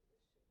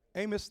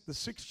Amos, the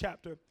 6th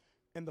chapter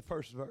and the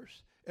 1st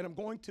verse. And I'm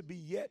going to be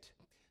yet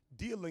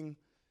dealing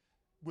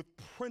with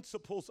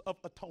principles of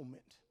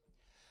atonement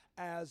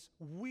as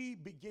we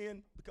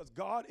begin, because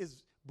God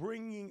is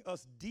bringing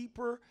us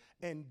deeper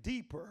and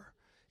deeper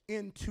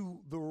into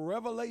the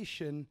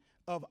revelation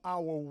of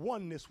our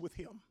oneness with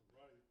him,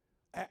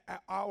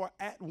 our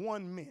at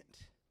one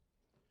meant.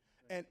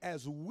 And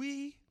as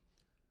we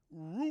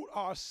root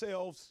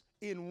ourselves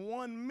in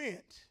one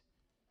meant,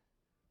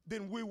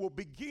 then we will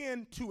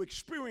begin to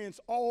experience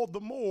all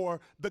the more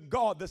the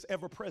God that's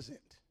ever present.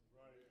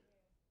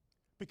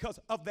 Because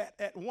of that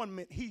at one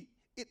meant,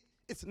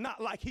 it's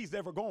not like he's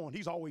ever gone.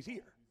 He's always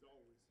here.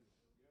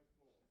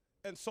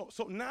 And so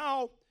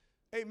now,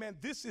 amen,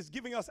 this is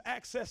giving us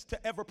access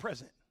to ever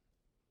present.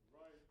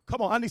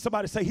 Come on, I need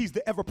somebody to say he's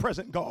the ever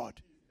present God.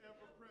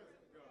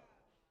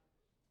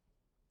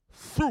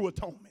 Through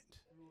atonement.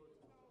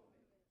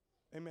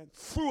 Amen.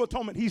 Through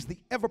atonement, he's the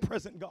ever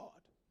present God.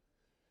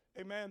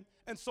 Amen.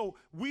 And so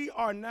we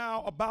are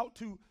now about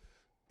to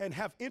and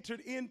have entered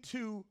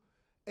into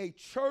a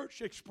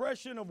church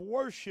expression of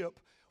worship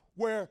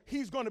where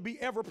he's going to be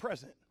ever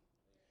present.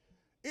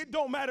 It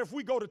don't matter if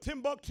we go to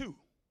Timbuktu.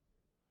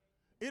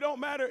 It don't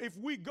matter if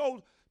we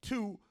go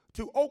to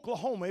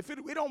Oklahoma. It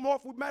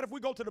don't matter if we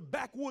go to the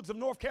backwoods of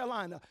North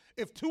Carolina.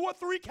 If 2 or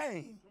 3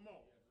 came,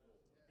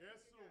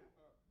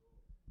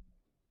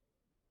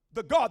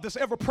 the God that's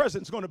ever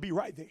present is going to be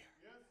right there.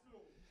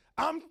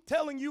 I'm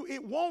telling you,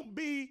 it won't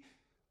be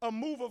a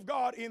move of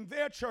God in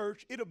their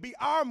church. It'll be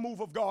our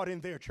move of God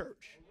in their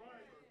church.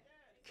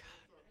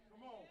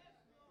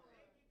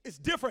 It's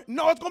different.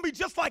 No, it's going to be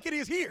just like it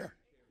is here.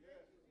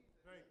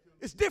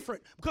 It's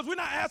different because we're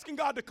not asking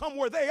God to come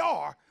where they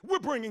are. We're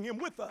bringing him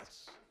with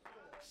us.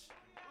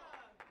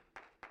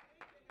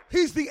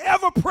 He's the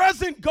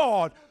ever-present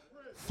God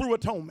through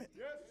atonement.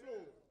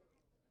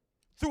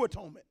 Through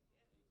atonement.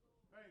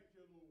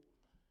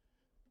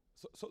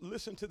 So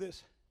listen to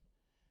this.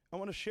 I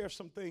want to share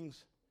some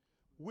things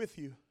with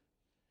you.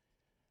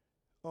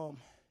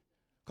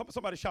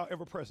 Somebody shout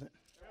ever present.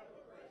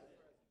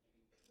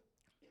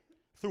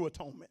 Through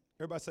atonement.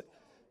 Everybody say,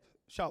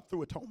 shout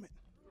through atonement.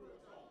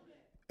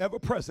 Ever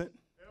present.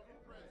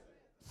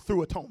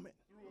 Through atonement.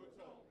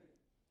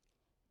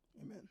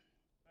 Amen.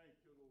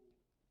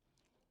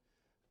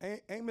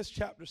 Amos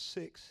chapter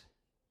 6.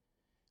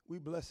 We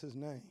bless his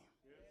name.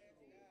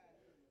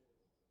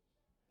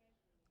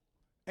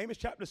 Amos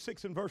chapter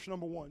 6 and verse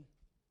number 1.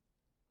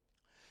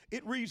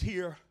 It reads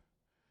here,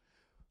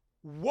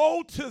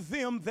 woe to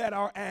them that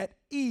are at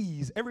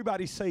ease.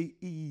 Everybody say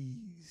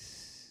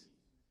ease.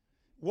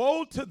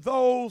 Woe to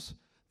those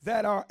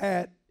that are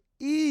at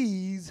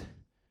ease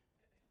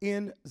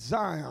in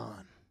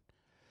Zion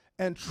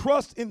and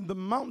trust in the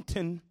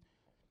mountain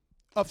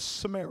of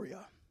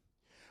Samaria,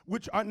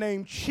 which are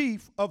named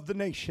chief of the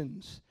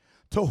nations,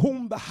 to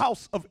whom the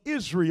house of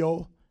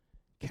Israel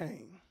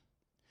came.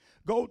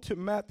 Go to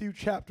Matthew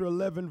chapter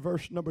 11,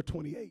 verse number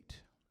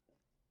 28.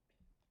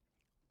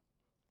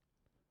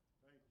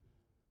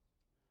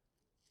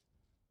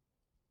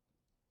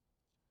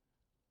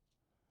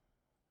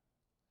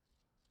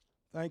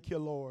 Thank you,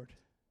 Lord.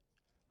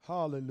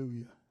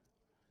 Hallelujah.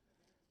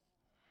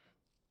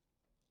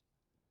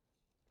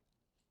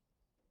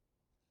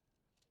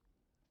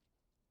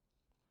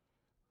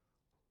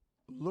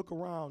 Look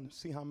around and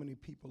see how many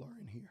people are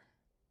in here.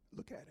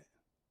 Look at it.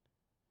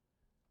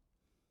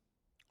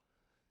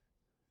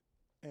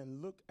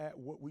 And look at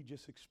what we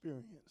just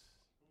experienced.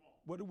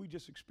 What did we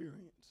just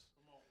experience?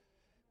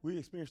 We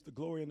experienced the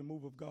glory and the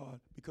move of God,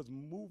 because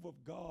move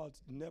of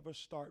God's never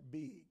start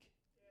big.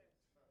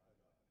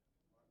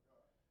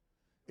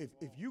 If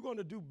you're going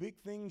to do big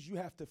things, you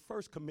have to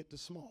first commit to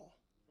small.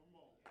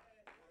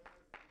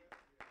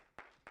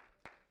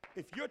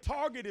 If your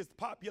target is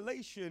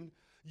population,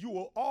 you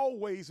will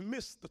always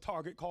miss the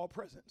target called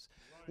presence.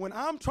 When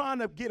I'm trying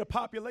to get a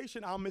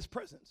population, I'll miss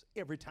presence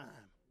every time.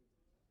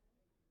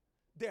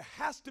 There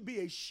has to be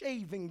a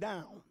shaving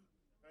down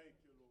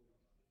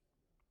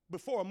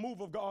before a move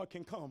of God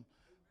can come,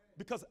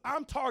 because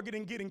I'm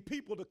targeting getting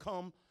people to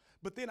come,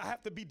 but then I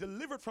have to be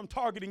delivered from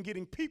targeting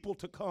getting people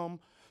to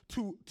come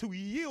to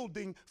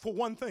yielding for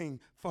one thing,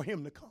 for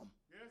him to come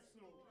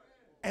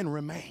and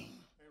remain.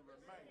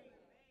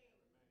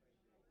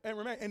 And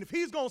remain. And if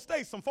he's going to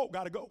stay, some folk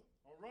got to go.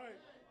 All right.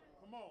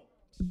 Come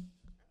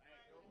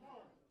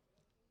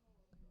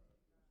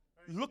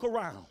on. Look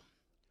around.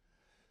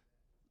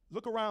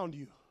 Look around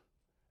you.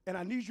 And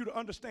I need you to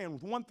understand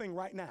with one thing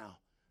right now.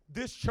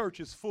 This church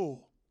is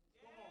full.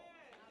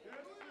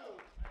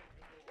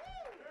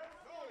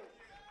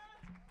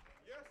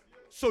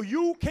 So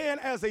you can,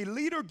 as a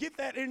leader, get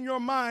that in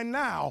your mind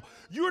now.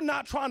 You're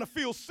not trying to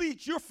fill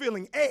seats. You're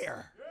filling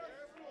air.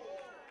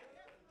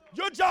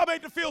 Your job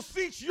ain't to fill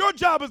seats. Your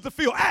job is to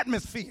fill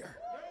atmosphere.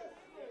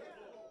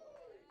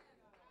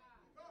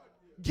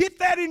 Get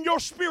that in your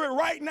spirit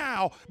right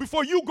now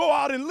before you go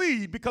out and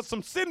lead, because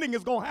some sending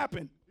is going to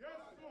happen.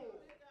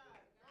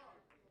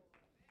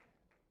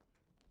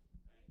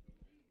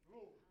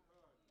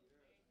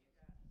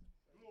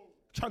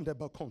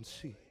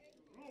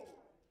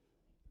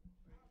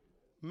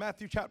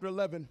 Matthew chapter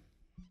 11,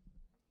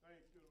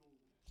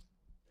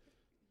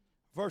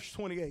 verse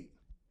 28.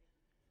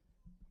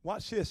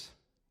 Watch this.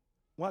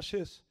 Watch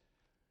this.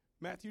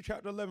 Matthew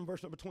chapter 11,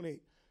 verse number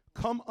 28.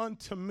 Come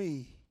unto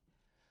me,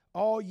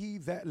 all ye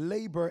that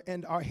labor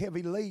and are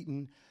heavy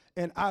laden,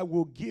 and I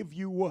will give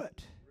you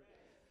what?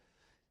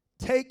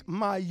 Take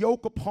my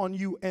yoke upon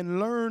you and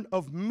learn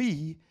of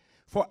me,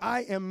 for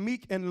I am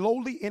meek and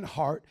lowly in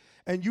heart,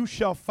 and you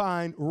shall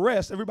find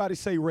rest. Everybody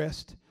say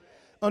rest.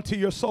 Unto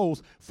your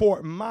souls.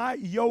 For my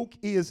yoke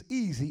is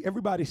easy.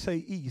 Everybody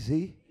say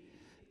easy.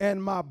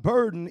 And my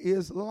burden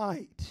is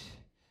light.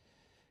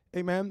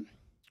 Amen.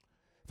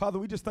 Father,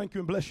 we just thank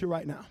you and bless you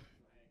right now.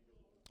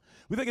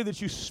 We thank you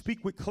that you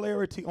speak with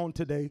clarity on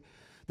today,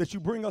 that you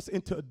bring us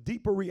into a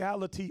deeper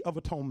reality of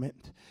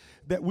atonement,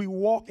 that we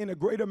walk in a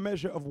greater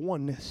measure of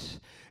oneness,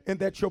 and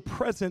that your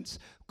presence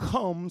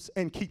comes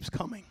and keeps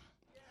coming.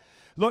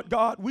 Lord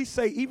God, we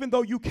say, even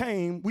though you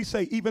came, we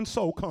say, even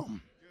so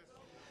come.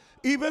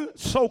 Even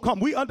so come.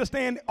 We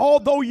understand,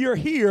 although you're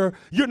here,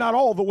 you're not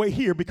all the way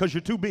here because you're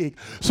too big.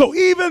 So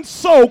even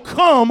so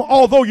come,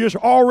 although you're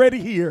already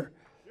here.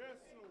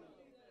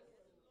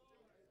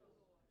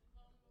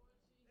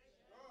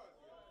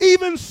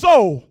 Even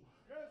so,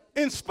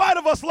 in spite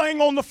of us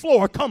laying on the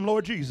floor, come,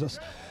 Lord Jesus.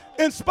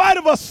 In spite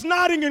of us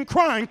snotting and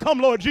crying, come,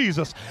 Lord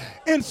Jesus.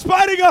 In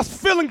spite of us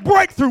feeling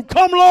breakthrough,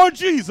 come, Lord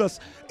Jesus.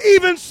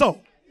 Even so.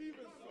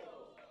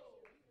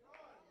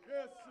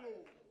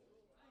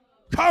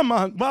 Come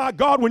on, my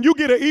God, when you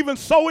get an even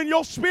so in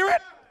your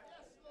spirit.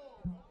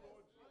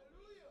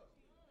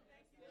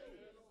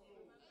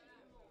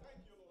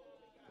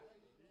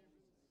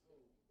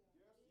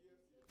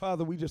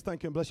 Father, we just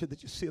thank you and bless you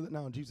that you seal it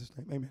now in Jesus'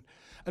 name. Amen.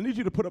 I need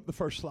you to put up the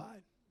first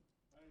slide.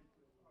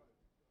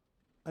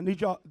 I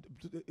need y'all,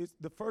 it's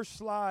the first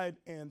slide,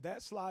 and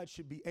that slide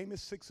should be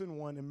Amos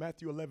 6:1 and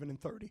Matthew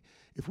 11:30.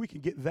 If we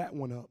can get that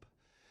one up.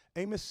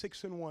 Amos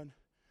 6:1.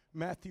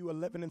 Matthew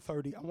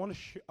 11:30. I want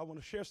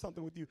to share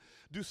something with you,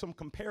 do some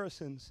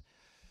comparisons,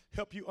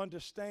 help you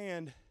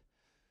understand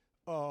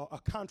a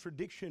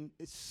contradiction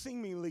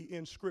seemingly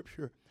in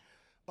Scripture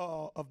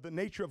of the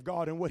nature of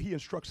God and what he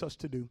instructs us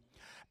to do.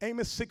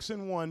 Amos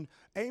 6:1.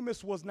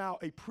 Amos was now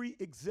a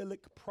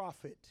pre-exilic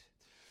prophet.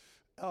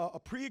 A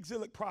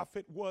pre-exilic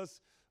prophet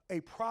was a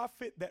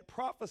prophet that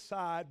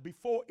prophesied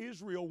before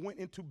Israel went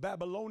into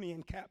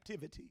Babylonian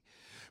captivity.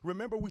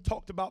 Remember, we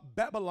talked about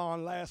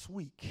Babylon last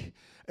week.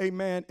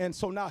 Amen. And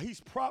so now he's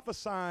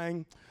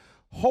prophesying,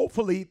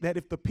 hopefully, that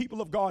if the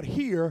people of God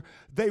hear,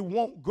 they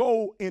won't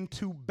go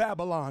into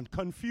Babylon,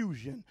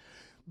 confusion,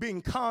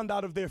 being conned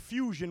out of their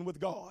fusion with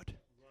God.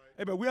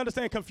 Right. Amen. We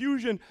understand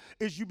confusion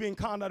is you being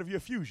conned out of your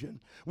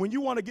fusion. When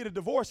you want to get a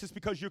divorce, it's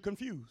because you're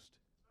confused.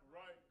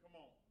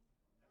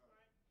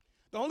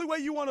 The only way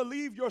you want to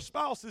leave your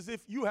spouse is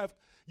if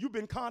you've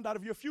been conned out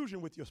of your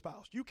fusion with your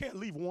spouse. You can't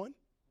leave one.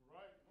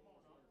 Right. Come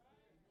on now.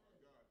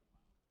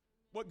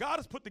 What God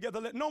has put together,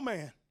 let no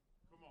man.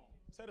 Come on.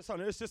 Say this on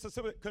it. It's just a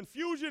simple.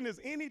 Confusion is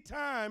any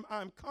time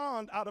I'm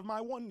conned out of my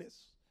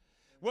oneness.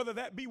 Whether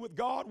that be with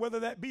God, whether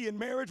that be in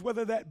marriage,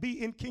 whether that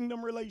be in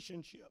kingdom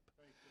relationship.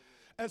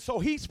 And so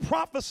he's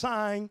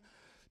prophesying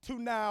to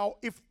now,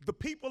 if the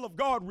people of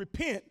God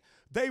repent,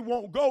 they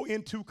won't go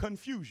into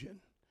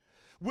confusion,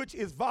 which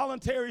is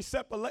voluntary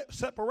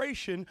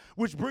separation,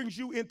 which brings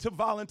you into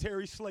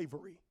voluntary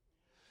slavery.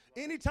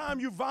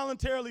 Anytime you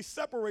voluntarily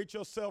separate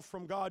yourself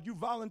from God, you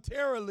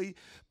voluntarily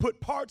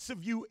put parts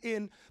of you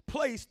in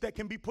place that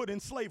can be put in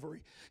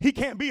slavery. He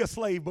can't be a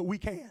slave, but we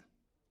can.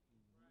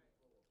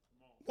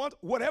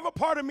 Whatever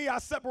part of me I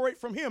separate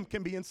from him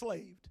can be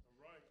enslaved.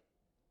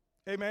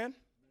 Amen?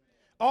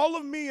 All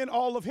of me and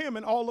all of him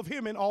and all of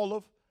him and all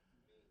of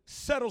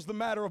settles the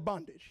matter of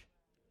bondage.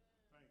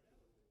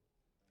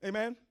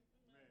 Amen?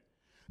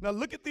 Now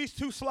look at these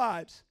two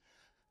slides.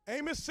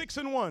 Amos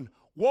 6:1.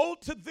 Woe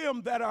to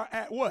them that are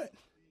at what?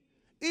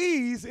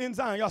 Ease in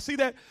Zion. Y'all see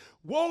that?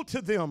 Woe to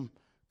them,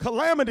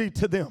 calamity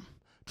to them,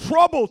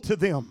 trouble to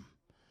them,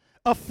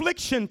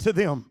 affliction to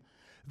them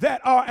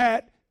that are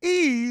at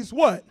ease,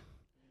 what?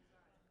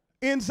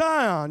 In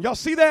Zion. Y'all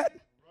see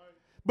that?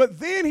 But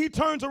then he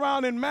turns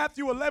around in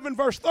Matthew 11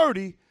 verse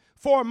 30.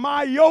 For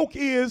my yoke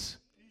is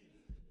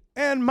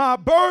and my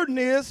burden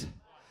is.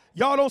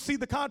 Y'all don't see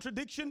the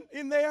contradiction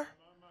in there?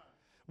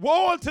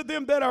 Woe unto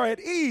them that are at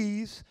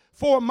ease,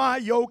 for my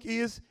yoke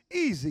is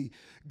easy.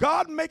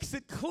 God makes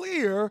it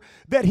clear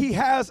that he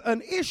has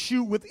an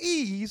issue with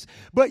ease,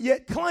 but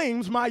yet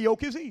claims my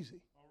yoke is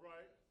easy. All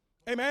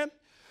right. Amen.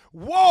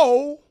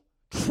 Woe,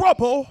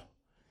 trouble,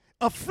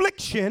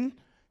 affliction,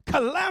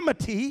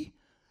 calamity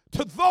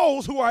to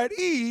those who are at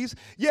ease,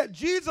 yet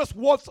Jesus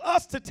wants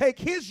us to take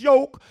his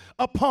yoke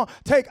upon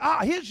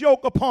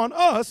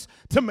us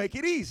to make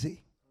it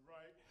easy.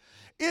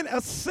 In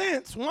a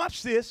sense,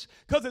 watch this,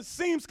 because it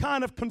seems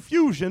kind of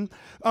confusing.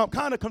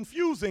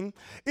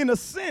 In a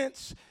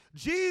sense,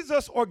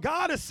 Jesus or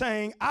God is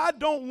saying, I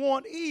don't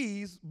want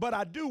ease, but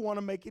I do want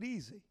to make it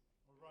easy.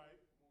 All right.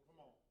 Come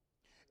on.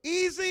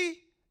 Easy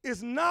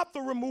is not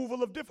the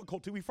removal of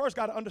difficulty. We first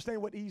got to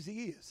understand what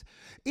easy is.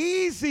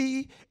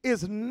 Easy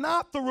is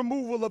not the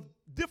removal of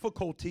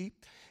difficulty.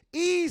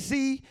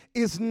 Easy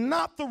is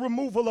not the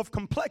removal of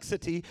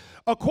complexity.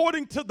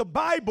 According to the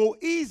Bible,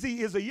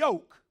 easy is a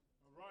yoke.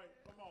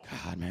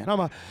 God, man, I'm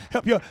going to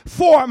help you.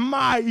 For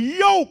my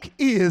yoke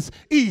is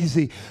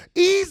easy.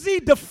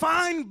 Easy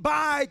defined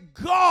by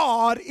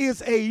God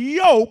is a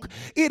yoke.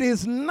 It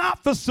is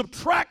not the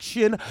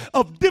subtraction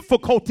of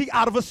difficulty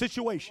out of a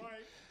situation.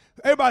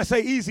 Everybody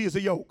say easy is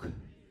a yoke.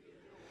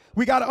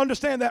 We got to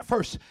understand that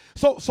first.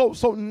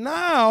 So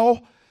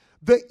now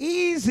the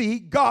easy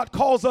God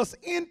calls us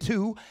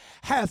into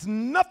has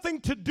nothing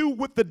to do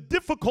with the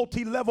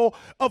difficulty level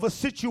of a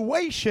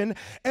situation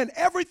and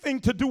everything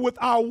to do with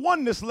our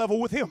oneness level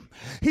with him.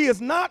 He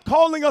is not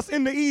calling us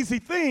into easy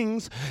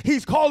things.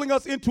 He's calling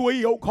us into a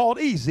yoke called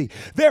easy.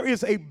 There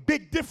is a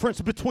big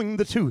difference between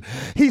the two.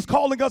 He's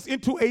calling us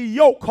into a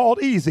yoke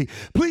called easy.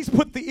 Please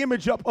put the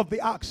image up of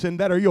the oxen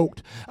that are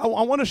yoked. I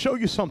want to show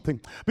you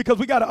something because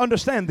we got to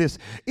understand this.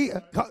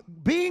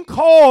 Being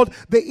called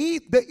the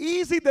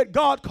easy that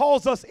God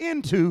calls us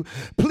into,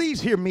 please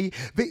hear me,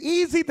 the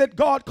easy that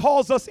God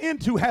calls us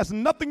into has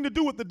nothing to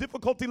do with the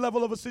difficulty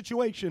level of a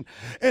situation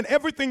and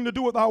everything to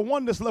do with our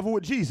oneness level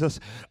with Jesus.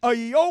 A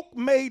yoke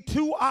made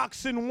two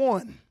oxen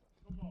one.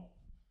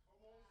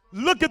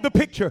 Look at the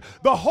picture.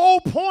 The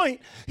whole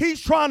point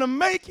he's trying to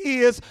make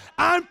is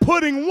I'm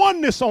putting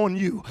oneness on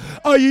you.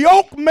 A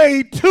yoke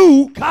made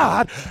two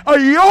oxen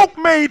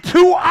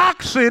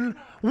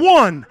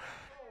one.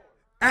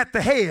 At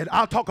the head.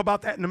 I'll talk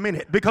about that in a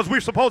minute because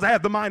we're supposed to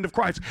have the mind of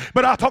Christ,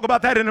 but I'll talk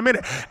about that in a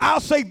minute. I'll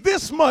say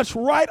this much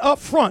right up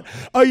front.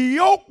 A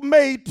yoke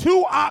made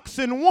two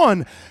oxen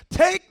one.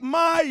 Take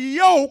my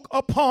yoke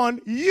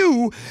upon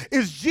you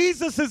is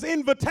Jesus'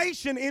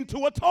 invitation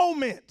into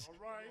atonement.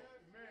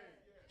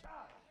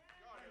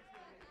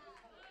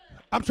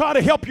 I'm trying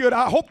to help you, and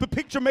I hope the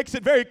picture makes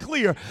it very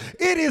clear.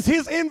 It is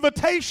his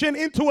invitation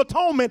into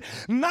atonement,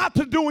 not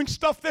to doing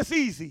stuff that's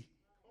easy.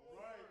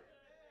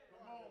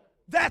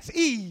 That's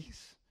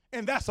ease,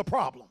 and that's a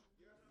problem.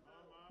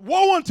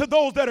 Woe unto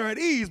those that are at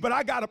ease, but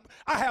I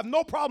have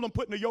no problem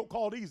putting a yoke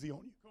called easy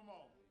on you.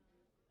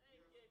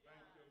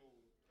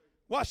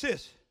 Watch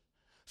this.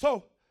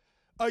 So,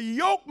 a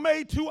yoke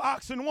made two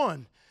oxen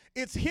one.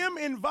 It's him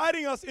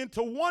inviting us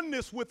into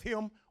oneness with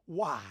him.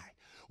 Why?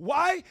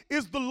 Why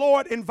is the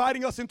Lord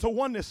inviting us into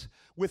oneness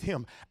with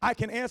him? I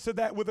can answer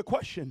that with a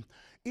question.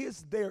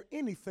 Is there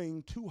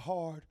anything too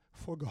hard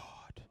for God?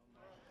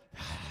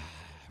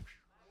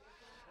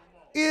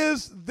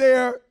 Is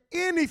there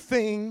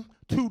anything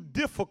too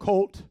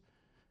difficult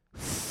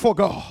for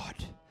God?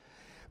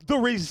 The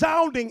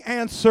resounding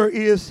answer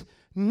is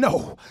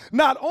no.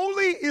 Not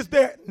only is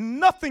there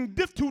nothing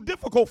too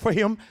difficult for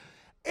him,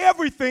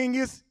 everything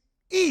is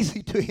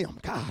easy to him.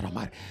 God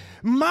Almighty.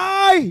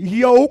 My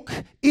yoke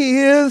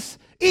is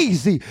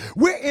easy.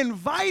 We're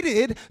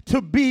invited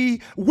to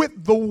be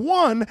with the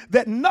one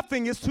that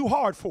nothing is too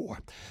hard for.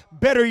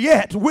 Better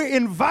yet, we're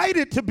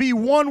invited to be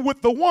one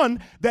with the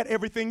one that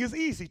everything is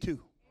easy to.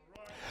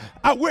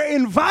 We're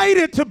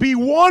invited to be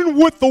one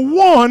with the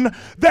one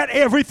that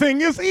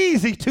everything is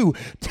easy to.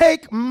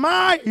 Take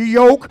my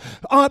yoke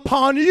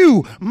upon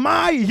you.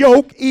 My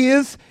yoke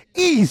is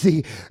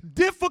easy.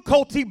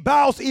 Difficulty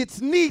bows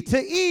its knee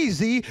to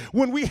easy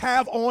when we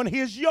have on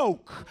his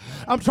yoke.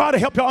 I'm trying to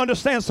help y'all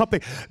understand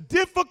something.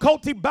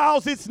 Difficulty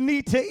bows its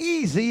knee to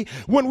easy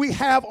when we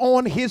have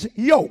on his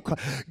yoke.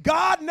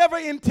 God never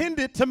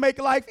intended to make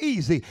life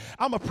easy.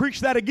 I'm going to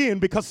preach that again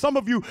because some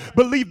of you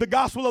believe the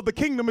gospel of the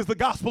kingdom is the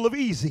gospel of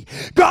easy.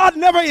 God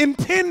never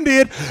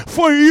intended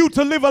for you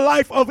to live a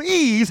life of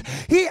ease.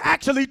 He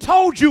actually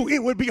told you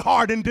it would be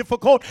hard and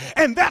difficult,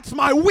 and that's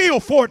my will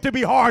for it to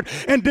be hard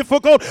and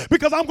difficult,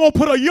 because I'm going to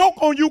put a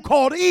yoke on you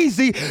called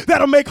easy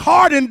that'll make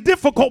hard and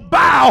difficult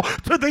bow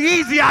to the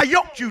easy I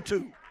yoked you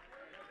to.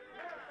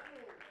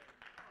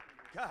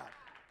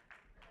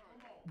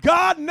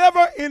 God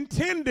never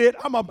intended,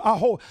 I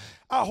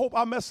hope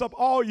I mess up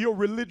all your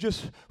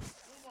religious.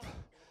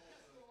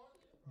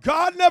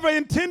 God never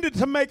intended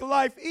to make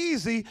life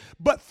easy,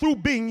 but through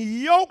being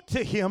yoked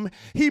to him,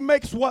 he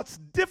makes what's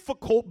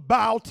difficult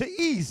bow to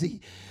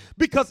easy,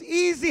 because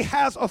easy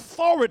has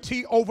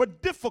authority over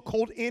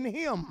difficult in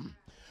him.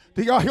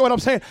 Do y'all hear what I'm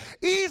saying?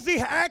 Easy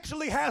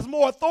actually has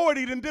more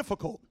authority than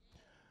difficult.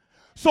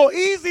 So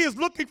easy is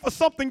looking for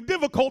something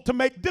difficult to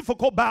make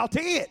difficult bow to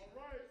it.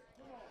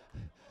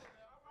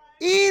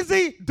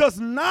 Easy does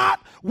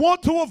not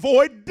want to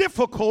avoid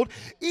difficult.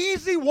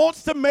 Easy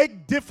wants to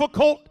make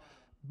difficult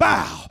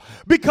bow,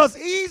 because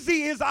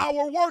easy is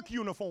our work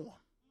uniform.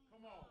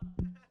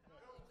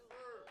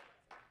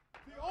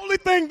 The only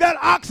thing that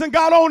oxen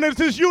got on as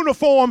his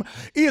uniform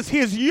is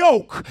his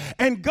yoke,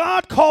 and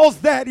God calls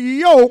that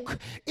yoke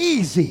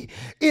easy.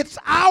 It's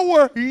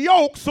our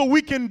yoke so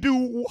we can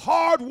do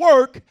hard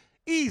work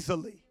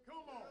easily. Come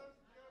on.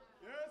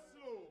 Yes,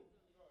 Lord.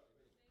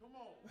 Come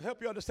on.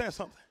 Help you understand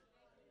something.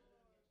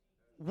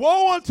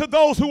 Woe unto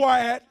those who are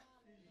at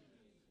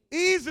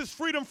ease is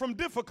freedom from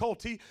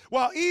difficulty,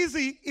 while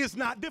easy is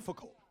not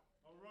difficult.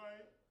 All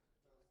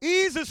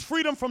Ease is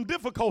freedom from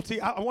difficulty.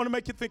 I want to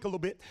make you think a little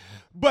bit.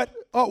 But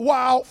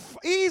while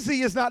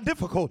easy is not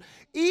difficult,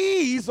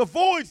 ease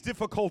avoids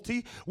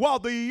difficulty, while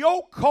the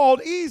yoke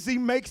called easy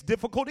makes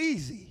difficult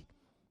easy.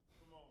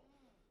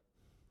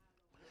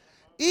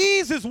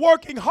 Ease is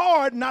working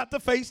hard not to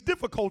face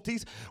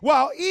difficulties,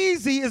 while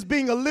easy is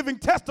being a living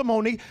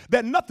testimony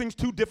that nothing's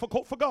too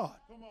difficult for God.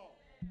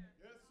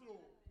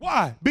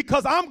 Why?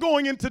 Because I'm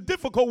going into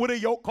difficult with a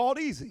yoke called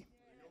easy.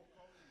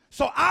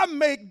 So I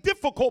make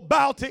difficult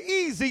bow to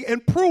easy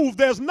and prove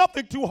there's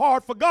nothing too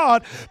hard for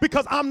God,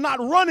 because I'm not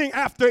running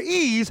after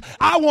ease.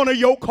 I want a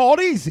yoke called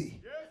easy.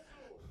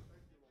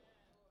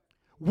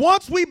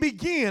 Once we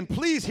begin,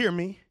 please hear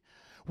me,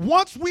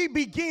 once we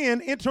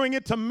begin entering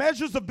into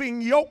measures of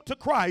being yoked to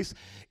Christ,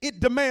 it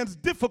demands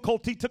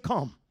difficulty to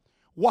come.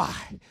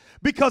 Why?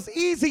 Because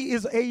easy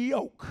is a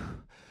yoke.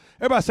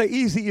 Everybody say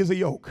easy is a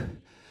yoke.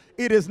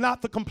 It is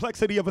not the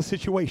complexity of a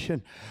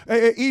situation.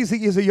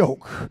 Easy is a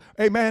yoke.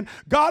 Amen.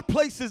 God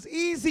places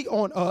easy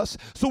on us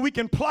so we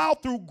can plow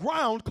through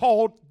ground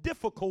called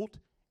difficult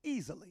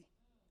easily.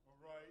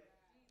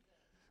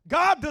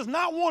 God does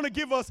not want to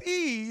give us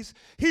ease.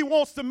 He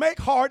wants to make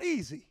hard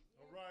easy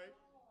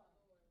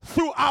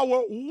through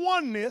our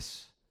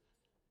oneness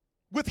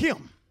with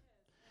him.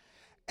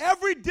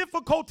 Every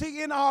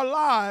difficulty in our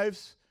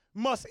lives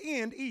must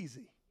end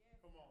easy.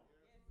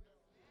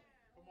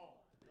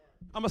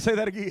 I'm going to say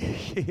that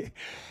again.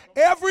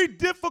 Every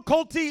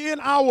difficulty in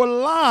our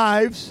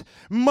lives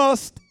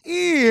must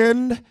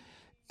end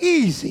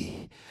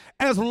easy.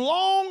 As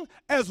long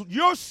as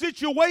your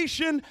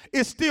situation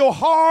is still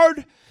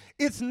hard,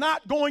 it's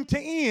not going to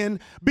end,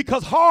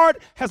 because hard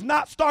has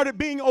not started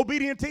being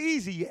obedient to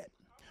easy yet.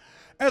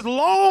 As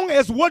long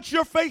as what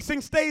you're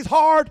facing stays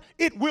hard,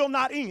 it will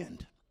not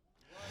end.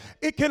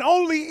 It can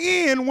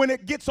only end when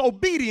it gets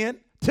obedient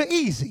to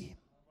easy.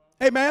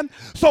 Amen.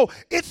 So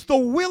it's the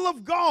will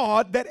of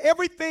God that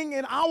everything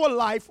in our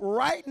life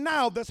right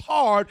now that's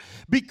hard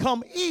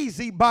become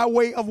easy by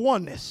way of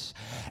oneness.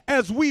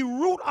 As we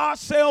root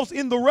ourselves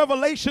in the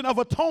revelation of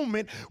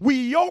atonement, we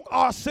yoke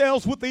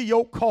ourselves with a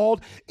yoke called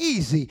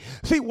easy.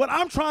 See, what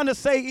I'm trying to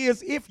say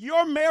is, if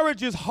your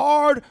marriage is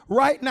hard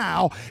right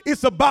now,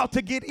 it's about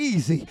to get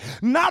easy.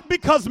 Not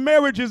because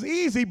marriage is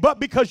easy,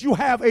 but because you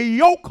have a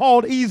yoke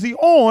called easy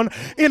on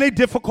in a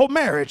difficult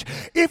marriage.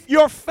 If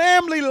your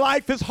family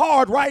life is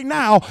hard right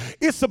now,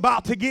 it's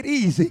about to get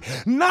easy.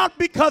 Not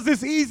because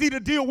it's easy to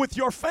deal with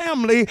your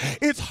family,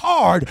 it's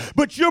hard,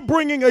 but you're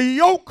bringing a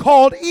yoke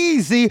called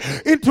easy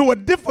into a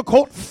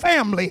difficult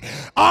family.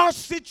 Our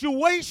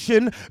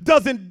situation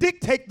doesn't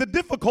dictate the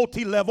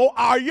difficulty level,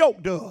 our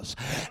yoke does.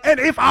 And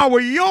if our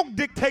yoke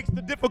dictates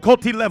the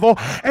difficulty level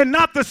and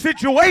not the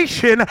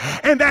situation,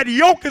 and that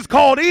yoke is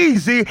called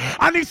easy,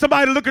 I need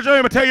somebody to look at your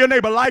neighbor and tell your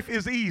neighbor, life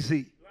is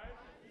easy.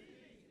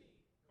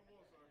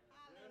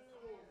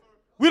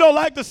 We don't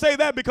like to say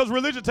that because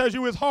religion tells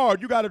you it's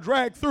hard. You got to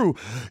drag through.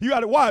 You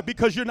got to, why?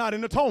 Because you're not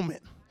in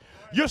atonement.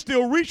 You're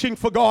still reaching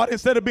for God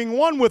instead of being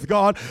one with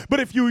God. But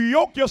if you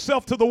yoke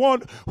yourself to the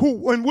one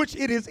who, in which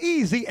it is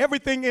easy,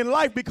 everything in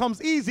life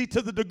becomes easy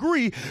to the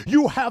degree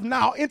you have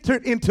now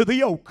entered into the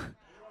yoke.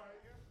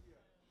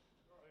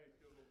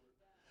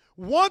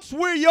 Once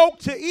we're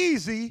yoked to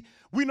easy,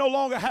 we no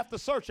longer have to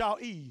search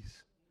out ease.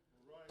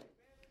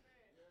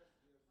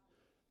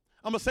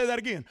 I'm going to say that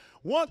again.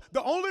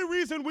 The only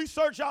reason we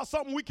search out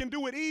something we can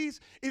do with ease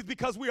is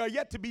because we are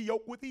yet to be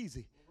yoked with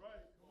easy.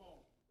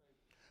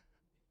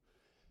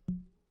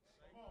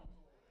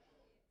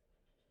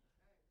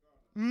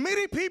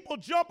 Many people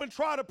jump and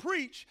try to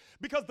preach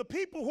because the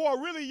people who are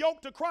really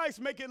yoked to Christ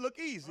make it look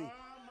easy.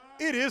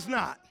 It is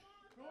not.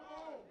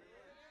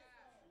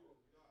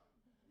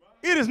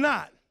 It is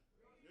not.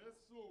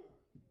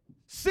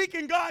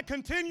 Seeking God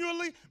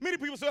continually, many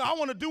people say, I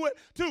want to do it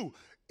too.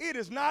 It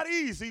is not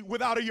easy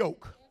without a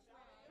yoke.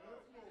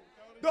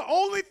 The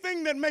only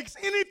thing that makes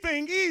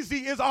anything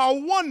easy is our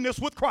oneness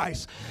with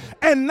Christ.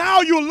 And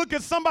now you'll look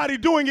at somebody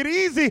doing it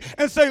easy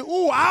and say,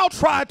 ooh, I'll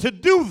try to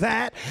do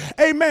that.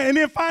 Amen. And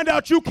then find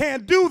out you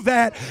can't do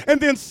that. And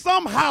then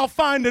somehow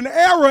find an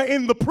error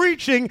in the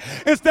preaching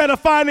instead of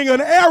finding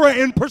an error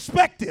in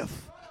perspective.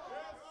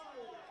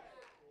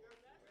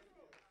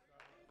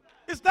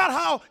 It's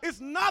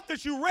not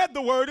that you read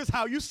the word, it's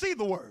how you see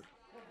the word.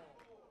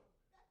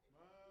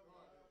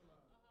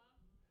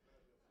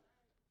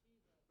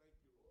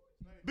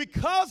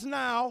 Because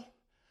now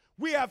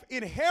we have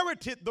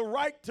inherited the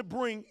right to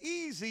bring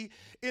easy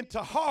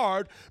into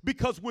hard,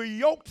 because we're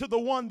yoked to the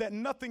one that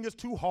nothing is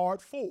too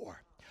hard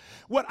for.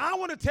 What I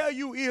want to tell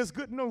you is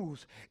good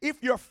news.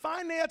 If your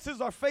finances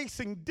are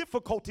facing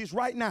difficulties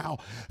right now,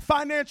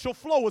 financial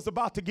flow is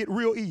about to get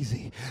real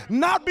easy.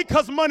 Not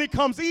because money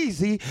comes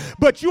easy,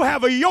 but you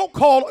have a yoke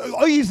called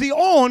easy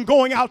on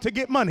going out to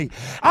get money.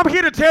 I'm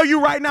here to tell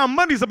you right now,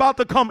 money's about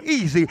to come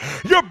easy.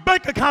 Your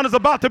bank account is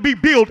about to be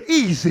built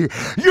easy.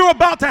 You're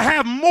about to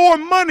have more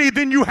money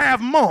than you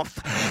have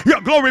month.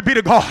 Glory be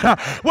to God.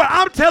 What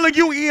I'm telling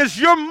you is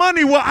your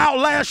money will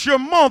outlast your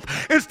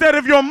month instead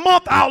of your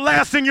month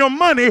outlasting your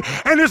money,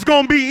 and it's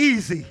going to be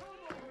easy.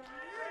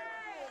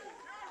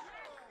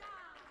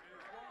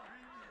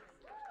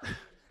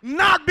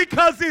 Not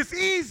because it's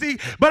easy,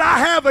 but I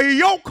have a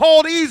yoke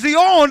called easy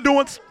on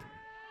doing.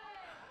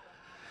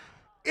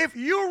 If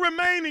you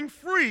remaining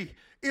free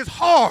is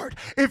hard.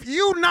 If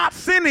you not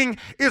sinning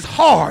is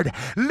hard.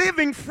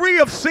 Living free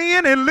of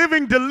sin and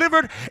living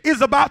delivered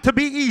is about to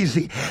be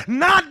easy.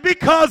 Not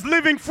because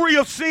living free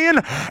of sin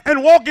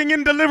and walking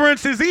in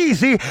deliverance is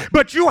easy,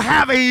 but you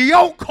have a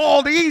yoke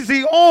called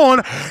easy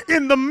on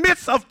in the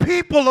midst of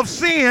people of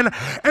sin,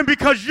 and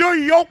because you're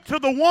yoked to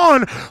the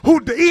one who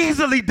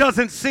easily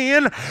doesn't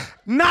sin,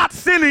 not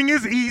sinning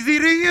is easy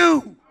to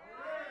you.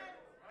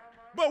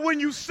 But when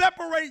you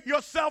separate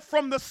yourself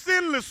from the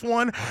sinless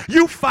one,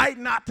 you fight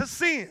not to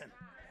sin.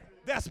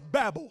 That's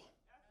Babel.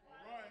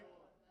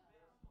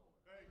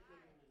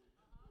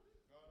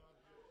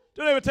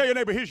 Don't ever tell your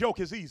neighbor his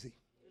yoke is easy.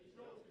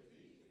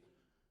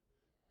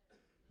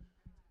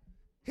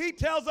 He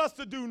tells us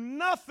to do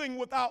nothing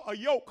without a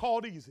yoke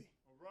called easy.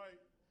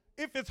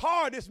 If it's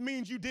hard, this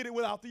means you did it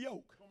without the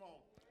yoke.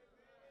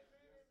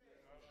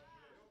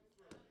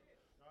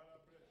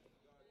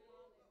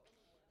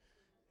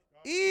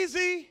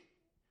 Easy.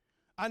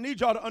 I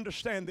need y'all to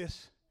understand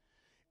this.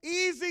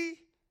 Easy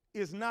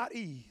is not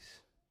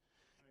ease.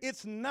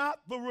 It's not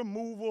the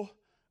removal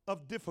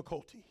of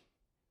difficulty.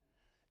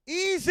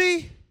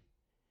 Easy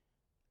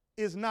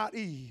is not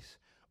ease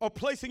or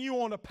placing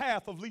you on a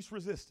path of least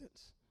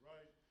resistance.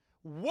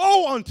 Right.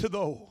 Woe unto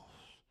those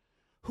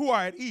who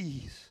are at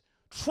ease,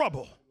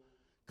 trouble,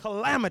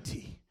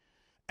 calamity,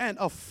 and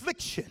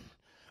affliction,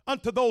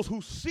 unto those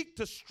who seek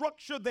to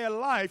structure their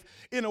life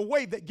in a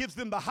way that gives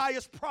them the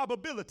highest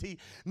probability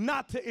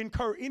not to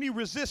incur any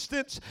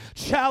resistance,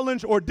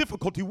 challenge, or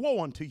difficulty.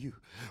 Woe unto you.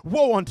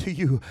 Woe unto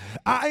you.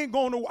 Ain't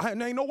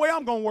no way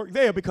I'm going to work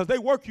there because they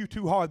work you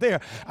too hard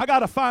there. I got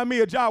to find me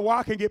a job where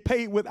I can get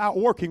paid without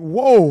working.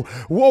 Woe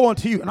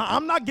unto you. And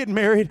I'm not getting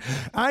married.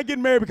 I ain't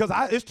getting married because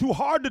it's too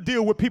hard to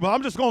deal with people.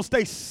 I'm just going to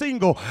stay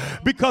single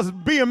because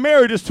being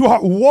married is too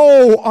hard.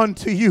 Woe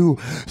unto you.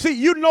 See,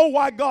 you know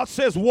why God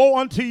says woe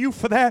unto you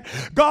for that?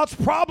 God's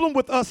problem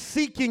with us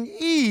seeking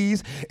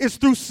ease is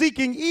through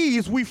seeking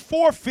ease, we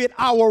forfeit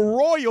our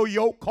royal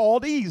yoke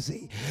called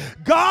easy.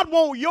 God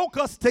won't yoke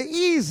us to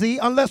easy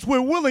unless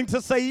we're willing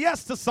to say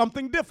yes to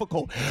something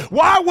difficult.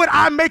 Why would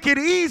I make it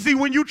easy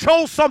when you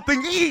chose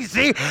something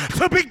easy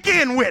to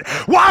begin with?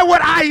 Why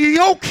would I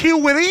yoke you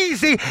with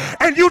easy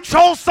and you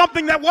chose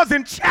something that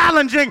wasn't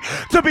challenging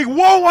to be?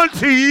 Woe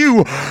unto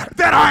you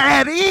that are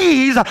at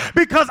ease,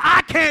 because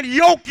I can't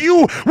yoke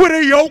you with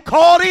a yoke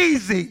called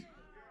easy.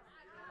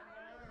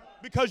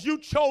 Because you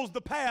chose the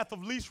path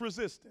of least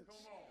resistance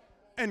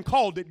and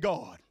called it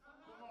God.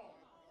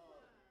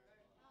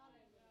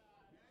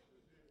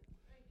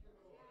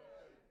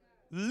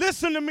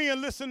 Listen to me and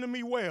listen to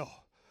me well.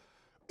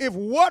 If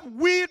what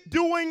we're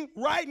doing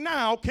right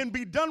now can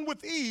be done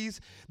with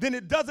ease, then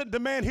it doesn't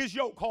demand his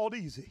yoke called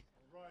easy.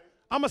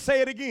 I'm going to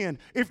say it again.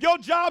 If your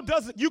job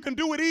you can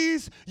do with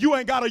ease, you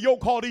ain't got a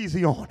yoke called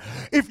easy on.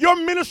 If your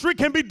ministry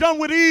can be done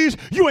with ease,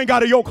 you ain't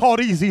got a yoke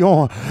called easy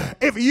on.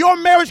 If your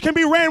marriage can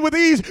be ran with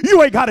ease,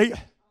 you ain't got a.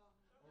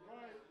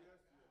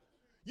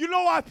 You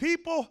know why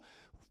people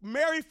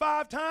marry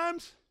 5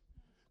 times?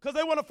 Because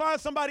they want to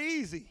find somebody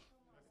easy.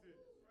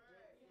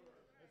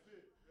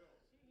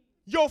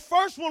 Your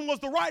first one was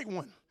the right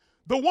one,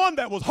 the one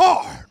that was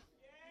hard.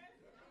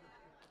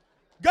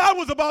 God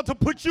was about to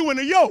put you in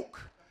a yoke.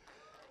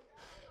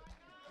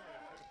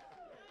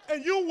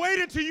 And you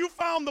waited till you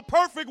found the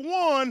perfect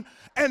one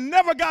and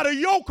never got a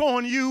yoke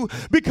on you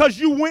because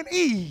you went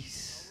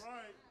ease. Right.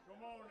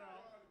 Come on now.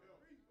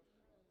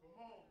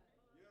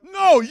 Come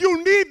on. No,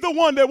 you need the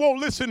one that won't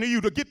listen to you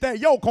to get that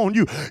yoke on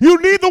you.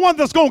 You need the one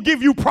that's going to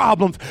give you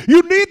problems.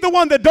 You need the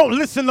one that don't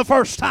listen the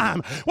first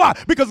time. Why?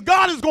 Because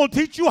God is going to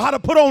teach you how to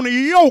put on a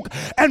yoke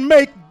and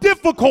make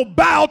difficult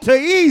bow to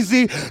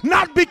easy,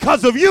 not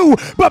because of you,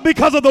 but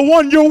because of the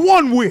one you're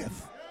one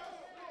with.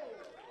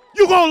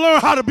 You're going to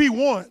learn how to be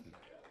one.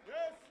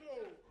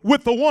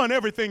 With the one,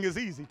 everything is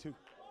easy to.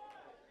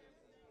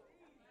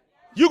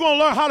 You're going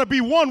to learn how to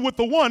be one with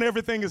the one,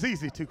 everything is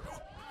easy to.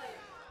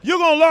 You're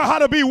going to learn how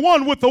to be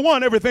one with the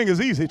one, everything is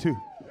easy to.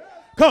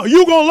 Come on,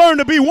 you're going to learn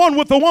to be one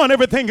with the one,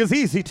 everything is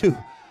easy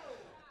to.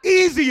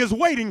 Easy is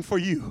waiting for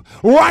you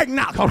right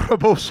now.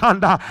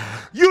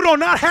 You do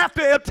not have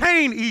to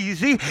attain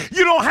easy.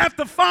 You don't have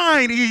to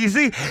find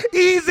easy.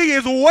 Easy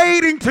is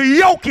waiting to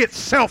yoke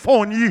itself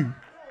on you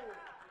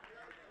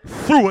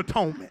through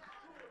atonement.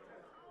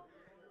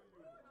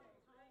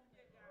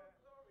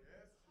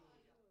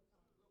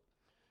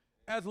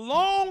 As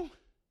long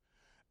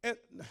as,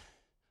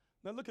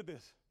 now look at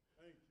this.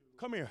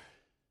 Come here.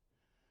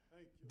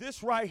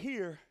 This right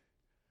here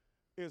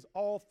is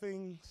all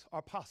things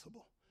are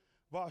possible.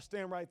 Var,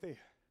 stand right there.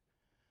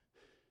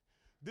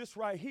 This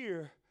right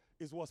here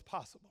is what's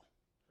possible.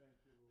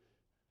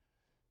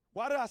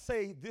 Why did I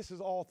say this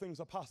is all things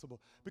are possible?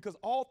 Because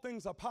all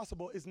things are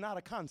possible is not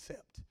a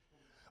concept.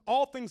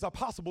 All things are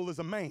possible is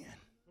a man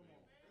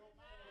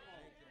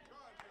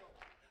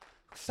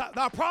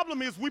Our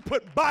problem is we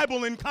put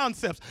Bible in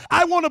concepts.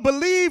 I want to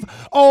believe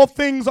all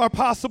things are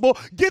possible.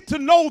 Get to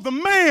know the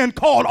man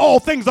called all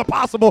things are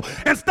possible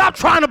and stop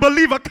trying to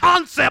believe a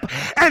concept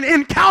and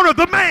encounter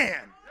the man.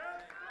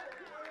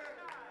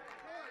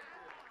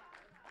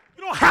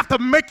 You don't have to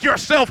make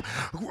yourself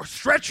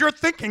stretch your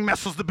thinking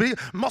muscles to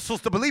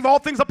believe all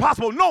things are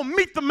possible. No,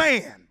 meet the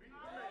man.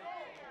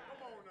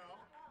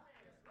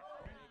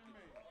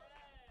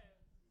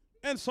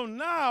 And so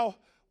now,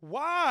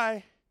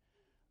 why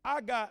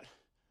I got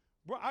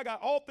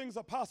all things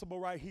are possible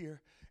right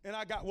here, and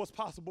I got what's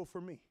possible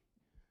for me.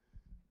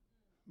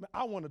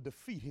 I want to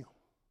defeat him.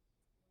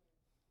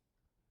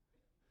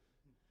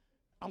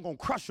 I'm going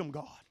to crush him,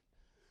 God.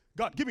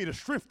 God, give me the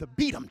strength to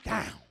beat him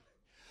down.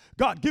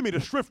 God, give me the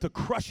strength to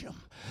crush him.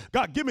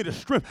 God, give me the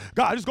strength.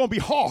 God, it's going to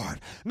be hard.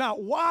 Now,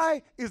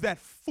 why is that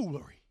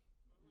foolery?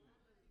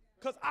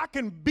 Because I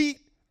can beat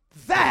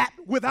that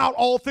without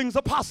all things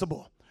are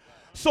possible.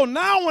 So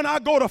now when I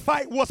go to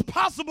fight what's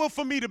possible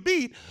for me to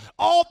beat,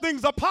 all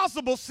things are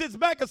possible, sits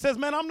back and says,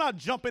 man, I'm not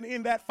jumping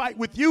in that fight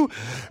with you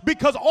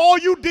because all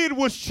you did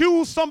was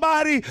choose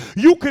somebody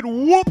you could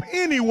whoop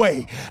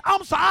anyway.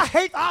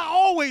 I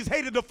always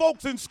hated the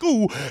folks in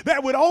school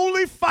that would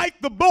only fight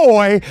the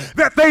boy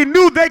that they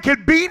knew they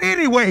could beat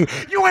anyway.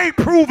 You ain't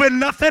proving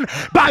nothing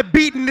by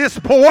beating this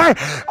boy.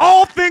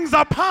 All things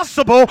are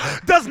possible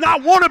does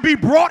not want to be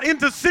brought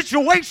into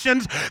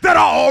situations that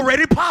are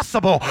already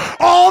possible.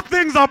 All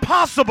things are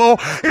possible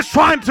is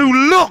trying to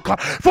look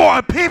for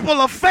a people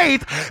of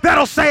faith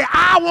that'll say,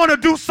 I want to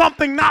do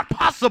something not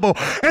possible.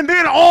 And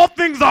then all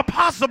things are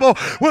possible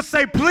will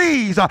say,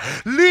 please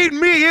lead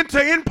me into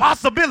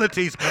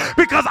impossibilities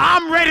because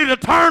I'm ready to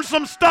turn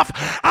some stuff.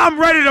 I'm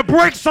ready to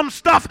break some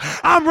stuff.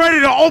 I'm ready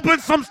to open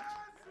some.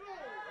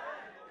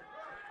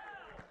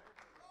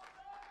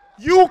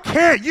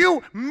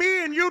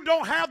 Me and you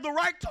don't have the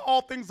right to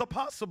all things are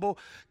possible,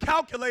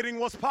 calculating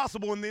what's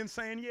possible and then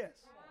saying yes.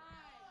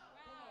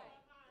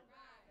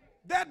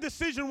 That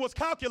decision was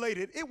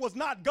calculated. It was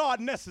not God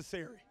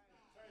necessary.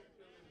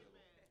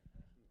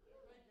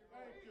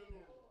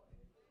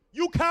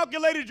 You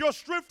calculated your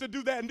strength to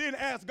do that and then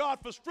asked God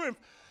for strength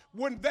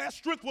when that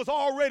strength was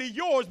already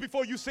yours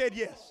before you said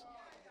yes.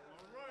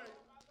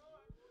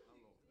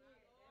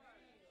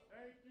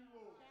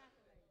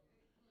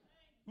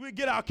 We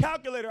get our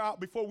calculator out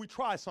before we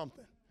try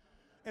something.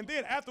 And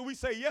then after we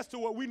say yes to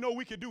what we know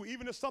we can do,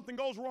 even if something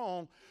goes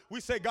wrong, we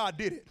say God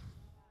did it.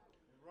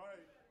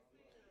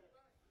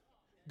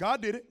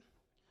 God did it.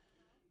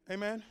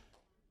 Amen.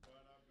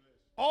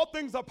 All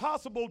things are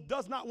possible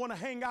does not want to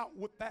hang out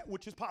with that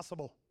which is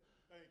possible.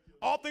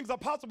 All things are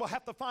possible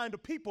have to find a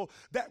people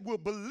that will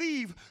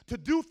believe to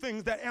do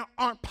things that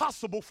aren't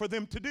possible for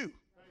them to do.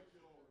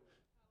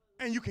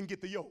 And you can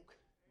get the yoke.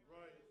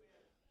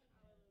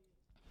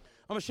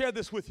 I'm going to share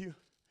this with you.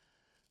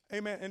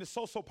 Amen. And it's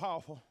so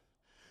powerful.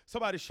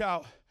 Somebody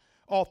shout,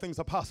 all things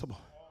are possible.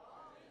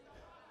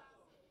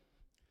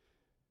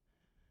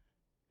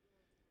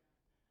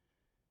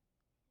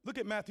 Look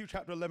at Matthew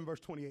chapter 11, verse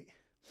 28.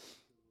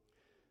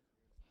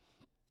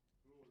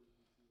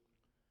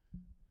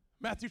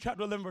 Matthew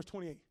chapter 11, verse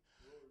 28.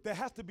 There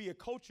has to be a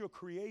culture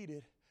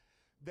created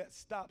that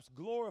stops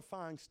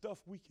glorifying stuff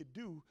we could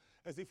do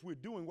as if we're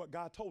doing what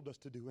God told us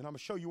to do. And I'm going to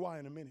show you why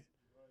in a minute.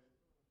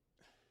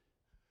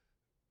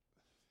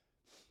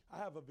 I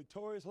have a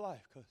victorious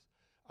life because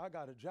I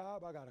got a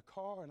job, I got a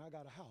car, and I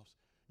got a house.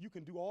 You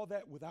can do all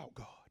that without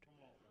God.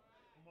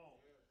 Come on.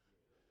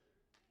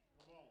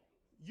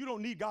 You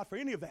don't need God for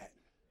any of that.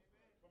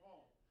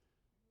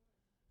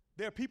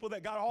 There are people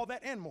that got all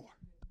that and more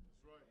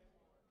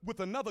with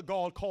another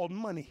God called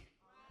money.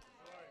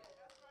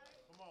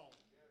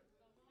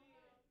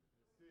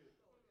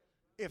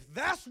 If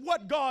that's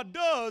what God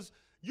does,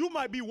 you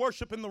might be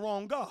worshiping the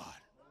wrong God.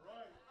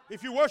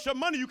 If you worship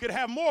money, you could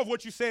have more of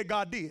what you said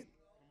God did.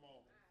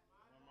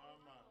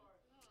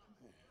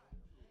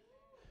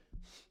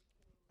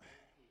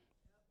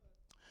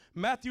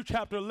 Matthew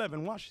chapter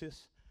 11, watch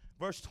this,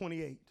 verse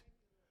 28.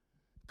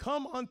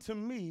 Come unto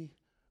me,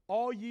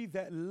 all ye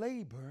that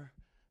labor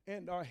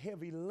and are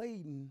heavy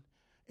laden,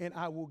 and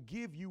I will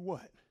give you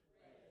what?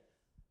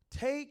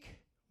 Take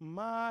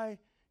my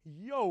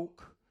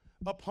yoke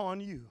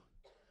upon you.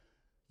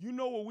 You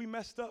know where we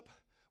messed up?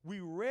 We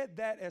read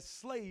that as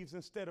slaves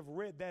instead of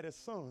read that as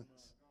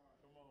sons.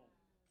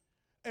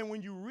 And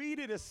when you read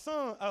it as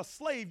a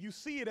slave, you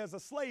see it as a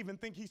slave and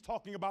think he's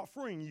talking about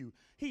freeing you.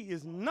 He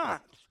is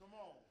not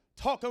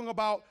talking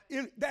about,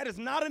 that is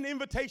not an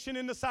invitation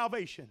into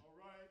salvation.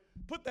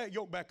 Put that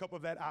yoke back up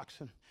of that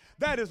oxen.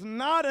 That is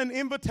not an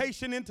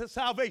invitation into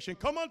salvation.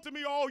 Come unto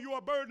me, all you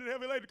are burdened and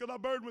heavy laden, because I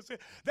burdened with sin.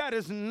 That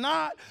is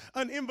not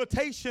an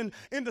invitation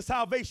into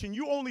salvation.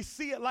 You only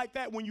see it like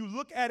that when you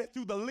look at it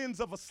through the lens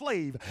of a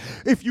slave.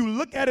 If you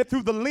look at it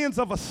through the lens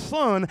of a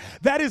son,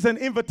 that is an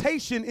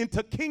invitation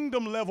into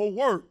kingdom level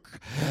work.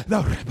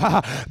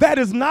 That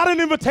is not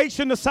an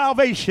invitation to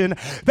salvation.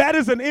 That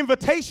is an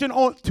invitation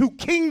to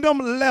kingdom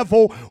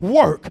level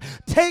work.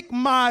 take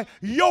my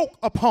yoke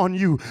upon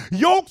you.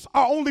 Yokes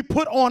are only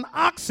put on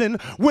oxen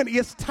when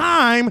it's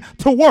time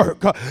to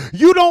work.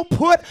 You don't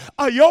put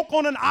a yoke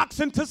on an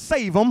oxen to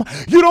save them.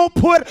 You don't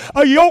put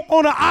a yoke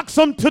on an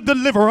oxen to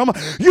deliver them.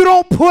 You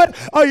don't put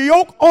a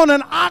yoke on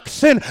an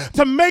oxen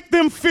to make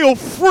them feel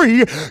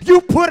free.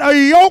 You put a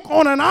yoke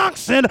on an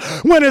oxen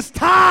when it's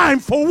time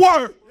for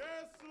work.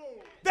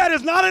 That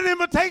is not an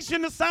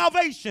invitation to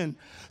salvation.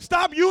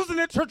 Stop using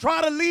it to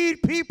try to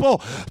lead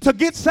people to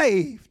get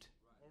saved.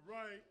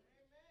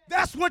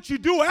 That's what you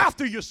do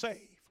after you're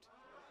saved.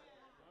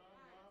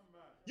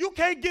 You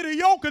can't get a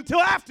yoke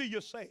until after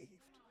you're saved.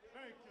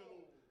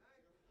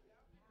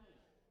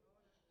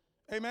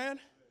 Amen.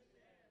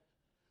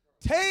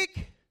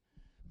 Take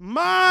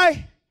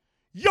my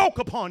yoke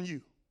upon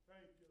you.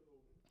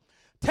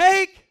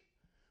 Take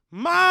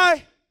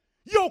my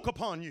yoke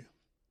upon you.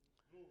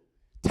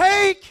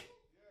 Take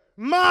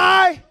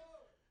my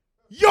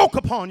yoke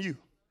upon you.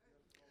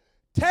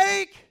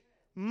 Take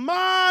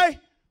my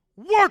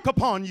work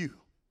upon you.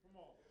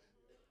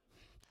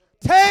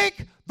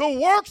 Take the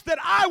works that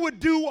I would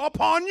do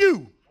upon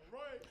you.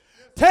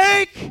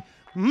 Take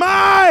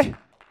my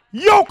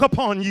yoke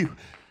upon you.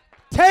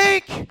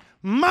 Take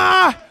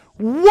my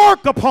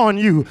work upon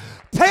you.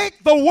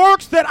 Take the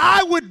works that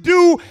I would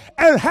do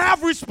and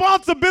have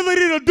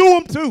responsibility to do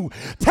them too.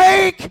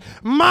 Take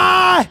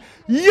my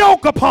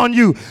yoke upon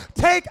you.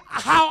 Take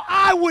how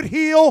I would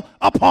heal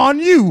upon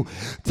you.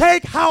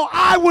 Take how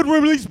I would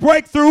release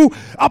breakthrough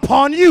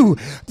upon you.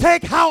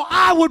 Take how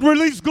I would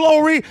release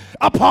glory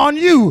upon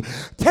you.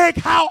 Take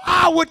how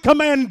I would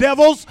command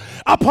devils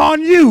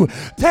upon you.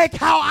 Take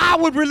how I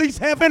would release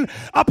heaven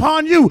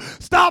upon you.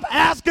 Stop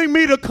asking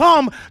me to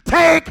come.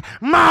 Take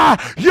my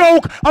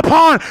yoke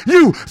upon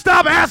you.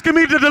 Stop asking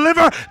me to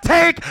deliver.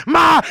 Take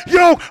my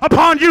yoke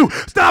upon you.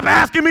 Stop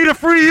asking me to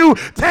free you.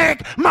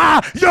 Take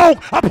my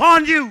yoke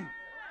upon you.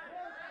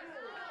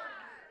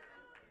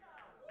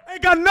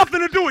 Ain't got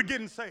nothing to do with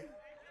getting saved.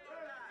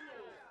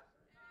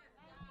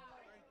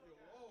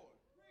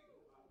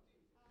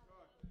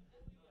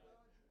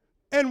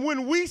 And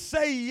when we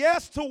say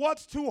yes to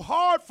what's too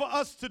hard for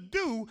us to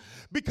do,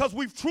 because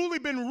we've truly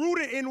been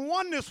rooted in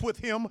oneness with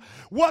him,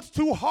 what's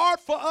too hard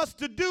for us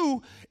to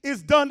do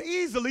is done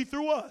easily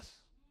through us.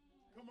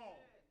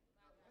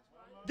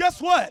 Guess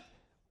what?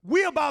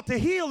 We're about to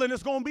heal and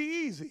it's going to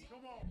be easy.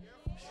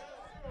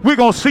 We're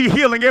going to see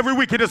healing every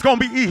week and it's going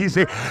to be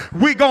easy.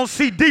 We're going to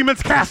see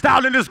demons cast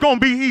out and it's going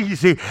to be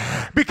easy.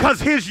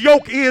 Because his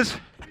yoke is...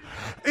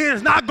 It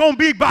is not going to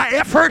be by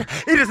effort.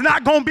 It is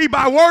not going to be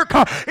by work.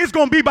 It's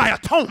going to be by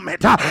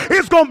atonement.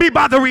 It's going to be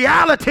by the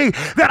reality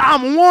that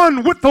I'm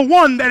one with the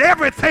one that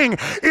everything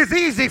is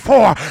easy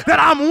for. That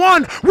I'm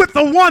one with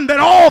the one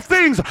that all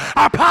things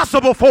are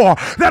possible for.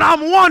 That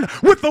I'm one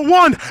with the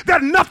one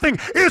that nothing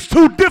is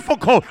too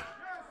difficult.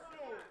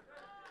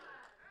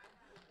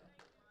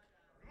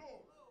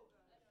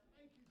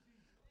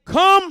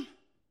 Come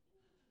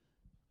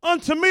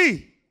unto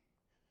me,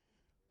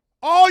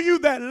 all you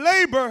that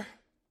labor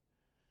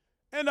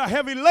and are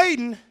heavy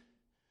laden,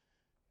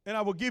 and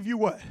I will give you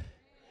what?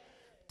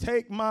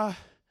 Take my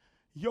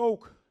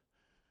yoke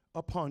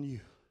upon you.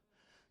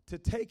 To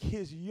take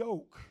his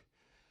yoke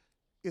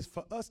is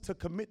for us to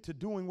commit to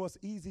doing what's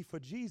easy for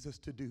Jesus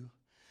to do,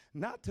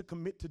 not to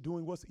commit to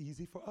doing what's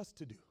easy for us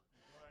to do.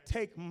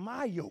 Take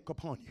my yoke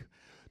upon you.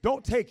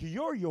 Don't take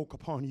your yoke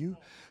upon you.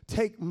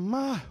 Take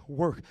my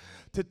work.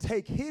 To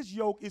take his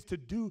yoke is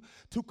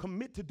to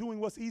commit to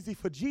doing what's easy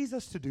for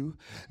Jesus to do,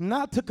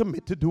 not to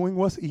commit to doing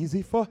what's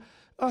easy for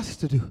us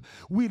to do.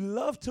 We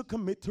love to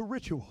commit to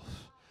rituals.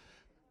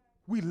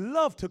 We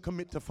love to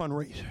commit to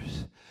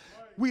fundraisers.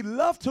 We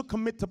love to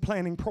commit to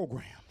planning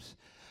programs.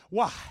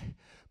 Why?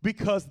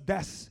 Because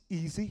that's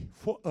easy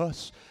for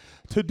us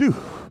to do.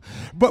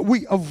 But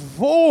we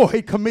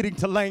avoid committing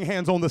to laying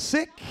hands on the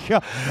sick.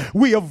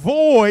 We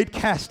avoid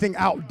casting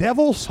out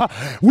devils.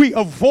 We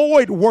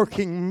avoid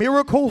working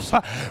miracles.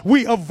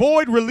 We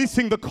avoid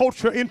releasing the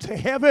culture into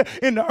heaven,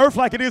 in the earth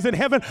like it is in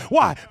heaven.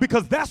 Why?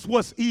 Because that's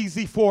what's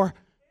easy for.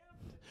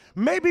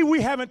 Maybe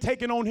we haven't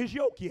taken on his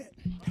yoke yet.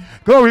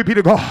 Glory be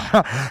to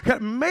God.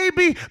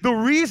 Maybe the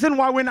reason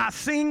why we're not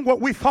seeing what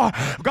we thought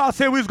God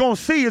said we was going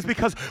to see is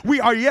because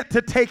we are yet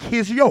to take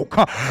his yoke.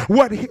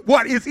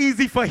 What is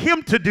easy for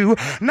him to do,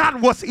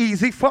 not what's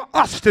easy for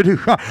us to do.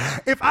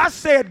 If I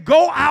said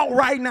go out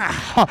right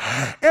now,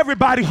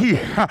 everybody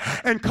here,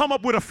 and come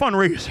up with a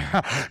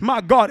fundraiser,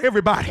 my God,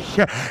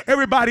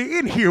 everybody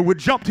in here would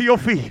jump to your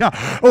feet.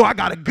 Oh, I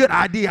got a good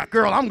idea,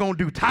 girl. I'm going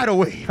to do tidal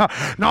wave.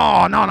 No,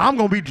 I'm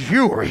going to be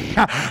jewelry.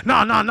 No.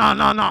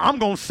 I'm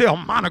going to sell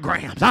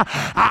monograms.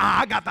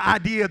 I got the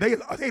idea.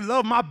 They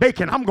love my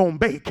baking. I'm going to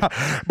bake.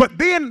 But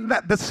then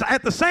at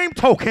the same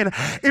token,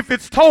 if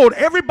it's told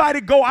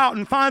everybody go out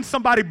and find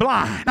somebody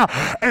blind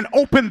and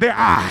open their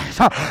eyes,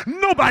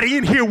 nobody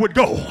in here would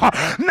go.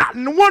 Not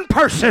one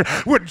person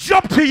would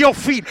jump to your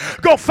feet.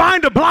 Go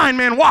find a blind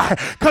man. Why?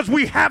 Because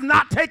we have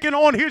not taken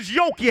on his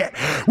yoke yet.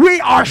 We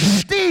are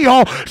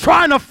still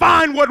trying to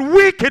find what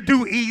we could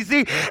do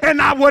easy and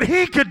not what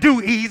he could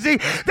do easy.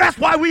 That's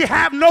why we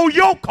have no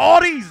yoke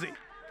called easy.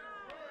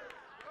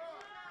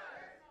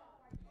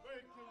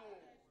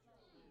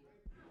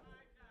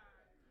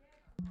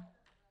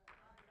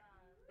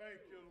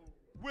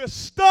 We're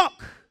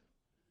stuck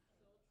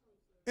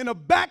in a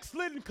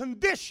backslidden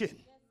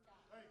condition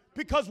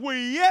because we're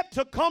yet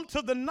to come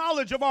to the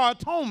knowledge of our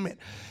atonement.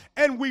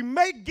 And we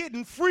make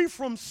getting free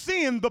from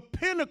sin the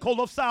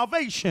pinnacle of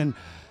salvation.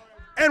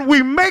 And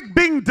we make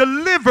being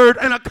delivered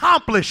an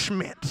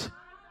accomplishment.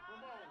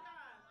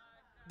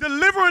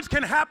 Deliverance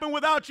can happen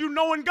without you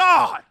knowing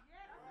God.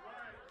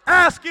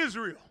 Ask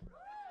Israel.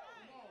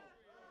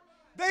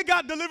 They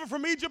got delivered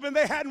from Egypt and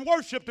they hadn't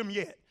worshiped him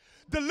yet.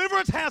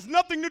 Deliverance has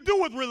nothing to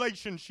do with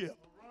relationship.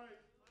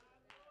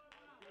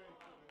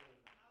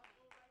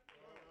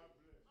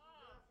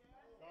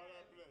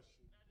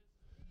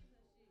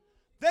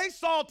 They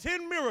saw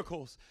 10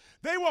 miracles.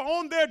 They were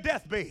on their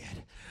deathbed.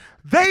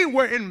 They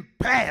were in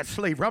bad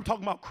slavery. I'm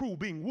talking about cruel,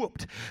 being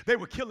whooped. They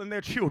were killing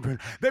their children.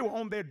 They were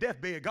on their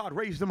deathbed. God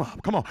raised them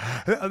up. Come on.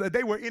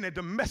 They were in a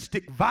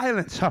domestic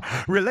violence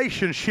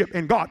relationship,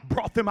 and God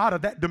brought them out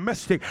of that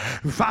domestic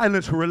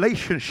violence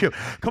relationship.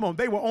 Come on.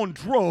 They were on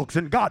drugs,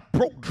 and God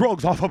broke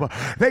drugs off of them.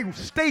 They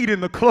stayed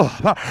in the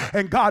club,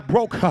 and God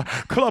broke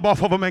club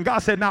off of them. And God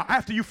said, now,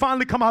 after you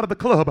finally come out of the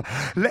club,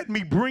 let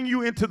me bring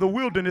you into the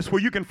wilderness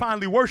where you can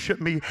finally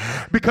worship me,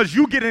 because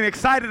you getting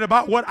excited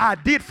about what I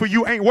did for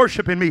you ain't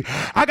worshiping me.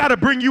 I got to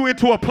bring you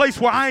into a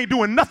place where I ain't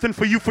doing nothing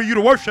for you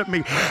to worship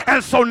me.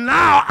 And so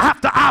now,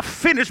 after I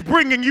finish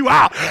bringing you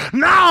out,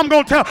 now I'm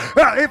going to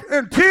tell,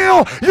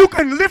 until you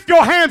can lift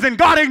your hands and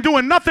God ain't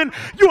doing nothing,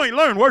 you ain't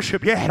learned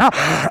worship yet.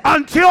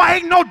 Until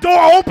ain't no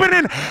door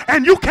opening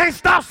and you can't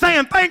stop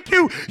saying thank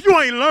you, you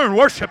ain't learned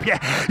worship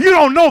yet. You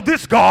don't know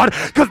this God,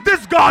 because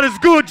this God is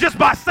good just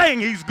by saying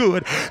he's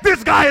good.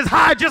 This guy is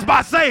high just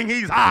by saying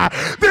he's high.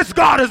 This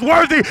God is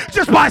worthy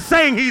just by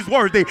saying he's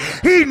worthy.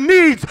 He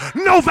needs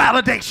no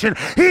validation.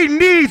 He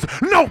needs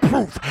no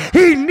proof.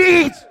 He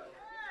needs.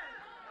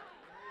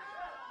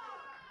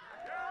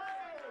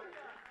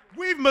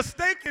 We've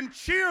mistaken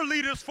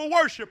cheerleaders for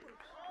worshipers.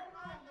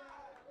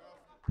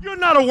 You're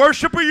not a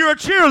worshiper, you're a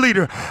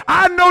cheerleader.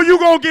 I know you're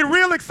going to get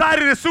real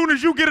excited as soon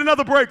as you get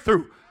another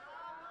breakthrough.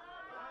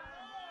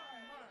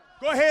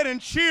 Go ahead and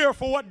cheer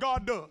for what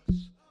God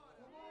does.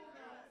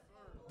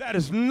 That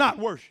is not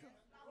worship.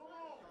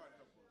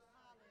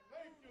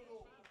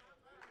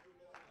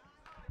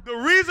 The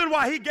reason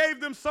why he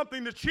gave them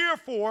something to cheer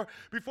for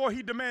before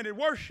he demanded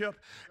worship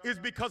is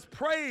because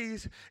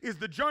praise is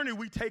the journey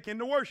we take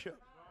into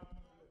worship.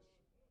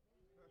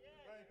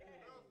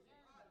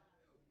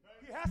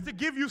 He has to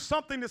give you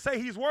something to say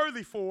he's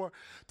worthy for,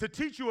 to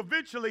teach you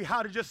eventually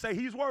how to just say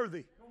he's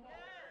worthy.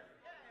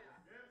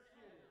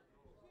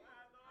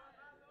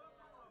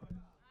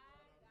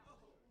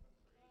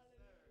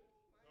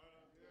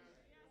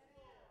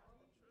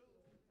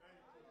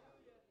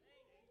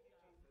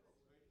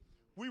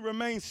 We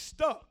remain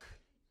stuck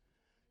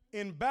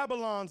in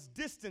Babylon's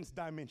distance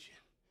dimension,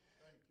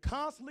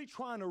 constantly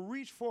trying to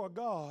reach for a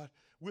God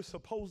we're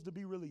supposed to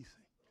be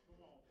releasing.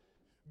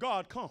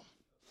 God, come.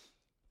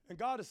 And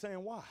God is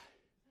saying, why?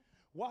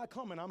 Why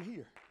come and I'm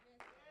here?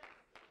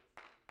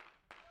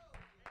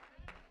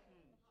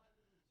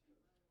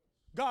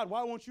 God,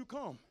 why won't you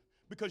come?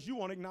 Because you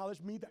won't acknowledge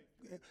me.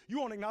 You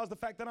won't acknowledge the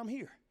fact that I'm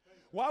here.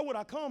 Why would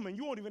I come and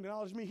you won't even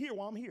acknowledge me here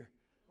while I'm here?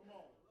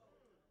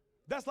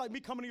 That's like me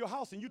coming to your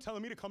house and you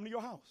telling me to come to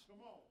your house.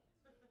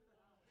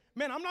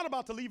 Man, I'm not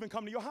about to leave and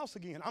come to your house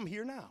again. I'm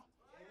here now.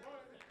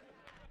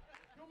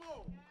 Come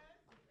on.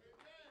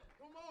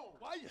 Come on.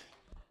 Why you?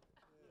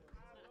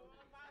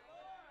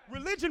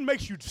 Religion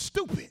makes you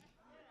stupid.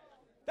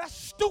 That's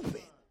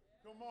stupid.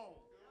 Come on.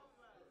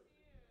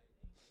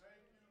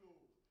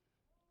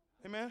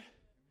 Amen.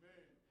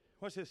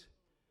 Watch this.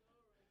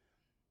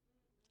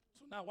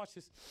 So now watch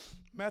this.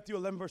 Matthew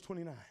 11, verse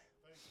 29.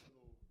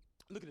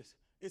 Look at this.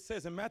 It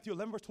says in Matthew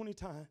 11, verse 20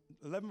 time,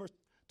 11, verse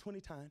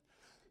 20 time,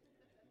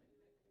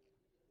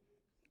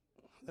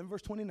 11,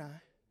 verse 29,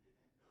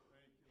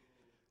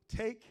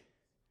 take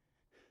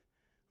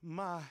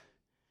my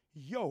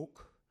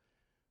yoke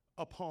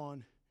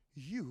upon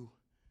you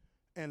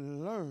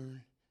and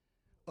learn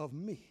of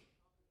me.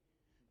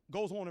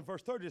 Goes on in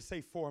verse 30 to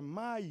say, for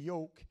my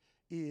yoke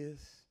is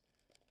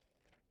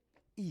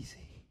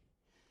easy.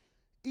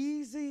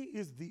 Easy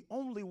is the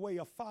only way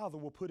a father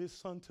will put his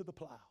son to the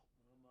plow.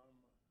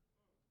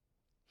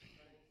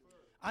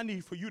 I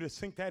need for you to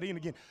sink that in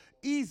again.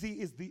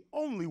 Easy is the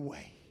only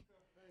way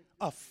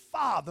a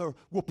father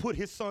will put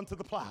his son to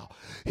the plow.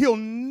 He'll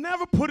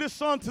never put his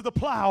son to the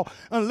plow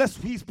unless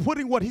he's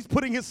putting what he's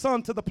putting his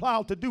son to the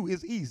plow to do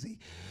is easy.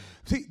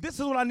 See, this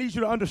is what I need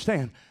you to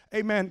understand.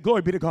 Amen.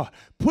 Glory be to God.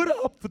 Put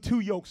up the two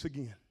yokes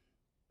again.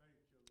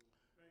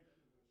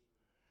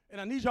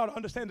 And I need y'all to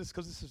understand this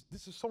because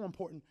this is so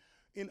important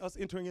in us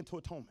entering into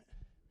atonement.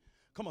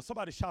 Come on,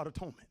 somebody shout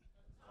atonement.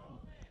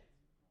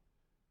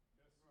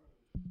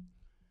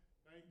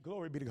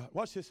 Glory be to God.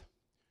 Watch this.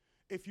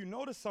 If you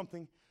notice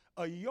something,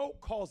 a yoke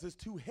causes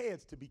two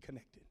heads to be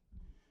connected.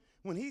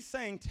 When he's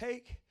saying,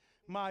 take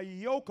my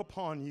yoke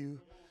upon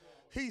you,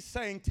 he's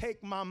saying,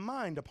 take my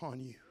mind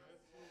upon you.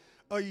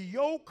 A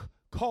yoke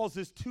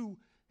causes two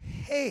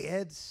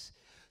heads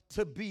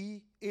to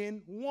be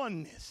in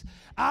oneness.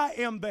 I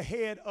am the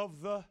head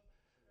of the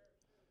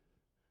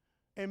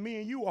and me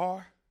and you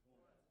are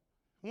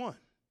one.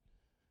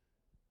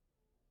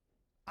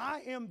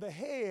 I am the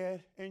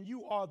head and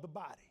you are the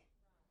body.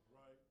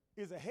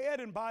 Right. Is a head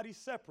and body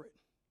separate?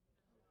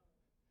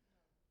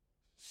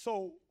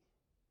 So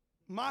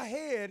my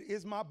head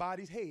is my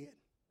body's head.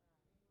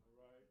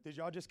 Right. Did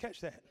y'all just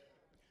catch that?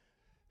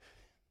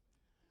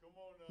 Come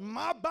on now.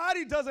 My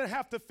body doesn't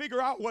have to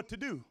figure out what to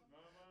do.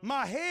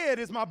 My head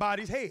is my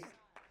body's head.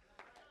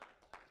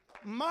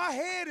 My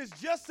head is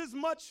just as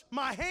much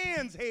my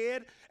hand's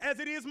head as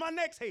it is my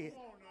neck's head.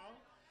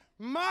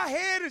 My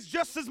head is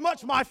just as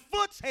much my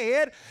foot's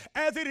head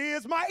as it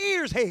is my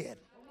ear's head.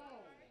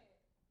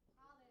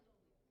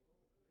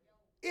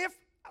 If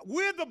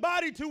we're the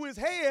body to his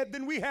head,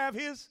 then we have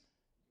his.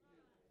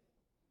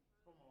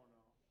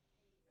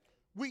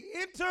 We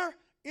enter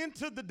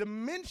into the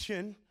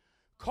dimension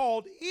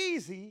called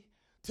easy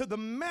to the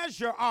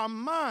measure our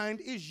mind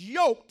is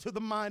yoked to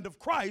the mind of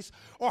Christ,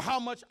 or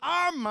how much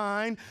our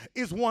mind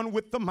is one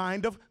with the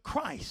mind of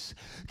Christ.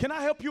 Can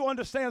I help you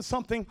understand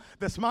something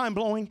that's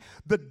mind-blowing?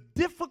 The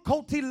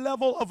difficulty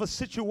level of a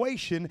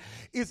situation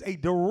is a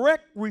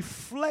direct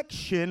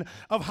reflection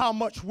of how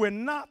much we're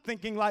not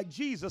thinking like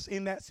Jesus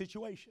in that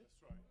situation.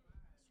 That's right.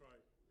 That's right.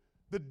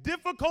 The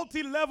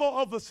difficulty level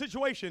of the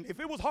situation, if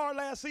it was hard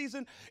last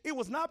season, it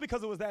was not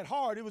because it was that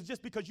hard. It was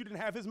just because you didn't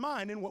have his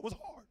mind in what was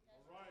hard.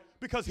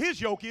 Because his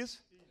yoke is.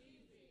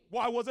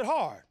 Why was it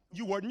hard?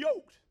 You weren't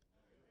yoked.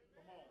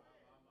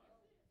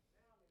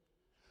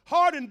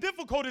 Hard and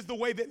difficult is the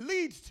way that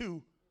leads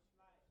to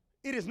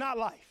it is not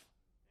life.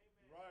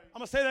 I'm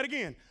going to say that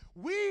again.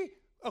 We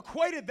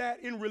equated that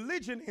in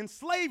religion in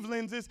slave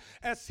lenses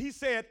as he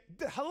said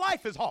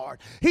life is hard.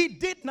 He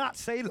did not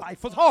say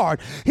life was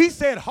hard. He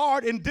said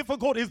hard and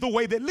difficult is the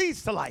way that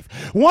leads to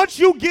life. Once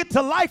you get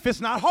to life, it's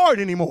not hard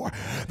anymore.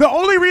 The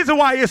only reason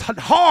why it's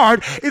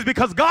hard is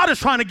because God is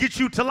trying to get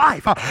you to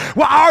life.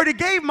 Well, I already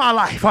gave my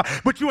life,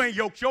 but you ain't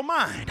yoked your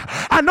mind.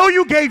 I know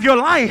you gave your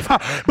life,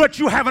 but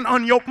you have an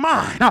unyoked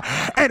mind.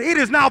 And it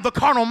is now the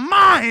carnal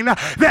mind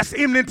that's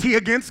enmity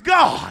against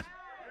God.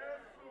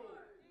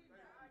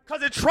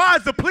 Because it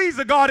tries to please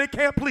a God it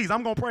can't please.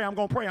 I'm going to pray, I'm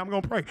going to pray, I'm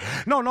going to pray.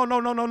 No.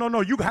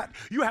 You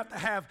have to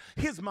have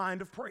his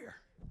mind of prayer.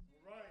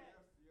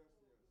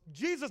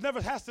 Jesus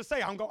never has to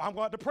say, I'm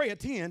going to pray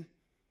at 10.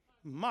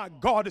 My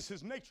God, it's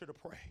his nature to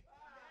pray.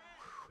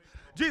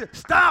 Jesus,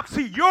 stop.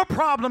 See, your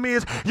problem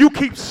is you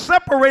keep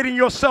separating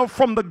yourself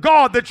from the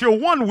God that you're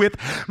one with.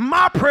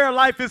 My prayer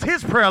life is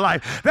his prayer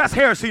life. That's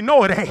heresy.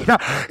 No, it ain't.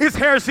 It's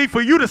heresy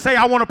for you to say,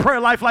 I want a prayer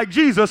life like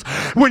Jesus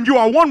when you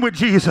are one with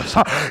Jesus.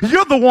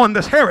 You're the one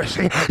that's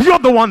heresy. You're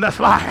the one that's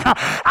lying.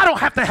 I don't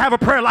have to have a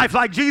prayer life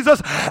like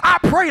Jesus. I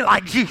pray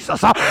like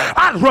Jesus.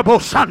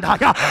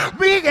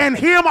 Me and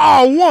him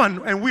are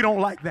one, and we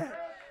don't like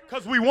that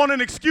because we want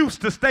an excuse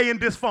to stay in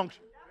dysfunction.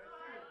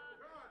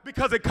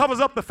 Because it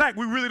covers up the fact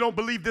we really don't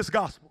believe this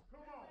gospel.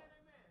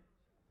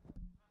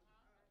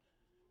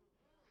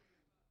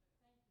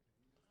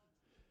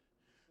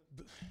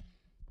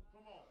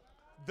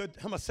 I'm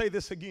going to say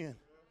this again.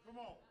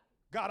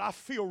 God, I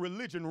feel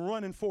religion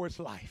running for its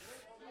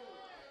life.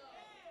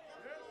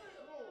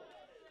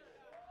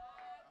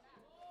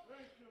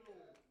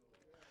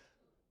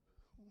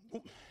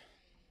 I'm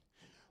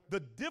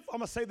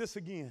going to say this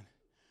again.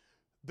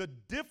 The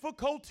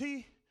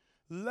difficulty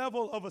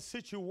level of a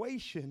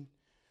situation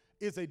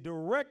is a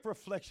direct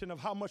reflection of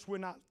how much we're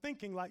not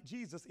thinking like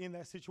Jesus in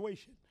that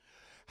situation.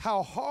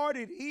 How hard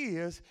it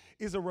is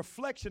a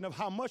reflection of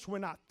how much we're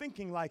not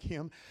thinking like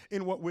him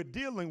in what we're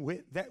dealing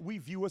with that we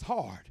view as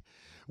hard.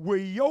 We're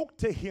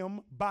yoked to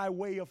him by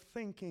way of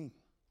thinking.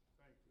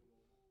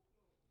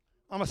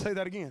 I'm going to say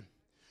that again.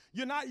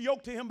 You're not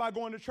yoked to him by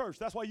going to church.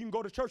 That's why you can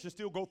go to church and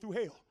still go through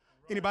hell.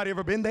 Anybody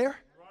ever been there?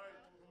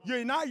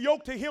 You're not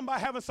yoked to him by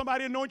having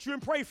somebody anoint you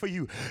and pray for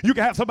you. You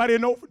can have somebody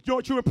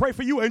anoint you and pray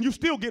for you, and you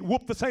still get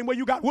whooped the same way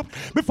you got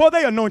whooped before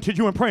they anointed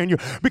you and praying you.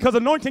 Because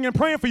anointing and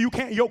praying for you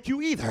can't yoke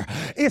you either.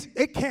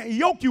 It can't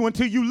yoke you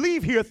until you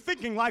leave here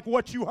thinking like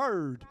what you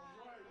heard.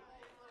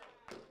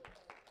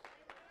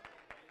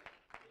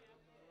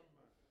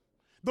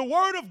 The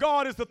word of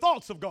God is the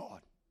thoughts of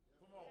God.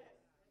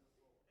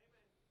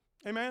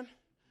 Amen?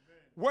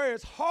 Where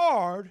it's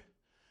hard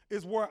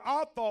is where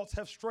our thoughts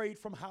have strayed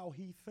from how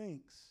he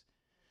thinks.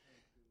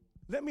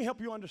 Let me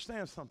help you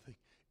understand something.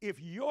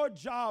 If your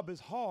job is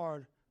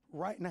hard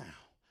right now,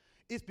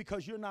 it's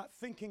because you're not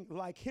thinking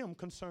like him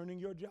concerning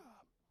your job.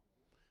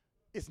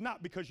 It's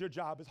not because your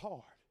job is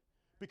hard,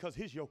 because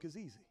his yoke is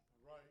easy.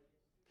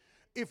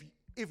 Right.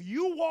 If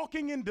you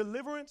walking in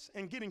deliverance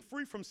and getting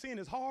free from sin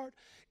is hard,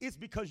 it's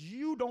because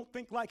you don't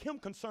think like him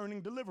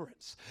concerning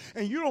deliverance.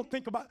 And you don't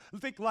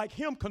think like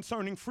him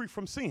concerning free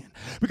from sin.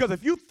 Because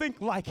if you think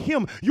like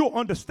him, you'll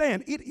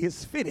understand it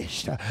is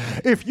finished.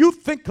 If you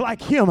think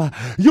like him,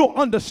 you'll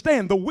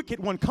understand the wicked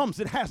one comes.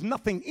 It has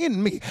nothing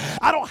in me.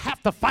 I don't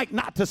have to fight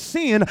not to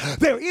sin.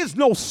 There is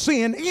no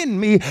sin in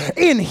me,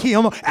 in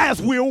him,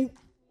 as will.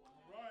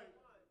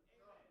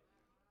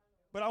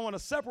 But I want to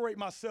separate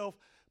myself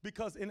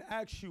because in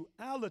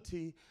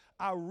actuality,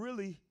 I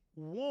really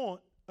want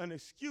an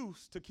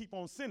excuse to keep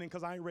on sinning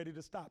because I ain't ready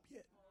to stop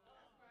yet.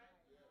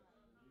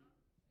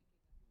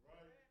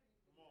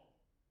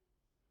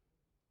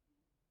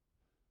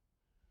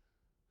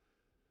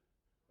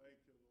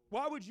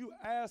 Why would you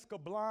ask a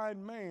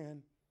blind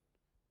man,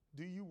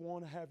 do you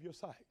want to have your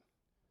sight?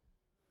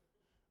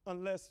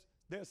 Unless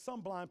there's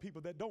some blind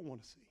people that don't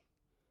want to see.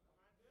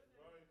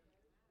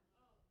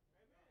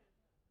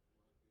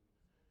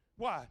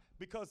 Why?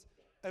 Because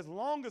as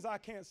long as I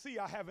can't see,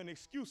 I have an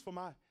excuse for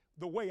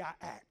the way I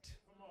act.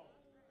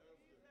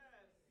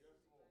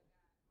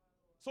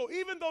 So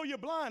even though you're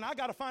blind, I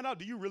got to find out,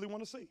 do you really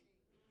want to see?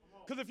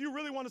 Because if you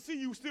really want to see,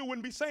 you still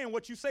wouldn't be saying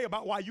what you say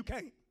about why you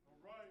can't.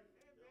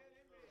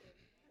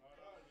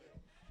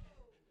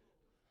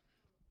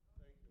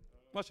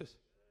 Watch this.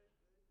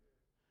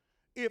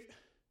 If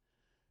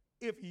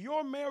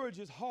your marriage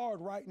is hard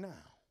right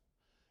now,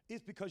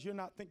 it's because you're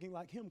not thinking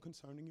like him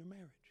concerning your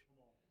marriage.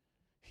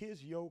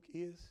 His yoke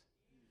is,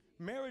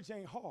 marriage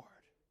ain't hard.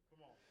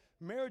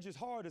 Marriage is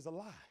hard is a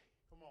lie.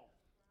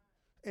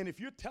 And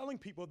if you're telling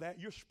people that,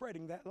 you're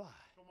spreading that lie.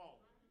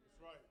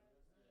 That's right.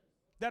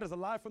 That is a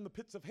lie from the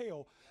pits of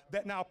hell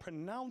that now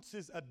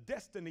pronounces a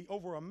destiny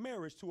over a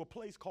marriage to a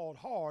place called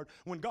hard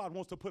when God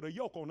wants to put a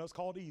yoke on us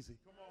called easy.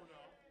 Come on now.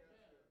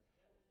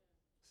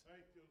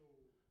 Thank you,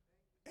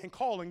 Lord. And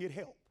calling it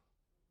help.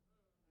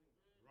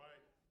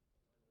 Right.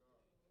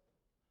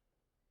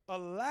 A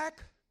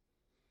lack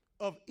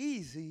of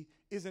easy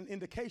is an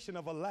indication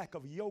of a lack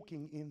of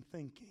yoking in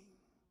thinking.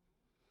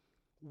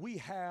 We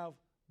have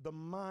the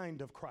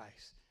mind of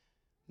Christ,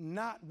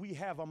 not we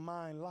have a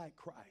mind like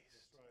Christ.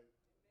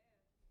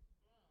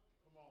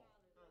 Right.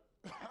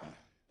 Come on.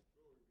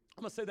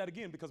 I'm going to say that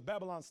again because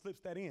Babylon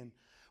slips that in.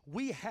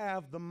 We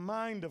have the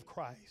mind of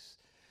Christ,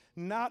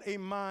 not a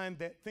mind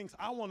that thinks,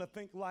 I want to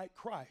think like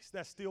Christ.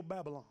 That's still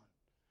Babylon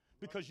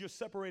because you're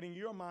separating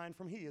your mind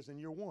from his and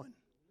you're one.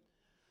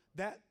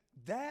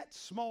 That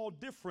small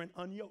difference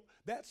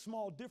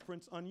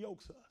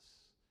unyokes us.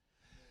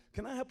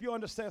 Can I help you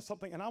understand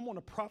something? And I want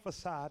to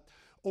prophesy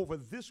over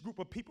this group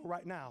of people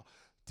right now.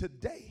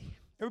 Today,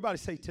 everybody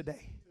say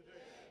today.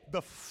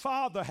 The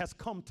Father has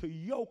come to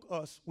yoke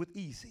us with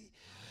easy.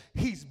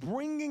 He's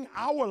bringing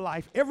our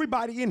life,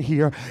 everybody in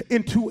here,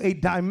 into a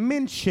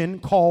dimension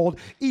called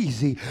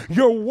easy.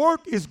 Your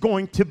work is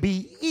going to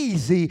be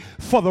easy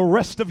for the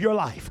rest of your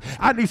life.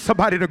 I need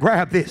somebody to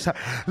grab this.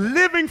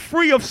 Living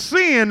free of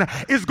sin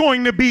is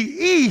going to be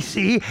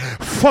easy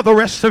for the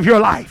rest of your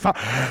life.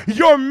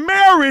 Your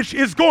marriage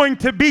is going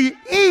to be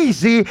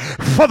easy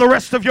for the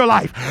rest of your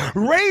life.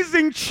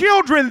 Raising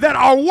children that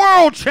are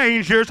world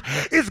changers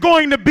is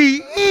going to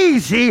be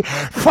easy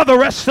for the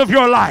rest of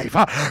your life.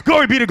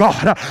 Glory be to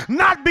God.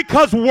 Not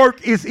because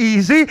work is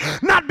easy,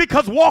 not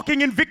because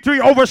walking in victory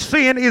over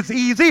sin is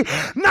easy,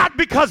 not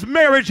because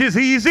marriage is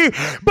easy,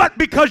 but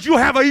because you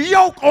have a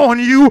yoke on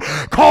you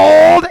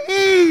called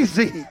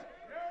easy.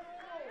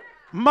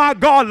 My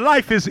God,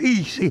 life is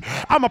easy.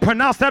 I'm going to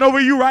pronounce that over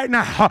you right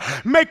now.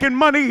 Making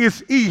money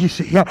is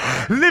easy.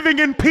 Living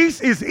in peace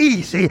is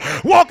easy.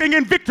 Walking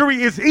in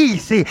victory is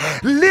easy.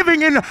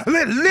 Living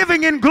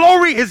in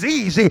glory is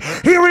easy.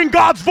 Hearing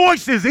God's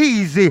voice is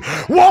easy.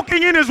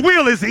 Walking in his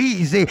will is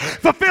easy.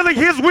 Fulfilling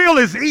his will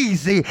is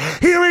easy.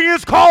 Hearing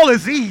his call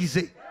is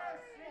easy.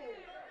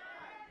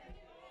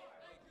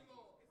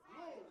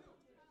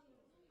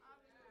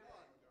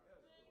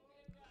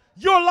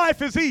 Your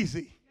life is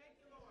easy.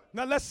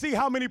 Now let's see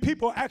how many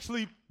people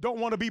actually don't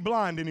want to be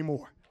blind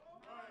anymore.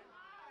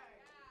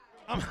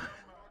 I'm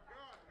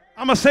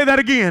going to say that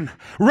again.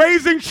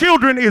 Raising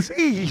children is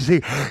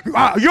easy.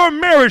 Your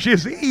marriage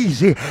is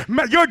easy.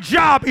 Your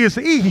job is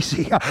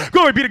easy.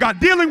 Glory be to God.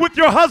 Dealing with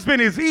your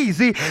husband is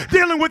easy.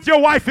 Dealing with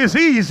your wife is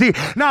easy.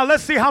 Now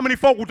let's see how many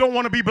folk who don't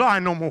want to be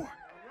blind no more.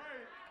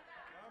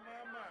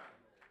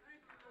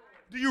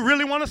 Do you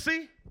really want to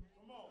see?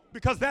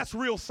 Because that's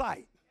real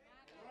sight.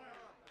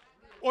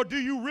 Or do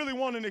you really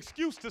want an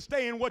excuse to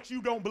stay in what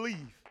you don't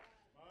believe?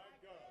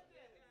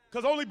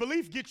 Because only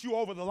belief gets you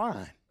over the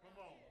line.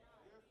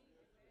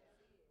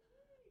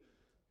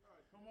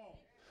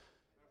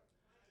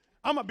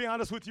 I'm going to be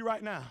honest with you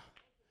right now.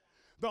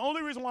 The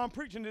only reason why I'm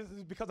preaching this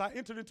is because I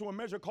entered into a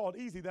measure called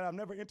easy that I've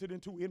never entered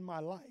into in my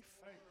life,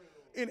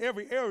 in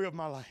every area of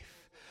my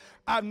life.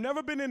 I've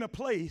never been in a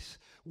place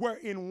where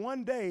in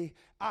one day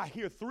I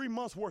hear 3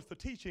 months worth of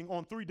teaching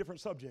on 3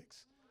 different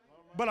subjects.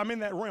 But I'm in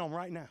that realm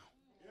right now.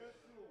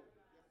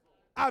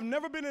 I've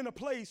never been in a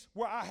place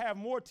where I have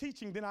more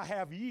teaching than I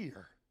have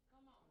year.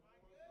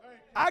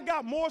 I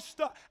got more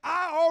stuff.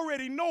 I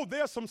already know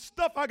there's some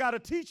stuff I got to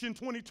teach in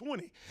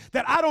 2020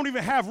 that I don't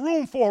even have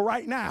room for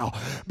right now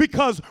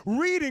because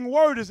reading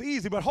word is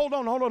easy. But hold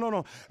on.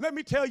 Let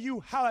me tell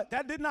you how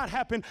that did not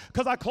happen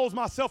because I close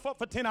myself up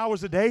for 10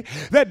 hours a day.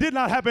 That did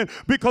not happen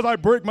because I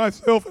break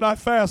myself and I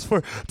fast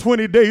for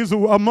 20 days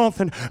a month.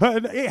 And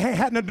it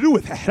had nothing to do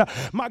with that.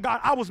 My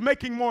God, I was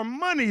making more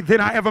money than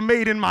I ever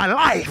made in my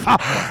life.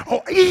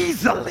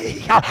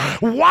 Easily.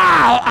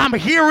 While I'm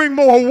hearing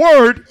more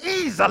word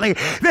easily.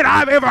 than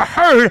I've ever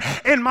heard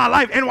in my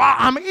life. And while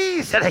I'm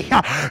easily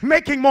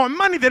making more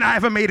money than I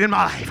ever made in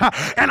my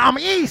life, and I'm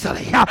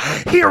easily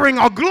hearing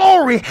a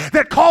glory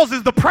that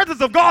causes the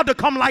presence of God to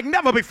come like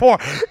never before,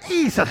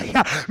 easily,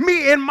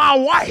 me and my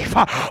wife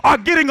are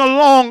getting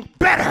along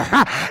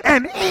better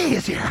and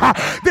easier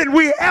than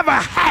we ever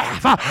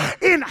have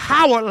in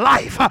our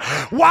life.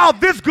 While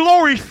this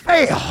glory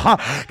fell,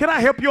 can I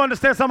help you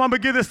understand something? I'm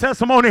going to give this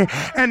testimony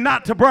and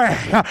not to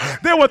brag.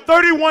 There were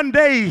 31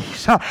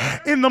 days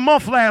in the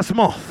month last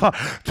month.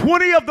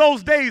 20 of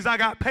those days I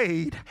got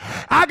paid.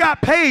 I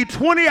got paid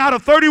 20 out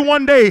of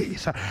 31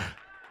 days.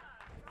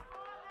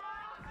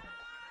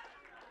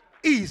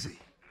 Easy.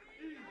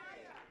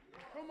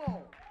 Come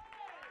on.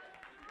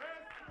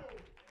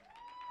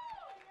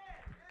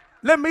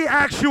 Let me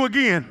ask you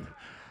again.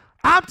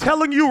 I'm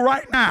telling you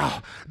right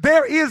now,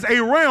 there is a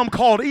realm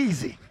called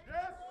easy.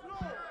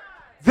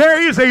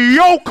 There is a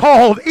yoke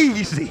called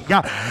easy.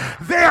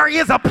 There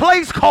is a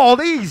place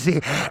called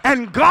easy.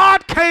 And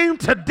God came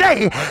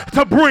today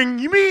to bring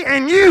me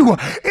and you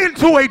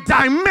into a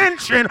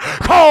dimension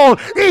called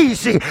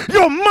easy.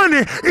 Your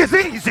money is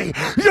easy.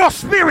 Your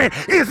spirit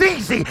is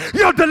easy.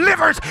 Your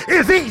deliverance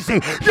is easy.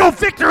 Your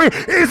victory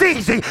is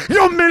easy.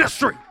 Your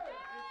ministry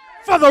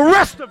for the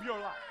rest of your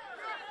life.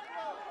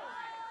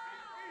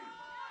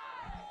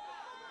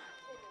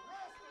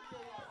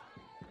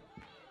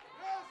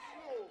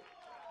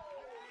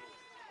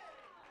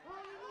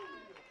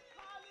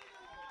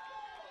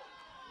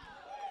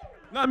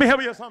 Let me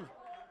help you with something.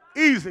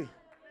 Easy.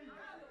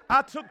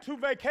 I took 2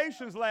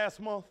 vacations last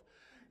month,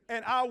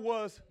 and I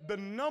was the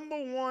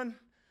 #1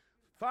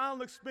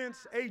 final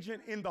expense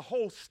agent in the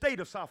whole state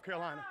of South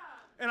Carolina.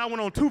 And I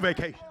went on 2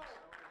 vacations.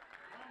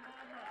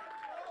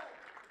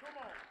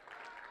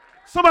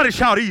 Somebody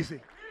shout easy.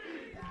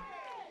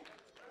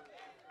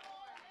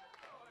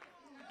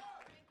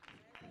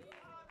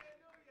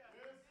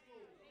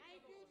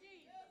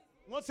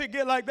 Once it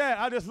get like that,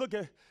 I just look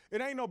at it.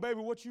 Ain't no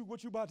baby. What you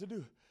about to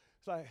do?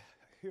 It's like,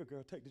 here,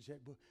 girl, take the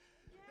checkbook.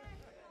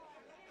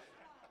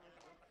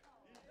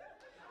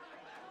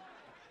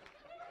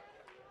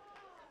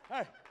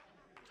 Hey.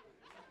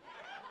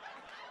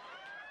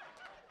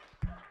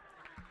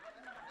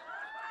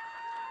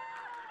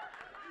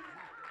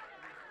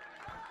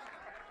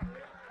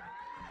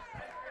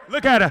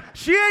 Look at her.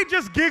 She ain't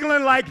just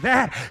giggling like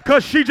that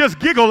because she just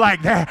giggle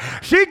like that.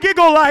 She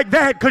giggle like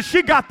that because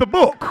she got the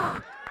book.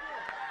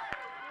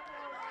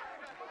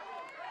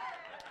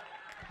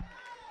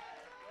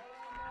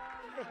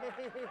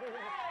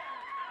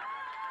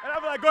 And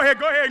I'm like, go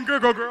ahead and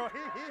giggle, girl.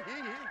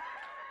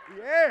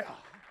 Yeah.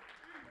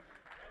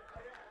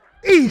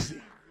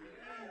 Easy.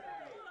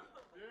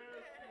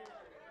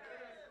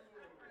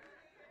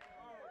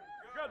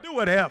 Girl, do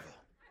whatever.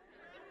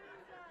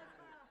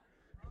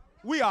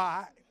 We all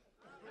right.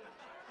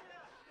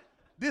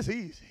 This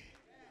easy.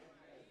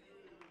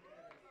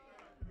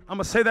 I'm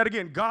going to say that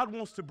again. God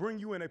wants to bring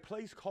you in a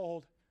place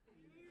called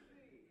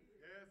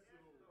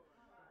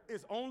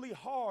it's only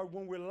hard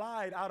when we're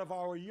lied out of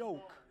our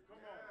yoke.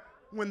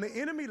 When the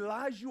enemy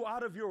lies you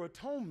out of your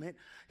atonement,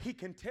 he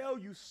can tell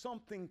you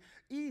something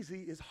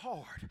easy is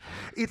hard.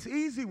 It's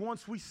easy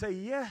once we say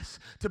yes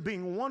to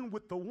being one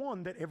with the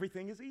one that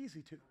everything is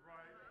easy to.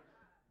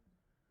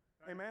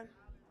 Amen.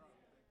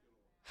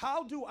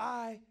 How do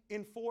I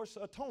enforce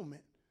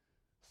atonement?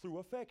 Through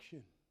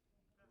affection.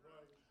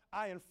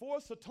 I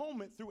enforce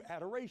atonement through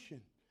adoration.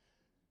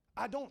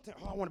 I don't think,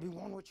 I want to be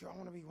one with you. I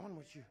want to be one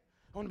with you.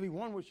 I want to be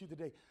one with you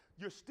today.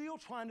 You're still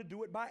trying to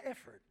do it by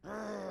effort.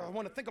 I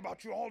want to think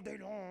about you all day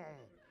long.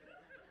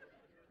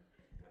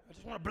 I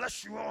just want to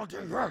bless you all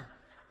day.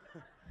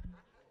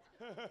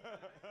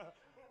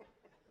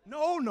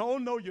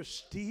 No. You're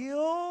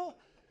still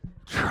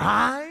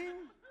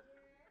trying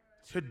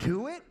to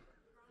do it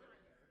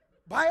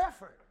by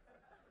effort.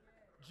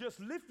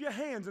 Just lift your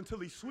hands until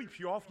he sweeps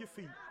you off your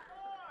feet.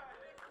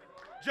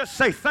 Just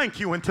say thank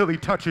you until he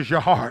touches your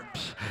heart.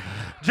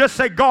 Just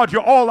say, God,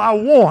 you're all I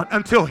want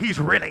until he's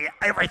really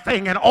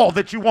everything and all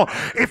that you want.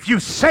 If you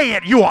say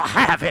it, you will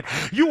have it.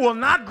 You will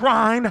not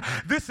grind.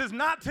 This is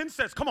not 10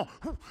 cents. Come on.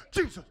 Ooh,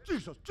 Jesus.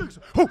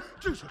 Ooh,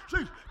 Jesus.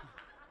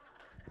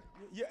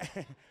 Yeah.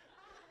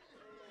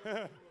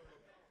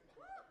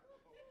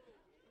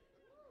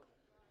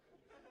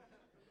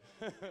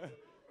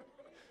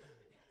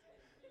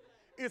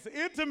 It's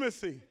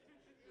intimacy.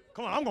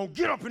 Come on, I'm going to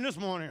get up in this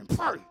morning and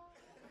pray.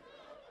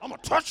 I'm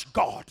going to touch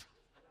God.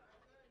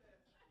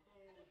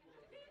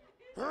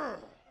 Because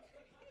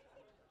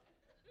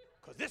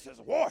this is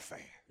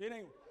warfare. It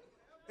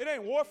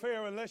ain't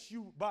warfare unless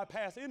you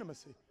bypass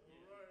intimacy.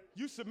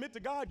 You submit to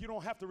God, you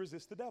don't have to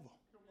resist the devil.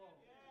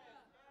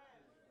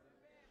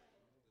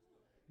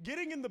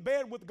 Getting in the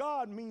bed with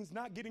God means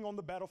not getting on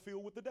the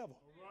battlefield with the devil.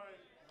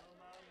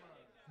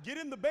 Get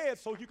in the bed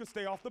so you can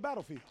stay off the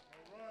battlefield.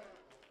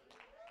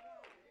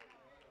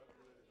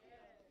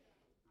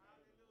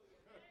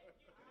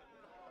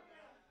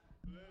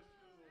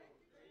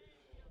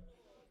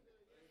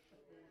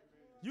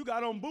 You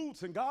got on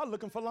boots and God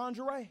looking for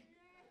lingerie.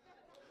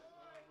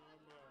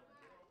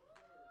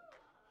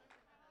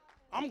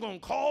 I'm going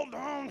to call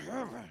down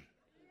heaven.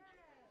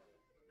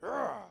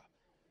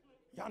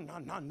 Ya na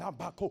na na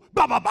ba ko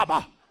ba ba ba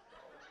ba.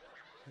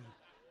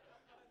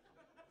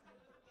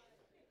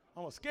 I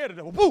was scared of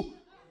them. Woo!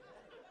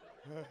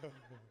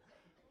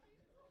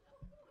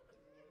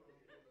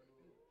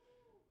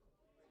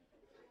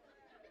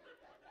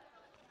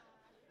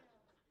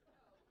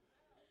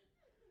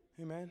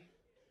 Amen.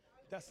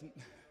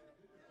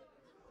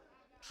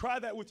 Try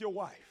that with your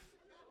wife.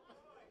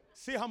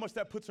 See how much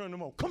that puts her in the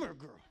mode. Come here,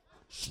 girl.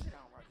 Sit down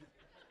right here.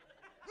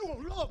 You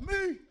gonna love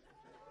me?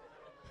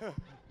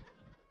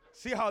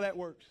 See how that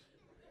works.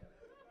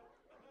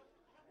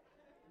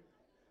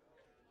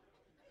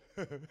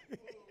 Because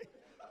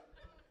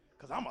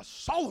I'm a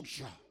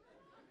soldier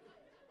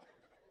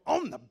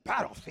on the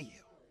battlefield.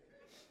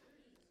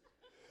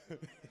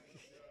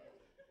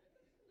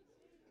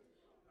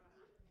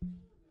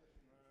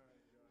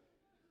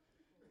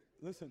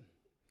 Listen,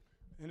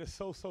 and it's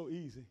so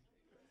easy.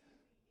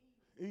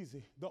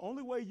 Easy. The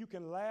only way you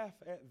can laugh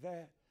at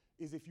that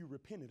is if you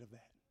repented of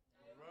that.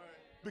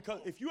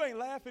 Because if you ain't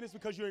laughing, it's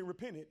because you ain't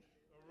repented.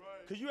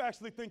 Because you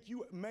actually think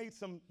you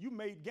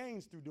made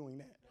gains through doing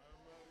that.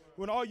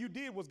 When all you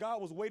did was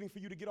God was waiting for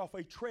you to get off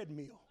a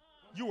treadmill.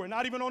 You were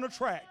not even on a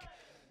track.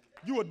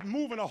 You were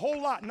moving a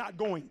whole lot, not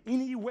going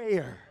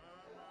anywhere.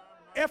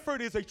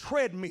 Effort is a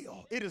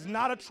treadmill. It is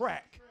not a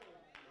track.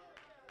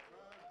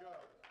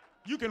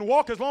 You can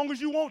walk as long as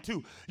you want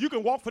to. You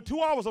can walk for 2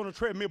 hours on a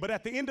treadmill, but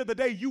at the end of the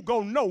day, you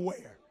go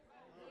nowhere.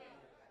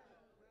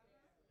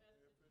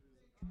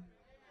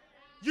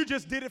 You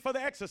just did it for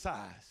the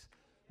exercise,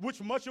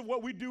 which much of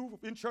what we do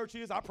in church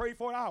is I prayed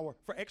for an hour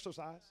for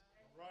exercise.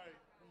 Right.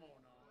 Come on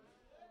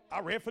now.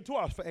 I read for 2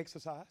 hours for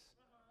exercise.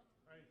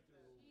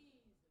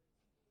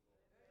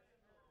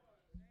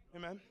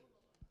 Amen.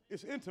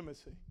 It's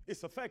intimacy.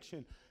 It's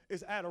affection.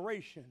 It's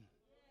adoration.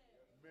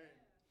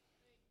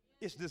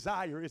 It's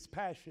desire, it's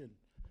passion,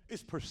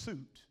 it's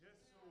pursuit.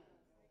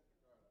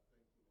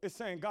 It's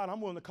saying, God,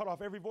 I'm willing to cut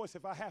off every voice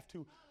if I have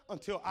to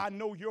until I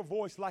know your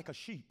voice like a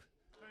sheep.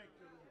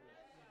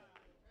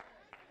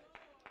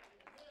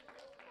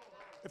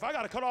 If I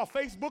got to cut off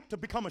Facebook to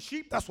become a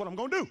sheep, that's what I'm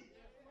going to do.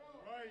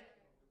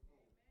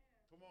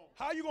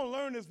 How are you going to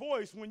learn this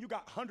voice when you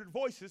got 100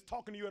 voices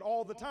talking to you at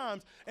all the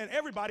times and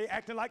everybody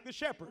acting like the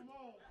shepherd?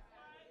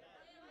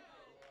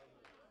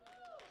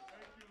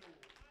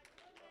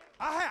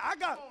 I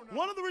got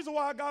one of the reasons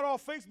why I got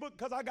off Facebook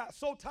because I got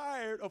so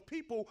tired of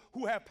people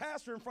who have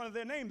pastor in front of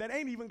their name that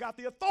ain't even got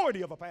the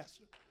authority of a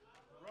pastor.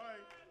 Right.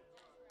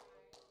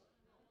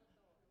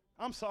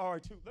 I'm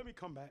sorry too. Let me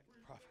come back.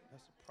 Prophet.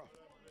 That's a prophet.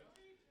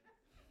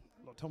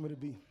 Lord told me to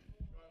be.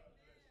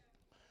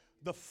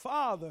 The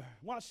Father,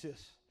 watch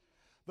this.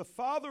 The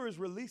Father is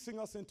releasing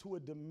us into a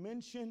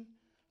dimension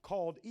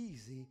called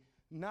easy,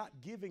 not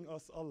giving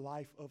us a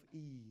life of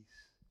ease.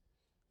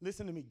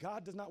 Listen to me.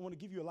 God does not want to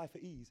give you a life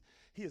of ease.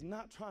 He is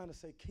not trying to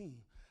say, King,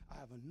 I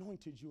have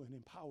anointed you and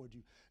empowered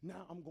you.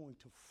 Now I'm going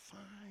to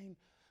find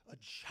a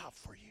job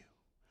for you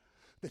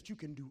that you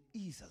can do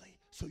easily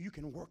so you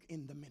can work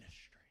in the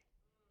ministry.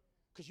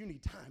 Because you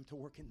need time to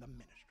work in the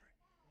ministry.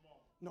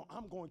 No,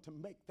 I'm going to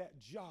make that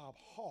job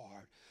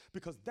hard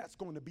because that's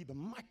going to be the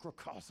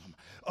microcosm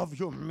of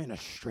your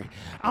ministry.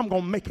 I'm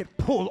going to make it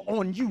pull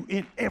on you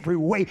in every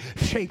way,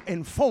 shape,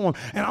 and form.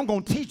 And I'm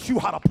going to teach you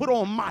how to put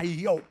on my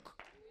yoke.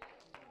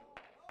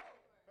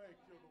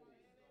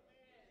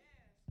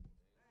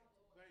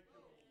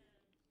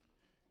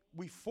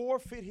 We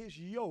forfeit his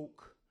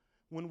yoke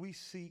when we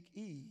seek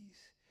ease.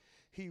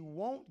 He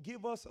won't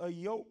give us a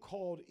yoke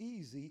called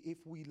easy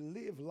if we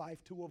live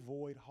life to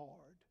avoid hard.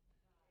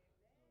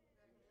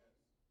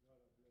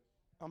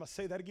 I'm going to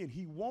say that again.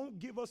 He won't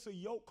give us a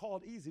yoke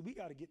called easy. We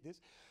got to get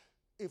this.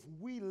 If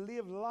we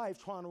live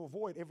life trying to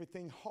avoid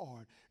everything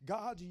hard,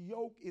 God's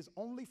yoke is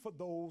only for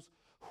those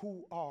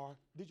who are,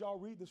 did y'all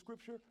read the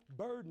scripture?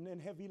 Burdened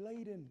and heavy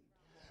laden.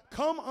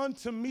 Come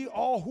unto me,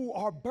 all who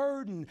are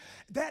burdened.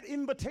 That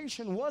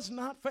invitation was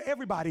not for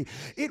everybody.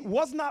 It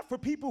was not for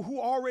people who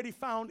already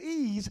found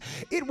ease.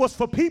 It was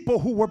for people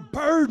who were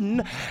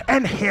burdened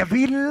and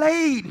heavy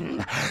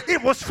laden.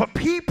 It was for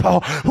people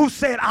who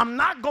said, I'm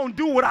not going to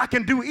do what I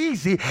can do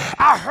easy.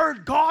 I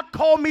heard God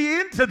call me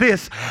into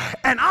this,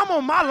 and I'm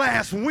on my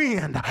last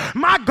wind.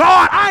 My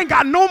God, I ain't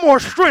got no more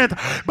strength,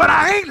 but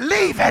I ain't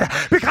leaving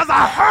because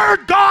I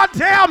heard God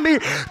tell me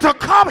to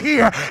come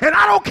here, and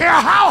I don't care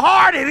how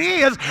hard it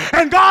is.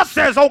 And God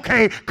says,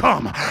 okay,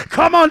 come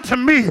unto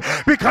me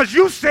because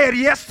you said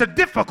yes to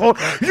difficult.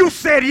 You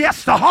said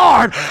yes to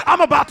hard.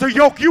 I'm about to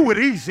yoke you with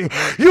easy.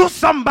 You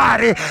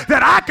somebody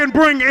that I can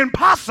bring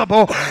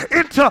impossible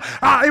into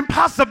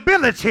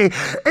impossibility.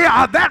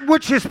 That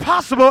which is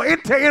possible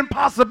into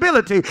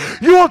impossibility.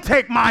 You'll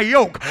take my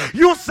yoke.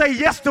 You'll say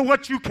yes to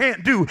what you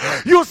can't do.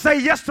 You'll say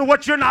yes to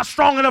what you're not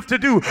strong enough to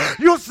do.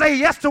 You'll say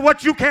yes to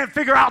what you can't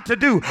figure out to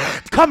do.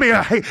 Come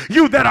here, hey,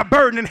 you that are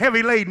burdened and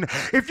heavy laden.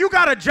 If you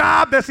got a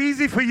job that's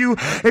easy for you,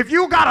 if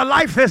you got a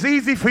life that's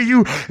easy for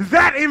you,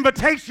 that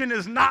invitation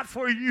is not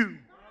for you.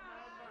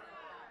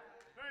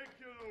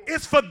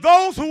 It's for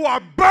those who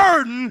are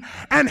burdened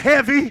and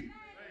heavy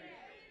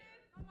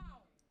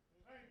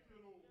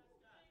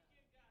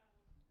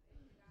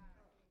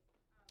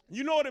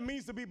You know what it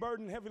means to be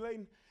burdened and heavy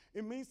laden?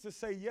 It means to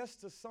say yes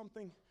to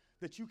something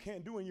that you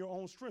can't do in your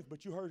own strength,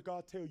 but you heard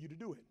God tell you to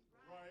do it.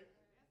 Right.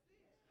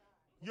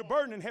 You're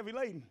burdened and heavy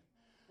laden.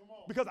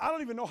 Because I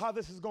don't even know how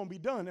this is going to be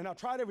done, and I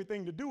tried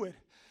everything to do it,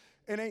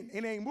 and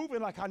it ain't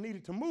moving like I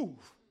needed to move.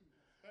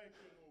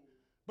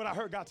 But I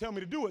heard God tell me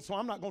to do it, so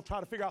I'm not going to try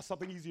to figure out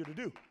something easier to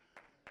do.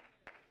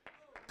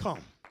 Come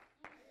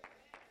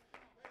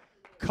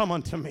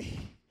unto me.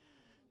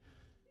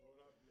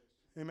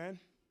 Amen.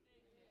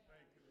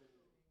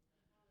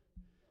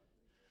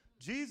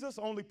 Jesus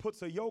only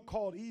puts a yoke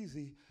called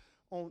easy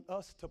on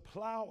us to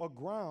plow a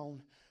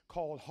ground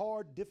called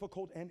hard,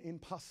 difficult, and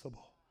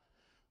impossible.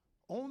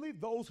 Only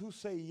those who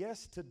say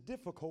yes to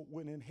difficult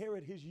will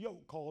inherit his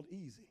yoke called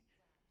easy.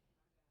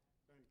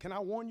 Can I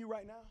warn you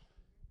right now?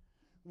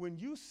 When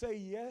you say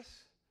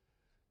yes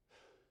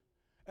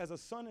as a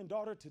son and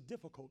daughter to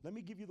difficult, let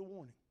me give you the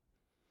warning.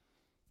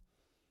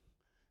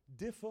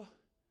 Difficult.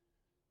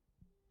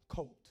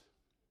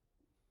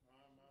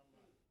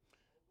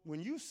 When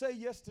you say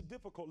yes to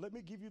difficult, let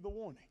me give you the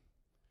warning.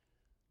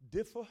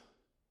 Difficult.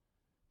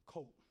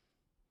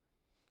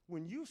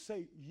 When you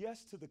say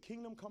yes to the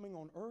kingdom coming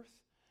on earth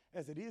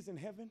as it is in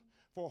heaven,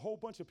 for a whole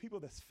bunch of people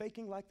that's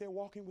faking like they're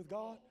walking with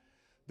God,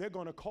 they're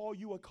going to call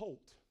you a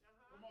cult.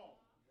 Come on.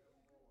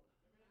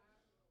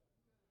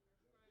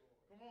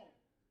 Come on.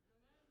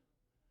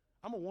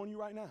 I'm going to warn you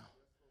right now.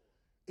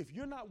 If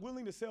you're not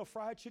willing to sell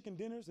fried chicken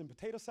dinners and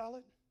potato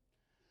salad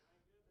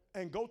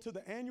and go to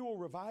the annual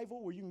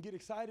revival where you can get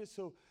excited,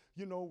 so,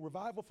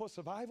 revival for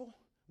survival,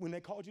 when they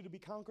called you to be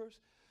conquerors,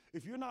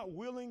 if you're not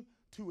willing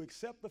to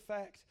accept the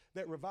fact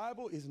that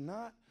revival is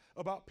not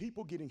about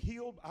people getting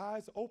healed,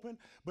 eyes open,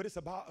 but it's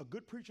about a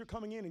good preacher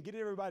coming in and getting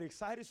everybody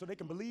excited so they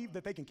can believe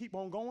that they can keep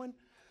on going,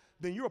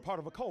 then you're a part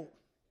of a cult.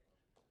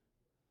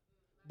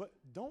 But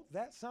don't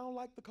that sound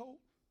like the cult?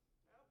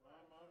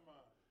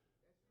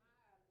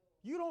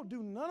 You don't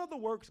do none of the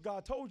works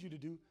God told you to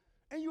do,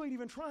 and you ain't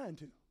even trying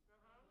to.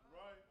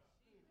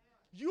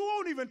 You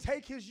won't even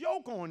take his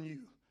yoke on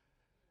you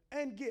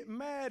and get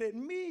mad at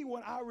me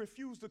when I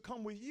refuse to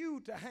come with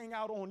you to hang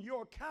out on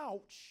your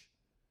couch.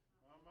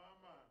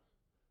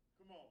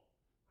 Come on.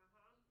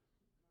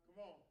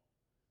 Come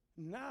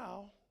on.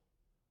 Now,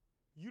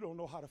 you don't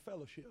know how to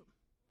fellowship.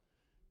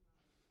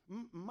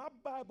 My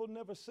Bible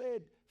never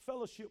said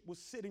fellowship was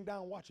sitting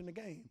down watching the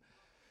game.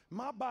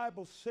 My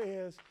Bible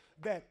says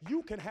that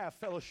you can have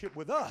fellowship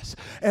with us,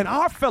 and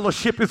our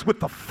fellowship is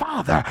with the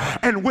Father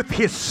and with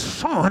his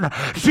Son,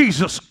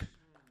 Jesus.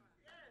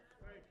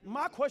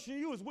 My question to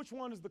you is, which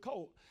one is the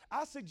cult?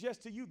 I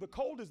suggest to you the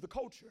cult is the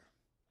culture,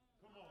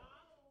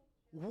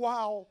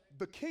 while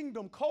the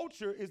kingdom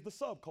culture is the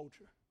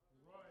subculture.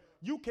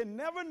 You can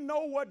never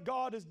know what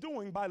God is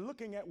doing by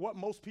looking at what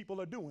most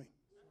people are doing.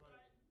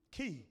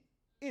 Key,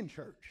 in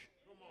church.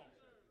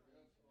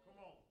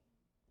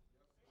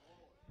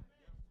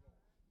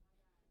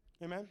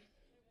 Amen.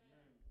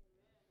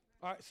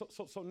 All right,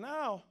 so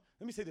now,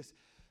 let me say this.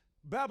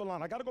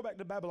 Babylon, I got to go back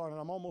to Babylon,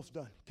 and I'm almost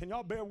done. Can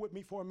y'all bear with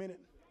me for a minute?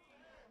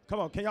 Come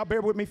on, can y'all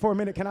bear with me for a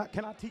minute? Can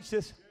I teach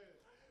this?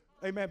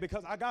 Amen,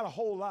 because I got a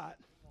whole lot.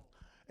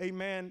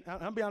 Amen.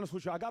 I'll be honest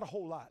with you, I got a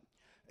whole lot.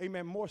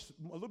 Amen,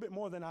 a little bit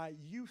more than I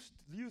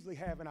usually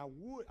have, and I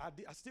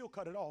still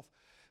cut it off,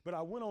 but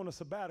I went on a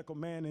sabbatical,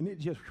 man, and it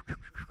just,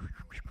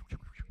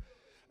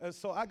 and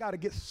so I got to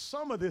get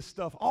some of this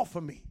stuff off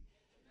of me.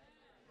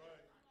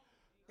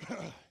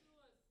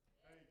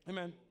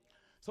 Amen.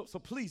 So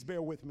please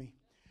bear with me.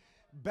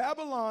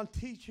 Babylon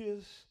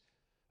teaches,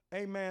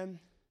 amen,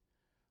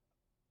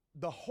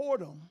 the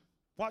whoredom,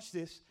 watch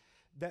this,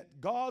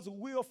 that God's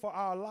will for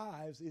our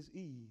lives is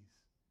ease.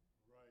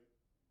 Right.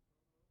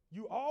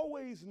 You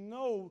always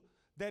know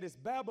that it's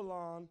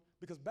Babylon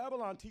because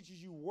Babylon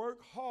teaches you work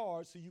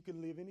hard so you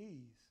can live in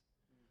ease.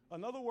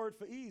 Another word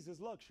for ease is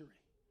luxury.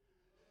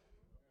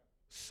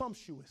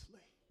 Sumptuously.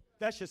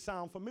 That should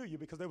sound familiar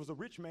because there was a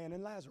rich man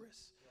in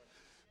Lazarus.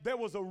 There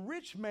was a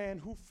rich man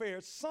who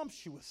fared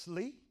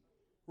sumptuously,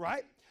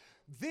 right?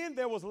 Then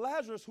there was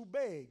Lazarus who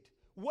begged.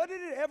 What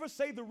did it ever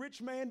say the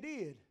rich man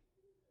did?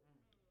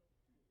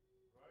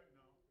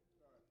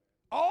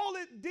 All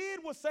it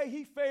did was say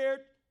he fared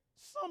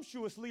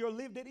sumptuously or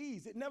lived at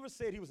ease. It never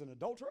said he was an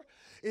adulterer.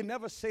 It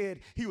never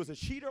said he was a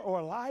cheater or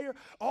a liar.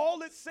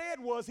 All it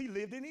said was he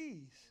lived in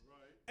ease.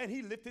 And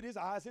he lifted his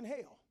eyes in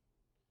hell.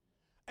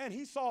 And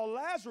he saw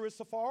Lazarus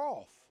afar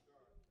off.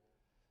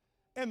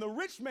 And the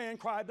rich man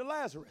cried to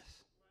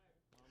Lazarus.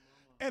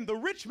 And the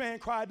rich man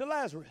cried to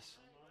Lazarus.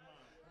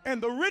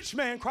 And the rich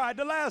man cried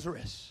to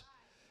Lazarus.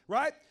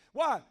 Right?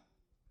 Why?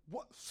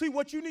 See,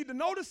 what you need to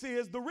notice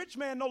is the rich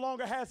man no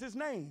longer has his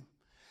name.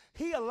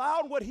 He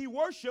allowed what he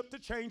worshiped to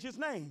change his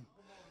name.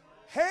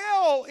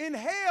 In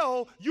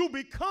hell, you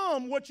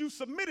become what you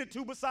submitted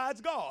to besides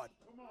God.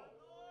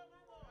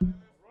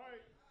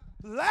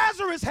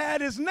 Lazarus had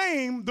his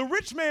name. The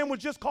rich man was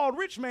just called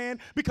rich man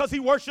because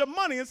he worshiped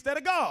money instead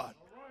of God.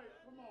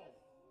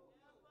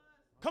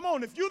 Come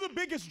on, if you're the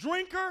biggest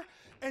drinker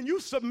and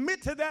you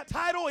submit to that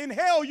title, in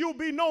hell you'll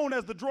be known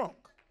as the drunk.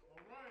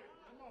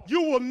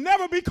 You will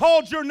never be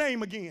called your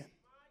name again.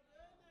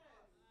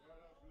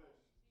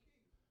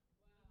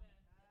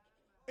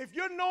 If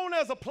you're known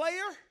as a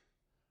player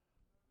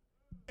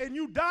and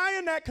you die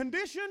in that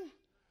condition,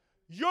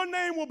 your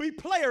name will be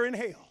player in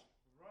hell.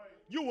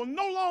 You will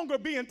no longer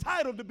be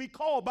entitled to be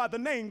called by the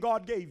name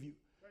God gave you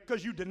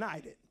because you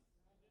denied it.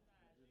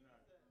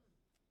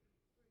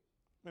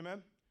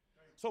 Amen.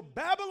 So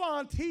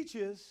Babylon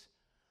teaches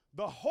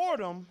the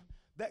whoredom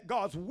that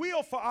God's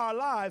will for our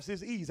lives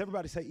is ease.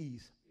 Everybody say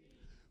ease.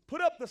 Put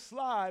up the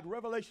slide,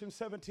 Revelation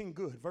 17,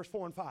 good, verse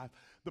 4 and 5,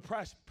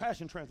 the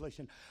Passion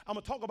Translation. I'm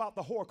going to talk about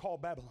the whore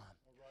called Babylon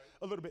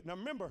a little bit. Now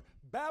remember,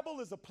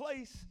 Babel is a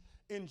place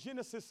in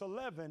Genesis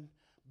 11.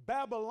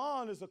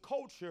 Babylon is a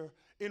culture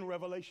in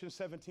Revelation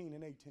 17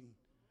 and 18.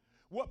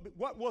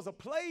 What was a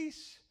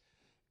place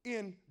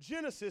in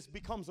Genesis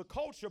becomes a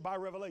culture by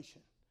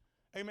Revelation.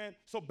 Amen.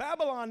 So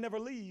Babylon never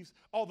leaves,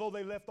 although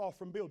they left off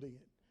from building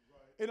it.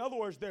 Right. In other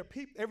words, there are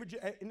people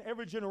in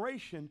every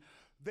generation,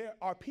 there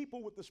are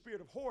people with the spirit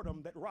of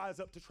whoredom that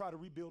rise up to try to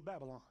rebuild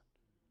Babylon.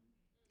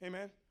 Amen.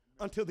 Amen.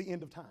 Until the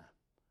end of time.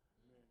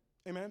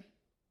 Amen. Amen.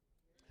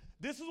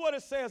 This is what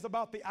it says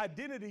about the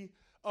identity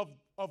of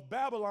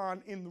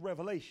Babylon in the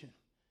Revelation.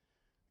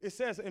 It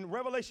says in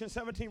Revelation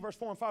 17, verse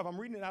 4 and 5, I'm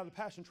reading it out of the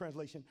Passion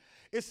Translation.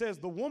 It says,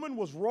 the woman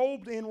was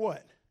robed in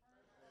what?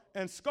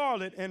 And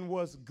scarlet, and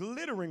was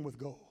glittering with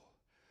gold,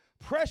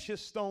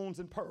 precious stones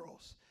and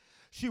pearls.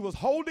 She was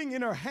holding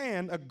in her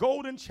hand a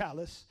golden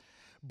chalice,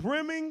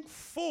 brimming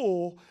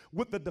full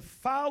with the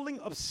defiling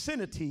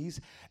obscenities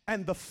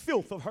and the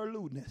filth of her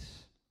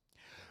lewdness.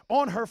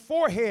 On her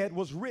forehead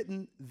was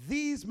written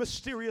these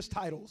mysterious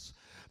titles: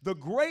 the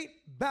great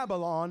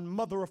Babylon,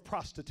 mother of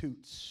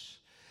prostitutes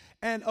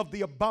and of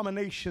the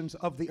abominations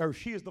of the earth.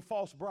 She is the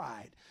false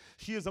bride.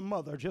 She is a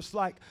mother, just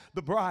like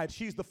the bride.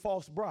 She's the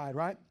false bride,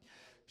 right?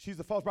 She's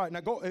the false bride.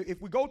 Now,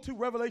 if we go to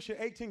Revelation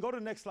 18, go to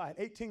the next slide,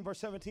 18, verse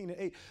 17 and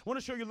 8. I want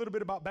to show you a little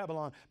bit about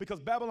Babylon, because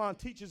Babylon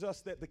teaches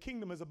us that the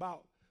kingdom is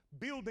about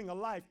building a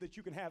life that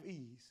you can have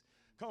ease.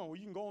 Come on, where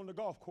you can go on the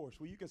golf course,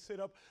 where you can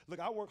sit up. Look,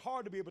 I work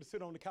hard to be able to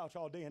sit on the couch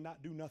all day and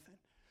not do nothing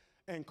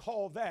and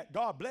call that,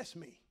 God bless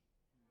me.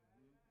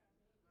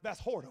 That's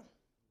whoredom.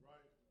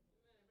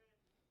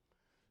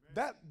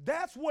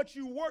 That's what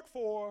you work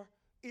for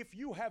if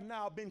you have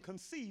now been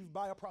conceived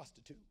by a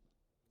prostitute.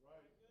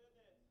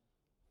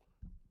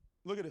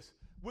 Look at this.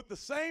 With the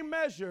same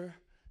measure,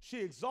 she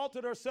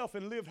exalted herself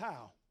and lived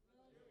how?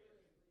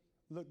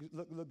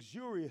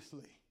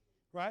 Luxuriously,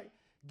 right?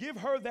 Give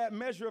her that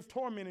measure of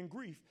torment and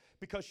grief,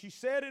 because she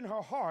said in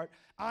her heart,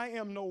 I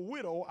am no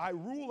widow. I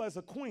rule as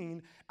a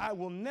queen. I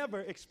will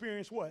never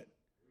experience what?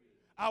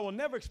 I will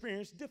never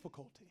experience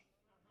difficulty.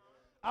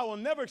 I will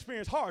never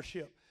experience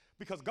hardship,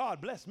 because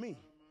God bless me.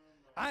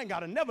 I ain't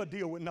got to never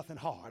deal with nothing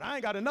hard. I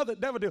ain't got to never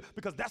deal,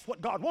 because that's what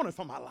God wanted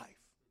for my life.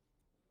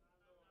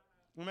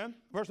 Amen.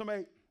 Verse number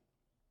 8.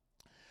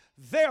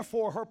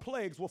 Therefore her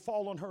plagues will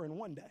fall on her in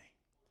one day: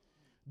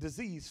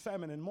 disease,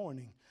 famine, and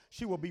mourning.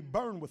 She will be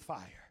burned with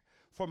fire,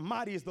 for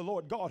mighty is the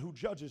Lord God who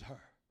judges her.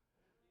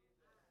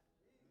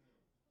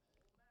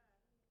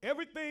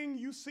 Everything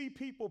you see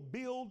people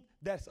build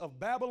that's of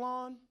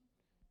Babylon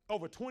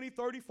over 20,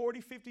 30, 40,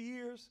 50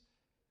 years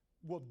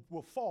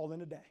will fall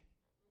in a day.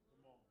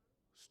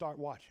 Start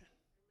watching.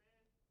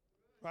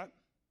 Right?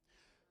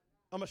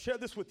 I'm going to share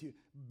this with you.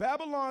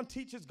 Babylon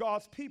teaches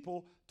God's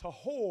people to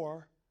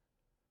whore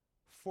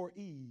for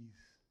ease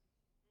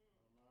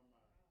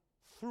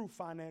through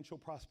financial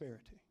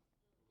prosperity.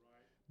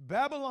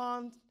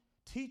 Babylon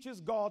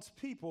teaches God's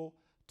people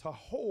to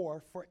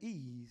whore for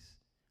ease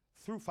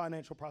through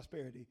financial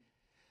prosperity.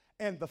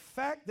 And the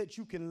fact that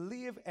you can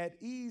live at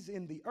ease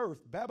in the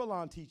earth,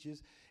 Babylon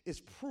teaches, is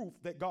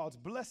proof that God's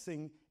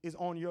blessing is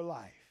on your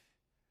life.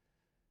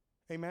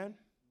 Amen?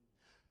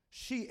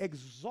 She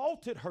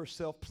exalted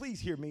herself, please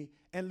hear me,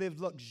 and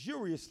lived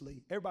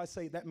luxuriously. Everybody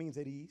say that means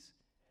at ease.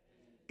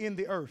 In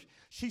the earth.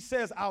 She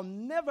says, I'll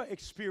never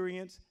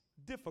experience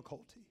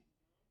difficulty.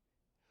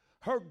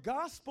 Her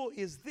gospel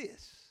is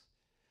this: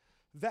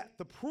 that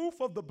the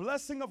proof of the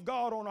blessing of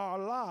God on our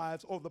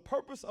lives, or the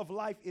purpose of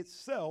life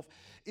itself,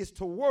 is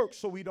to work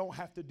so we don't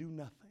have to do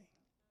nothing.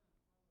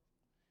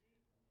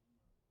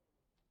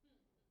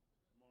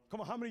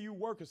 Come on, how many of you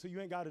working so you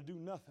ain't got to do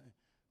nothing?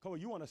 Come on,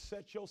 you want to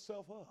set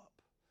yourself up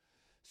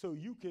so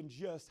you can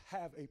just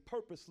have a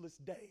purposeless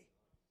day.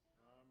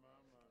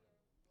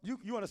 You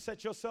want to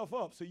set yourself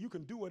up so you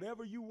can do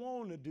whatever you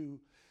want to do.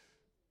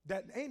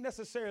 That ain't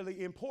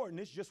necessarily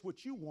important. It's just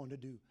what you want to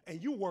do.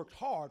 And you worked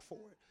hard for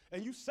it.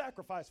 And you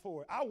sacrificed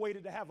for it. I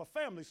waited to have a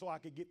family so I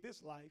could get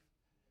this life.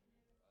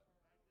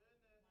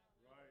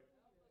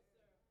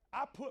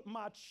 I put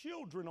my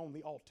children on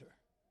the altar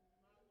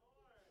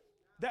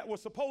that were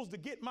supposed to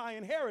get my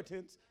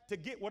inheritance to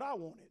get what I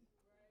wanted.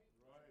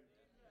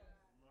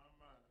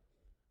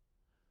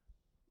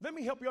 Let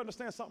me help you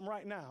understand something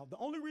right now. The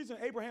only reason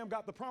Abraham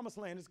got the promised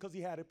land is because he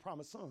had a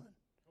promised son.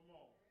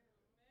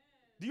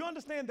 Do you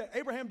understand that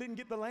Abraham didn't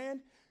get the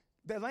land?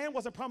 The land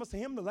wasn't promised to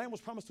him. The land was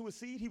promised to his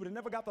seed. He would have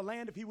never got the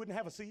land if he wouldn't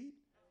have a seed.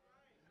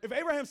 If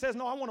Abraham says,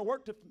 no, I want to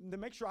work to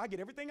make sure I get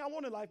everything I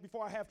want in life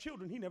before I have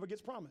children, he never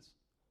gets promised.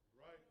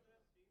 Right.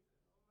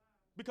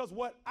 Because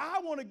what I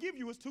want to give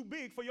you is too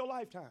big for your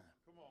lifetime.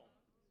 Come on.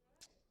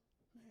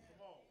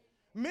 Come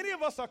on. Many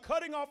of us are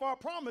cutting off our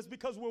promise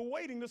because we're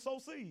waiting to sow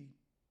seed.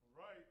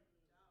 Right.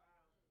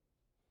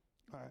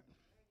 All right.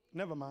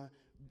 Never mind.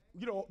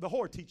 You know, the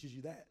whore teaches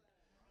you that.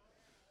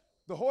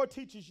 The whore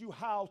teaches you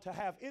how to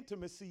have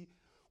intimacy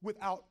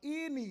without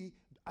any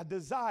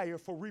desire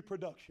for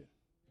reproduction.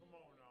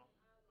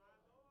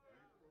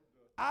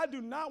 I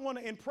do not want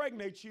to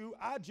impregnate you.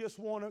 I just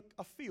want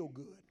a feel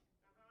good.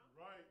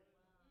 Right.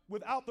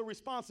 Without the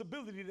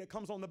responsibility that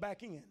comes on the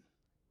back end. Right.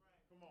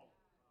 Come on.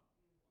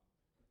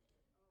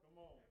 Come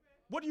on.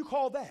 What do you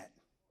call that?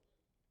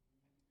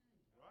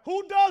 Right.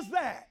 Who does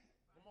that?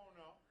 Come on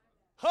now.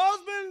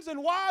 Husbands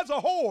and wives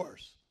are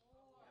whores.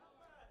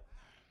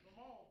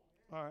 Come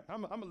on. All right,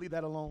 I'm going to leave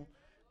that alone.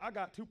 I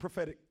got too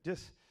prophetic.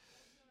 Just.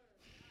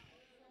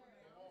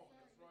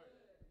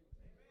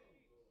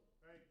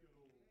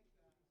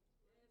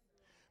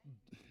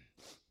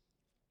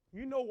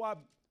 You know why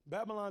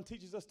Babylon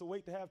teaches us to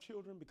wait to have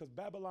children? Because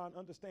Babylon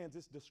understands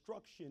its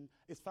destruction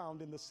is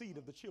found in the seed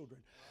of the children.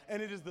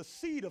 And it is the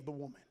seed of the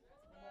woman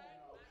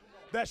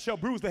that shall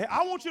bruise the head.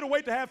 I want you to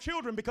wait to have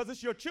children because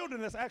it's your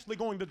children that's actually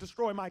going to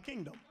destroy my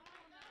kingdom.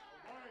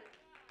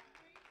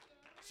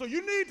 So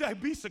you need to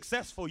be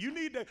successful. You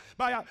need to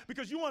buy out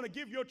because you want to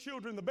give your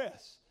children the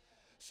best.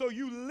 So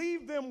you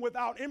leave them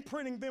without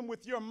imprinting them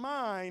with your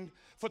mind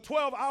for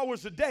 12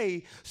 hours a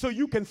day so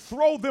you can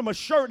throw them a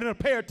shirt and a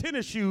pair of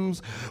tennis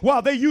shoes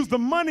while they use the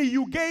money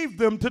you gave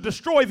them to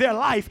destroy their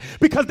life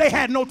because they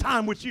had no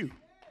time with you.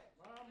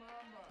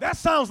 That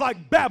sounds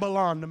like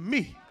Babylon to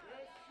me.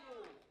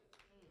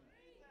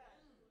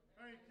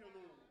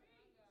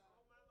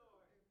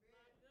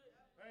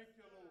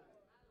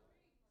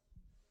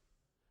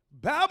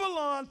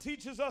 Babylon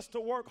teaches us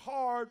to work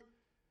hard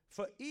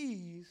for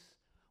ease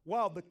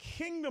while the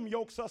kingdom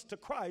yokes us to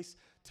Christ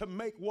to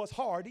make what's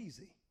hard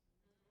easy.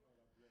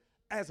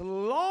 As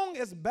long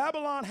as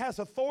Babylon has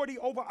authority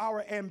over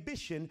our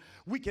ambition,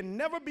 we can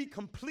never be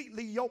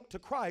completely yoked to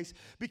Christ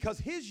because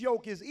his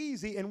yoke is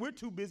easy and we're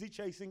too busy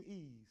chasing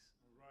ease.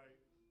 Right.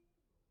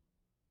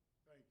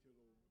 Thank you,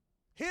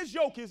 Lord. His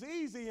yoke is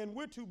easy and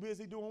we're too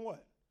busy doing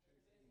what?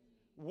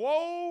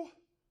 Woe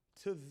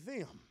to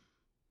them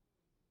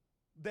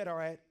that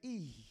are at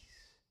ease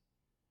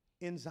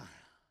in Zion.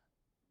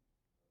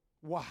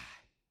 Why?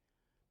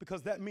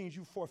 Because that means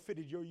you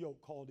forfeited your yoke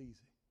called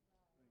easy.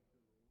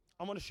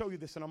 I'm going to show you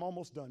this and I'm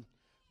almost done.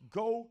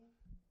 Go,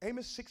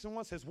 Amos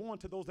 6:1 says, warn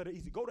to those that are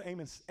easy. Go to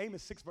Amos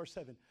 6 verse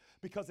 7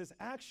 because it's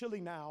actually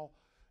now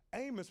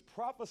Amos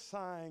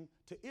prophesying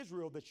to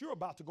Israel that you're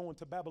about to go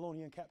into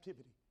Babylonian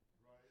captivity.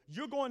 Right.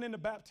 You're going into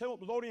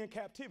Babylonian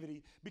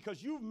captivity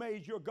because you've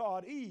made your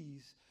God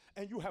ease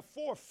and you have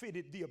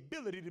forfeited the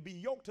ability to be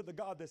yoked to the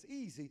God that's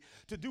easy,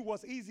 to do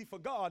what's easy for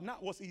God,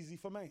 not what's easy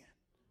for man.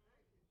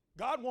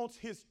 God wants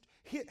his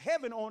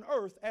heaven on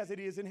earth as it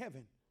is in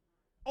heaven.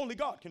 Only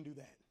God can do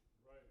that.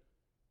 Right.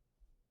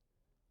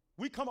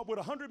 We come up with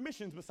 100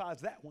 missions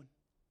besides that one.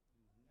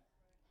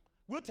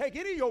 We'll take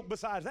any yoke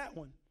besides that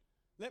one.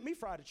 Let me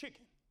fry the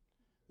chicken.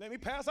 Let me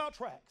pass out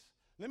tracts.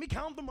 Let me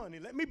count the money.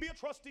 Let me be a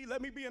trustee.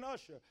 Let me be an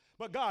usher.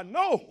 But God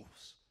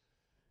knows.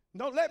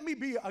 No, let me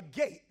be a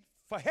gate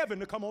for heaven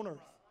to come on earth.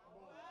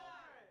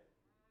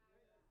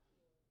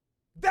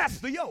 That's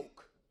the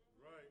yoke.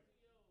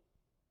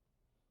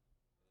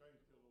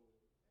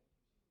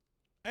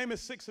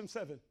 Amos 6 and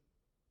 7.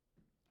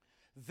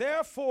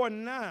 Therefore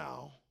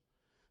now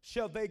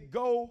shall they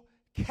go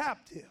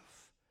captive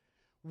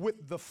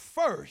with the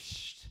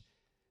first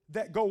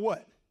that go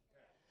what?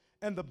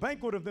 And the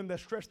banquet of them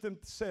that stretch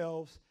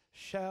themselves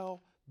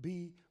shall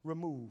be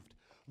removed.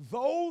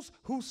 Those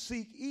who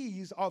seek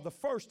ease are the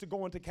first to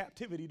go into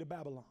captivity to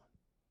Babylon.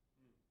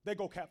 They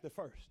go captive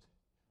first.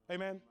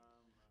 Amen.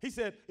 He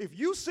said, if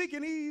you seek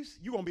an ease,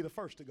 you're going to be the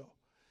first to go.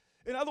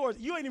 In other words,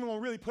 you ain't even going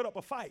to really put up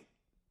a fight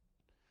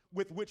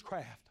with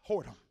witchcraft,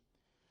 whoredom,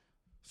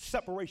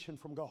 separation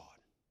from God.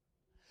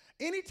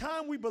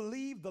 Anytime we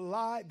believe the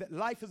lie that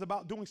life is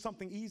about doing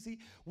something easy,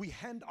 we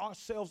hand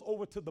ourselves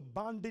over to the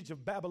bondage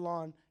of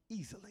Babylon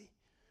easily.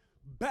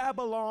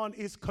 Babylon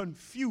is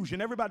confusion.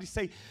 Everybody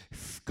say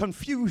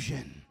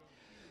confusion.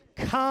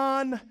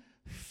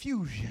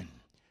 Confusion.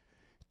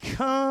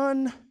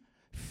 Confusion.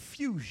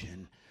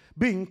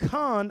 Being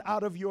conned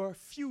out of your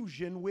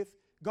fusion with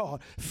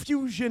God.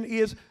 Fusion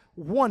is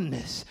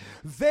oneness.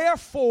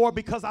 Therefore,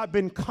 because I've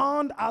been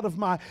conned out of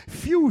my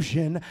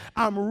fusion,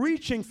 I'm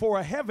reaching for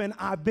a heaven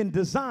I've been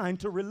designed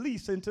to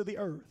release into the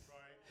earth.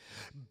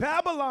 Right.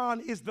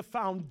 Babylon is the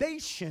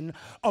foundation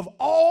of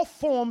all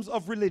forms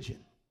of religion.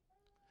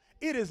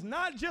 It is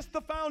not just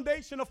the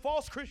foundation of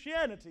false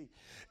Christianity.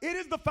 It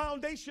is the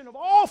foundation of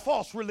all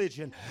false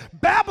religion.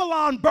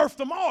 Babylon birthed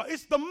them all.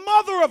 It's the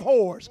mother of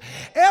whores.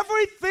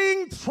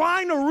 Everything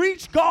trying to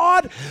reach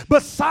God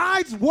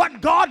besides what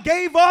God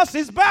gave us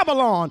is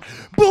Babylon.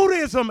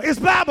 Buddhism is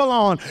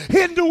Babylon.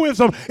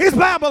 Hinduism is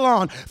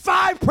Babylon.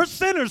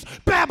 5%ers,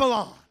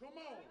 Babylon.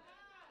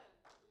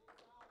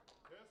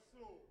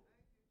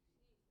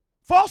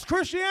 false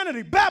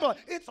Christianity, Babylon.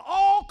 It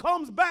all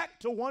comes back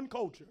to one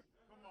culture.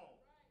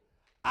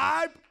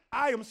 I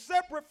am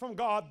separate from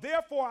God,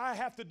 therefore I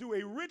have to do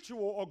a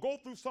ritual or go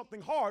through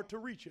something hard to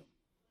reach him.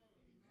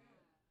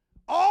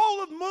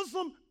 All of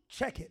Muslim,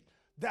 check it.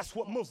 That's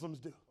what Muslims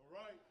do.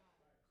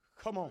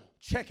 Come on,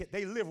 check it.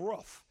 They live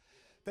rough.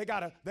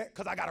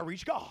 Because I gotta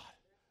reach God.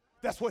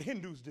 That's what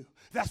Hindus do.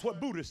 That's what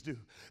Buddhists do.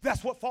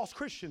 That's what false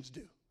Christians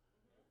do.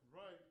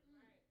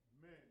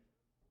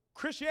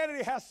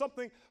 Christianity has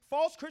something,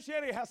 false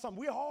Christianity has something.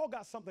 We all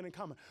got something in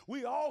common.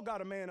 We all got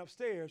a man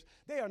upstairs.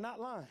 They are not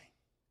lying.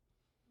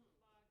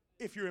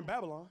 If you're in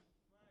Babylon.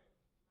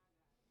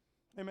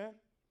 Amen.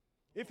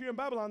 If you're in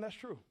Babylon, that's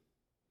true.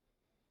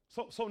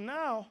 So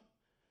now,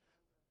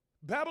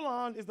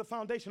 Babylon is the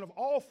foundation of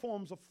all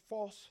forms of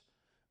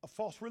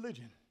false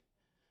religion.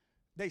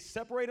 They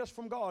separate us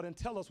from God and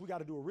tell us we got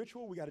to do a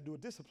ritual, we got to do a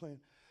discipline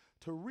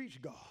to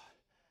reach God.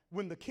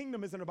 When the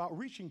kingdom isn't about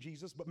reaching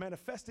Jesus, but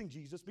manifesting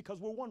Jesus because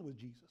we're one with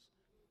Jesus.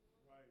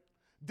 Right.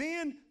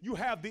 Then you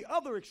have the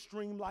other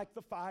extreme, like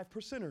the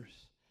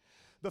 5%ers.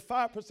 The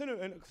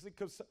 5%ers,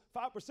 because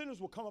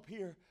 5%ers will come up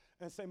here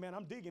and say, man,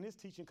 I'm digging his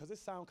teaching because it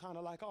sounds kind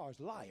of like ours.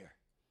 Liar.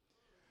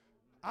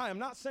 I am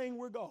not saying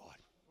we're God.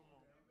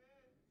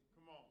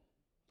 Come on.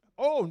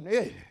 Oh,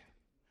 yeah.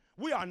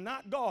 We are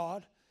not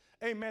God.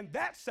 Amen.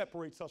 That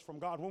separates us from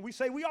God when we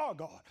say we are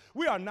God.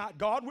 We are not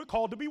God. We're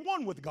called to be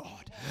one with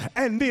God.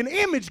 And then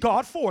image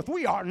God forth.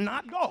 We are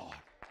not God.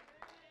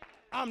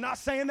 I'm not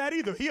saying that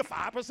either. He a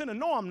 5%, and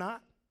no, I'm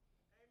not.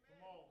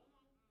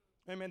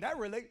 Amen.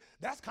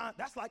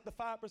 That's like the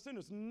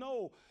 5%ers.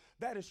 No,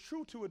 that is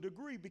true to a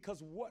degree,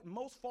 because what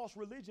most false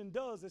religion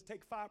does is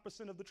take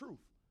 5% of the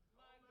truth.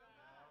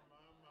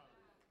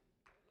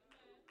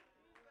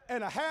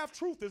 And a half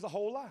truth is a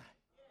whole lie.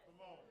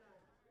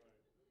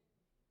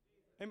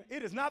 Amen.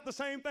 It is not the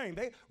same thing.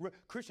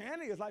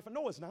 Christianity is like,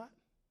 no, it's not.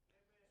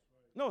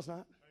 No, it's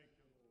not.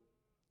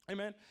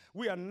 Amen.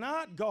 We are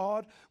not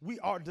God. We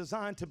are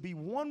designed to be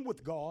one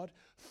with God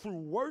through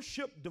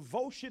worship,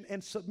 devotion,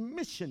 and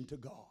submission to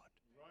God.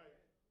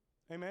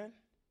 Right. Amen.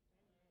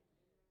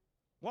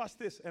 Watch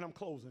this, and I'm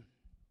closing.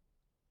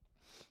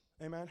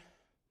 Amen.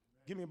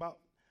 Give me about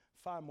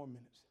 5 more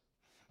minutes.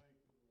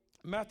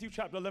 Matthew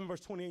chapter 11, verse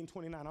 28 and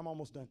 29. I'm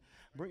almost done.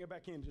 Bring it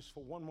back in just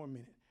for one more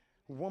minute.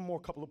 One more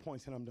couple of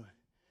points, and I'm done.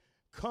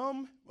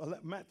 Come,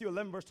 Matthew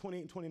 11, verse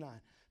 28 and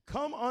 29.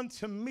 Come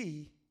unto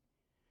me,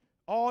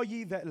 all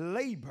ye that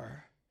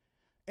labor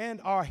and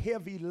are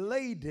heavy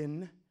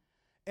laden,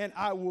 and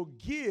I will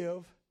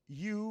give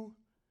you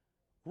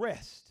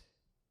rest.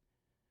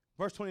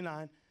 Verse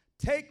 29,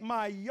 take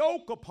my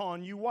yoke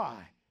upon you. Why?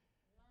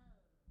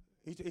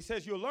 He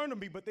says you'll learn of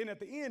me, but then at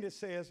the end it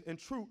says, in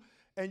truth,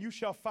 and you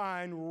shall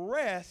find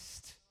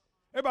rest.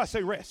 Everybody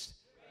say rest.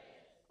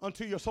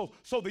 Unto your soul.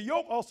 So the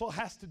yoke also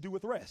has to do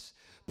with rest.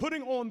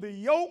 Putting on the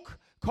yoke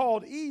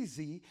called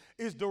easy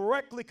is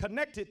directly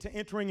connected to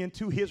entering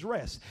into his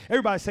rest.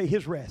 Everybody say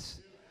his rest.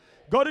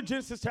 Go to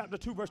Genesis chapter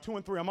 2, verse 2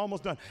 and 3. I'm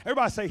almost done.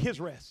 Everybody say his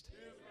rest.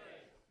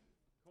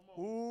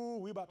 Ooh,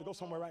 we about to go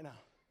somewhere right now.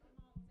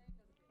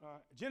 All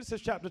right.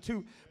 Genesis chapter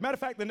 2. Matter of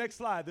fact, the next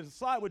slide. There's a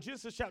slide with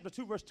Genesis chapter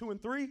 2, verse 2 and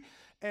 3,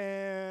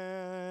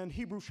 and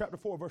Hebrews chapter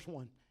 4, verse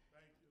 1.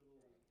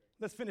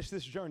 Let's finish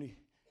this journey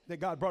that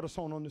God brought us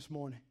on this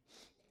morning.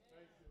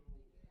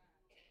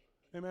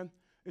 Amen.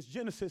 It's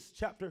Genesis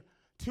chapter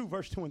 2,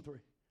 verse 2 and 3.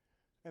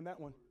 And that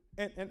one.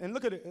 And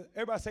look at it.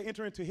 Everybody say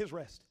enter into his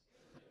rest.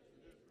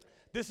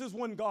 This is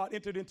when God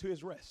entered into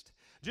his rest.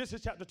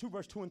 Genesis chapter 2,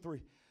 verse 2 and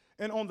 3.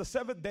 And on the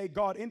seventh day,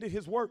 God ended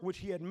his work which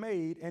he had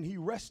made, and he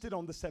rested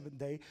on the seventh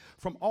day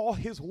from all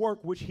his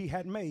work which he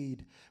had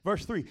made.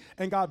 Verse 3,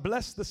 and God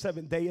blessed the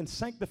seventh day and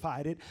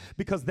sanctified it,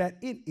 because that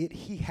in it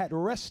he had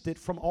rested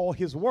from all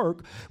his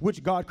work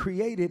which God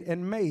created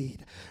and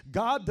made.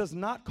 God does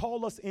not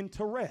call us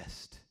into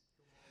rest.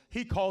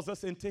 He calls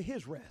us into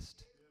his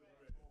rest.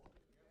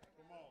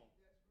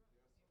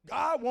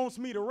 God wants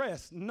me to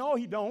rest. No,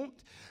 he don't.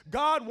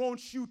 God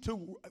wants you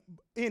to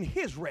in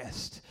his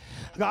rest.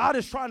 God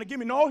is trying to give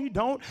me. No, he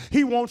don't.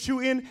 He wants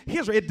you in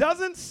his rest. It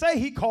doesn't say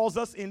he calls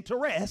us into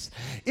rest.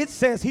 It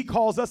says he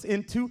calls us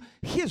into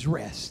his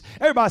rest.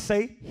 Everybody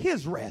say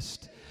his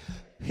rest.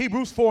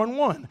 Hebrews 4 and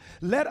 1.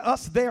 Let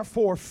us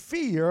therefore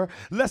fear,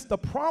 lest the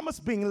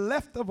promise being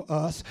left of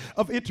us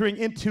of entering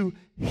into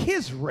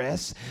his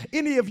rest,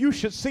 any of you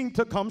should seem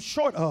to come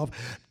short of.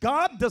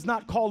 God does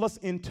not call us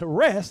into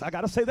rest. I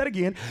got to say that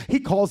again. He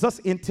calls us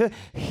into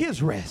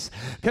his rest.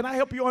 Can I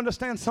help you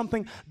understand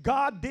something?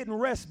 God didn't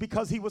rest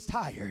because he was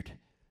tired.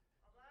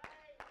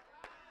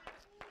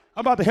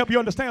 I'm about to help you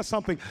understand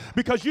something.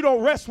 Because you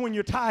don't rest when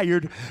you're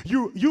tired.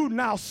 You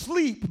now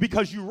sleep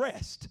because you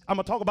rest. I'm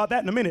going to talk about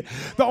that in a minute.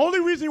 The only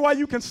reason why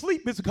you can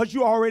sleep is because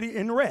you're already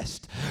in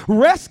rest.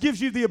 Rest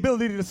gives you the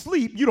ability to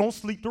sleep. You don't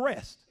sleep to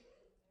rest.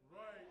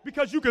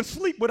 Because you can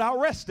sleep without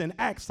resting.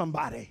 Ask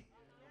somebody.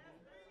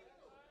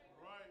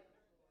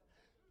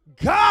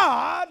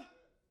 God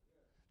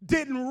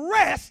didn't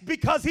rest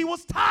because he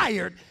was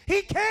tired.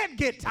 He can't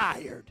get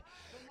tired.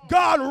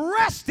 God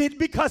rested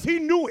because he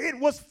knew it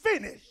was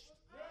finished.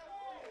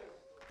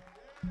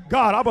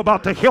 God, I'm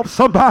about to help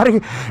somebody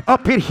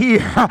up in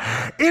here.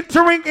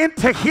 Entering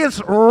into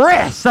his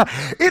rest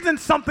isn't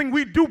something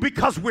we do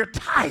because we're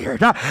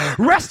tired.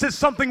 Rest is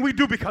something we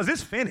do because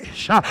it's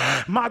finished.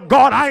 My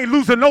God, I ain't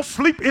losing no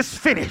sleep. It's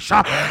finished.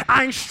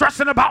 I ain't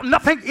stressing about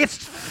nothing.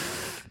 It's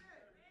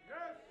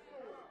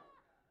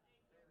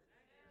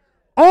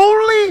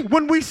only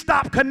when we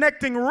stop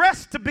connecting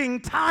rest to being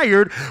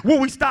tired will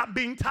we stop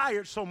being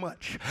tired so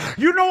much.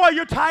 You know why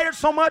you're tired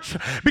so much?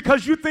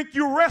 Because you think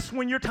you rest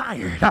when you're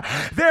tired.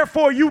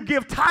 Therefore, you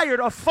give tired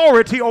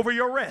authority over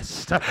your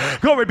rest.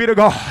 Glory be to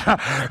God.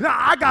 Now,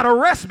 I got to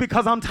rest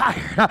because I'm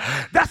tired.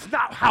 That's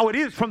not how it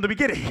is from the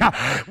beginning.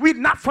 We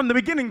not from the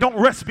beginning don't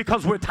rest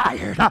because we're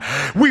tired.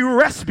 We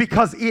rest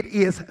because it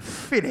is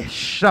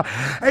finished.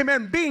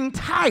 Amen. Being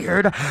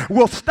tired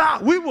will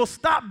stop. We will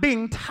stop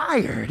being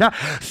tired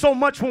so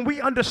much when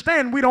we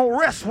understand we don't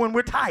rest when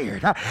we're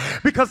tired,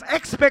 because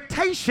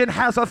expectation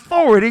has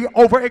authority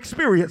over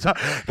experience.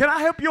 Can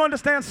I help you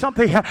understand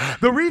something?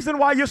 The reason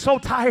why you're so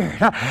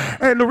tired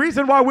and the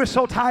reason why we're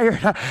so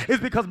tired is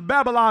because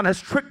Babylon has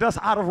tricked us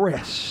out of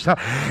rest.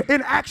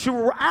 In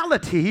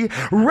actuality,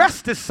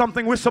 rest is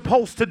something we're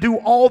supposed to do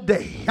all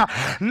day,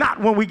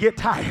 not when we get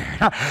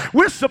tired.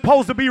 We're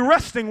supposed to be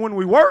resting when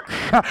we work.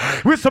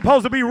 We're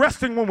supposed to be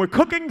resting when we're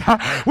cooking.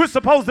 We're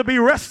supposed to be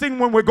resting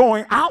when we're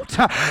going out.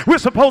 We're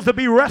supposed to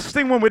be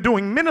resting when we're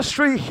doing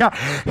ministry.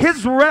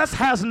 His rest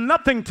has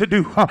nothing to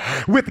do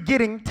with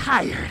getting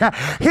tired.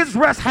 His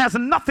rest has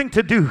nothing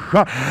to do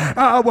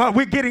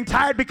with getting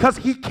tired, because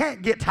he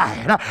can't get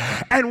tired.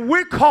 And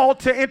we're called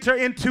to enter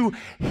into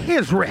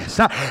his rest.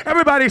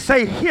 Everybody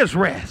say his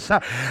rest.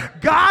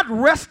 God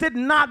rested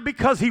not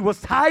because he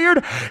was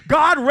tired.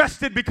 God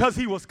rested because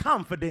he was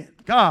confident.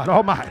 God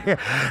Almighty.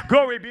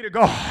 Glory be to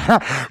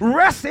God.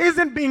 Rest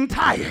isn't being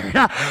tired.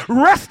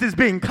 Rest is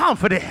being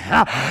confident.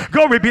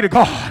 Glory be to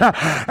God.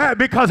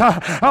 Because,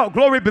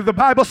 glory be, the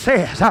Bible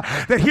says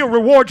that he'll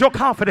reward your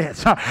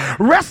confidence.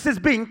 Rest is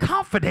being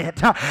confident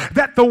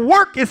that the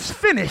work is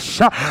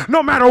finished,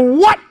 no matter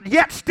what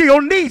yet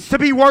still needs to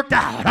be worked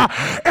out.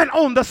 And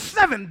on the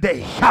seventh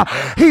day,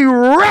 he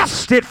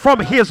rested from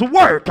his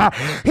work.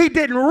 He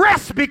didn't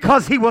rest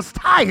because he was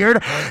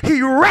tired.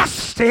 He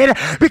rested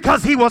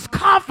because he was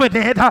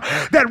confident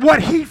that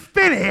what he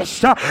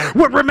finished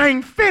would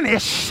remain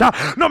finished,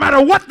 no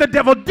matter what the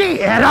devil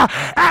did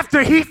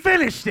after he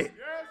finished it.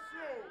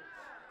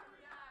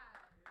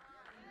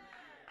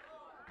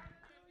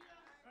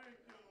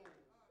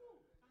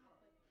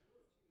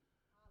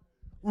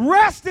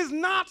 Rest is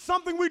not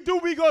something we do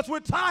because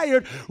we're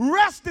tired.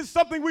 Rest is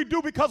something we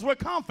do because we're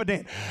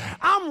confident.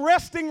 I'm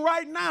resting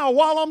right now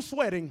while I'm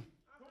sweating.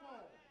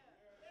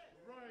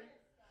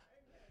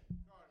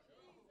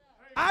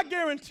 I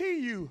guarantee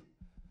you,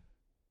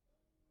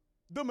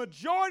 the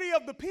majority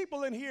of the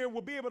people in here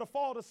will be able to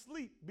fall to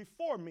sleep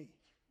before me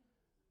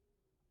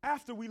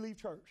after we leave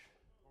church.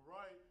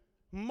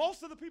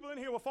 Most of the people in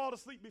here will fall to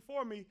sleep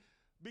before me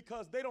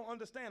because they don't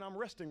understand I'm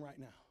resting right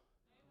now.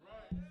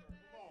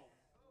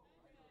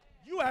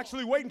 You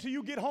actually wait until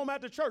you get home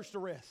after church to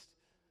rest.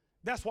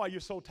 That's why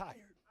you're so tired.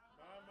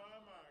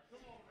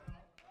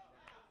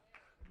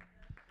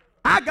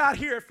 I got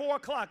here at 4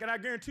 o'clock, and I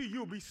guarantee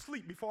you'll be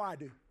asleep before I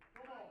do.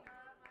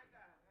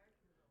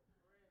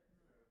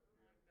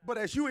 But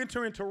as you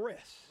enter into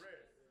rest,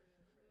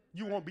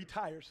 you won't be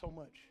tired so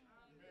much.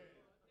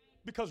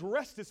 Because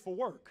rest is for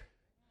work.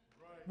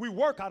 We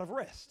work out of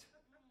rest.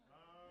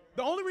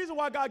 The only reason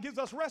why God gives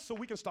us rest is so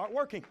we can start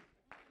working.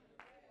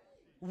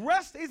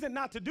 Rest isn't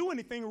not to do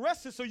anything.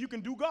 Rest is so you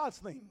can do God's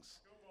things.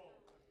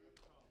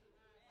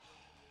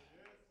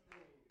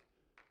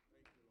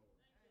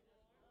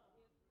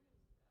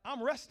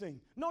 I'm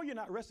resting. No, you're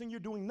not resting. You're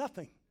doing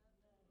nothing.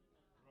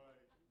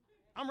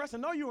 I'm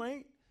resting. No, you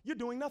ain't. You're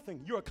doing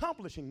nothing. You're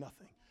accomplishing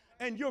nothing.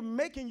 And you're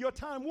making your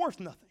time worth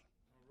nothing.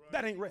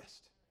 That ain't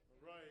rest.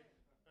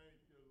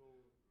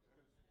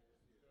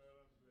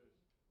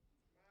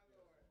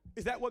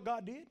 Is that what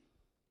God did?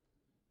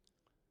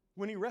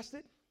 When he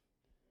rested,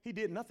 he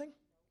did nothing?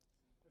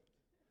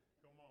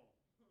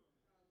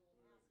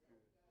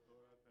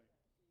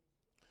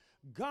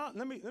 God,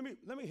 let me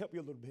help you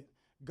a little bit.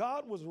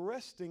 God was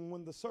resting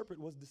when the serpent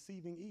was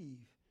deceiving Eve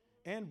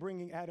and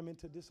bringing Adam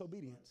into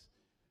disobedience.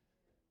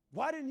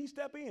 Why didn't he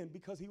step in?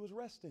 Because he was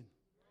resting.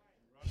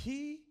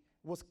 He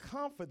was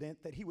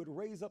confident that he would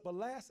raise up a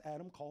last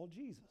Adam called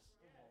Jesus.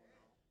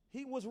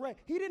 He was ready.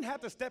 He didn't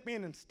have to step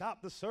in and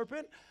stop the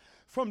serpent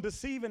from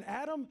deceiving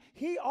Adam.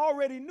 He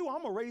already knew,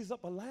 I'm going to raise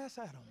up a last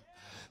Adam.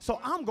 So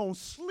I'm going to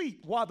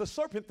sleep while the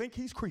serpent think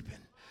he's creeping.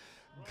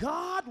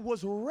 God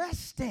was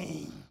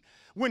resting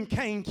when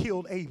Cain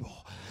killed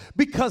Abel?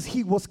 Because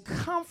he was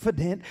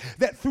confident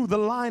that through the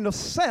line of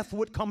Seth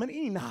would come an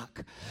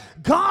Enoch.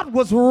 God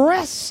was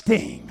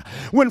resting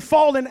when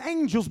fallen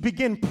angels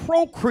began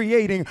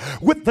procreating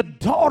with the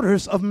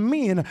daughters of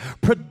men,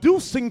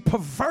 producing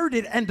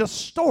perverted and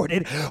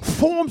distorted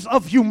forms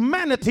of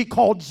humanity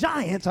called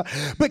giants,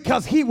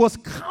 because he was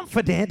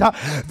confident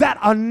that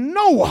a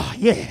Noah,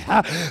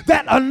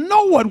 that a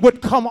Noah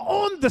would come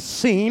on the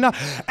scene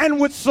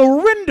and would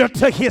surrender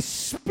to his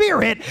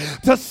spirit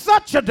to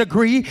such a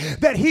degree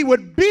that he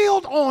would build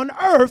on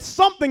earth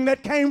something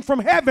that came from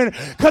heaven,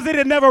 because it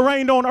had never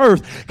rained on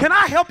earth. Can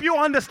I help you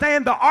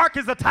understand? The ark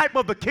is a type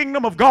of the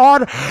kingdom of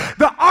God.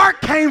 The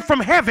ark came from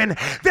heaven.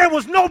 There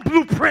was no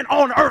blueprint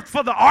on earth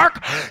for the ark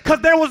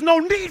because there was no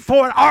need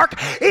for an ark.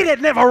 It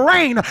had never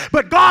rained,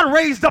 but God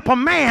raised up a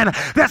man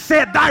that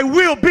said, thy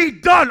will be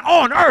done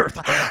on earth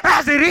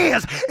as it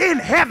is in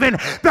heaven.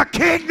 The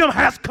kingdom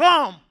has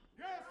come.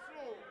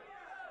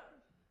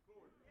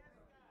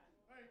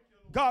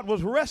 God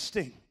was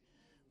resting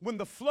when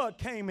the flood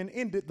came and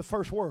ended the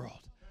first world.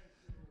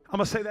 I'm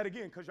going to say that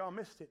again because y'all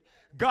missed it.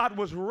 God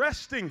was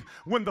resting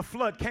when the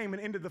flood came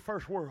and ended the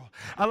first world.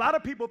 A lot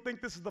of people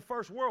think this is the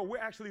first world. We're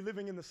actually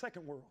living in the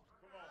second world.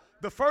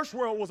 The first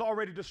world was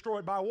already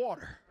destroyed by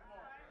water.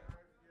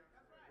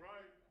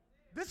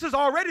 This is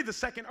already the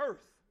second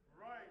earth.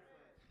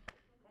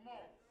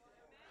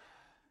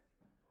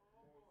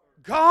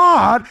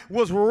 God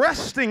was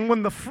resting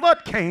when the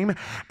flood came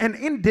and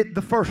ended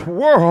the first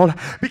world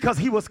because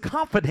he was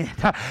confident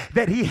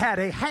that he had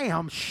a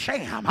Ham,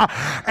 Shem,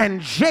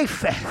 and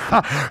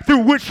Japheth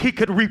through which he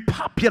could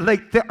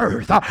repopulate the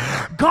earth.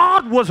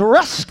 God was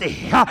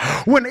resting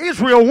when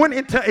Israel went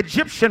into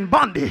Egyptian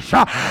bondage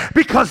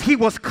because he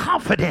was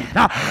confident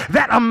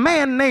that a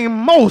man named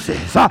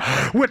Moses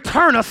would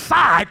turn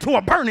aside to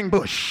a burning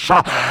bush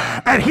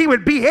and he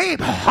would be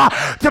able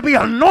to be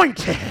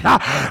anointed,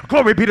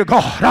 glory be to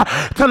God,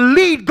 to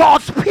lead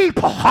God's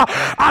people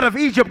out of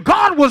Egypt.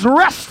 God was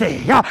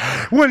resting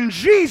when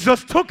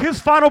Jesus took his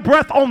final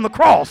breath on the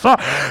cross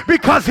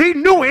because he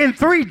knew in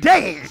 3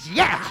 days,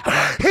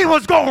 he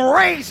was going to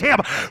raise him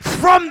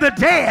from the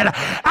dead.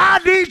 I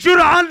need you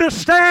to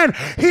understand,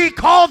 he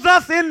calls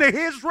us into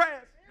his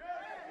rest.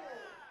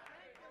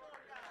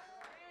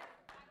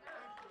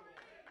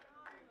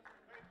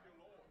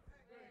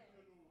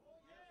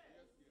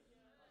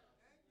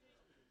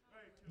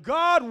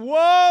 God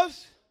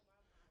was,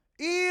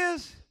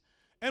 is,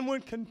 and will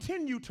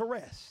continue to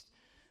rest.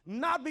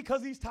 Not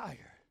because he's tired,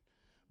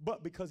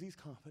 but because he's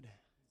confident.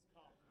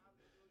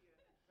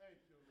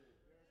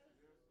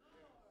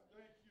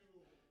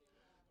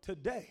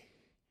 Today,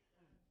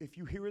 if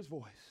you hear his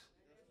voice,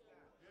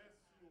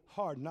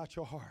 harden not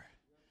your heart.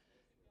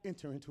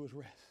 Enter into his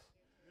rest.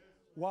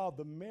 While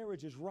the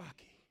marriage is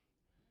rocky,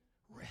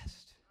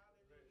 rest.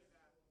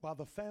 While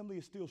the family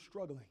is still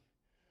struggling,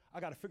 I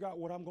got to figure out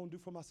what I'm going to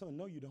do for my son.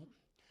 No, you don't.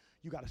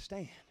 You got to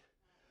stand.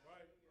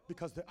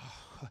 Because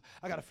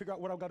I got to figure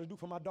out what I've got to do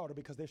for my daughter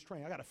because they're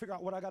strained. I got to figure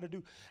out what I got to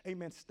do.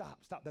 Amen. Stop.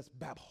 That's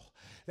babble.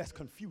 That's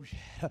confusion.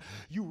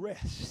 You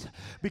rest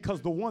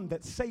because the one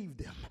that saved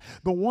them,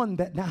 the one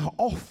that now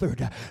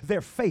authored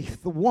their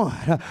faith, the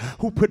one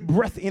who put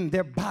breath in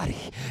their body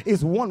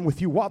is one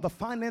with you. While the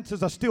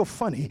finances are still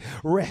funny,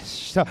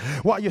 rest.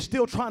 While you're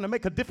still trying to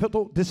make a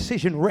difficult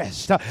decision,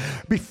 rest.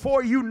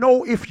 Before you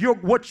know if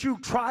what you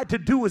tried to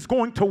do is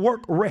going to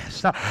work,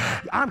 rest.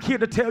 I'm here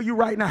to tell you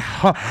right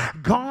now,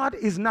 God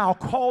is now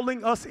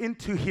calling us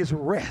into his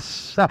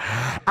rest.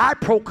 I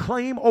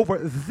proclaim over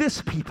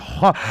this people,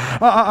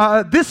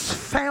 this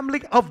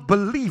family of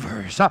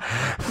believers,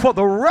 for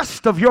the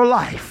rest of your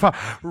life,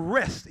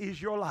 rest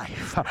is your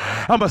life.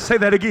 I'm going to say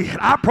that again.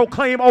 I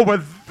proclaim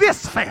over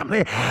this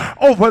family,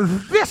 over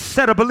this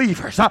set of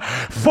believers,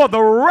 for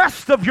the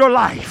rest of your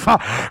life,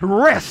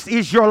 rest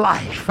is your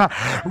life.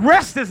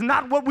 Rest is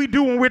not what we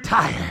do when we're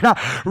tired.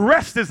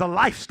 Rest is a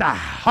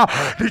lifestyle.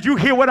 Did you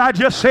hear what I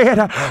just said?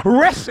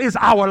 Rest is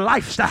our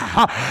lifestyle.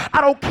 I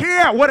don't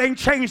care what ain't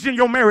changed in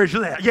your marriage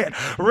yet.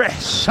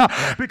 Rest,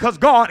 because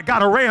God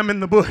got a ram in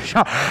the bush.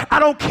 I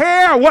don't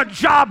care what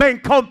job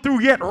ain't come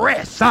through yet.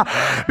 Rest,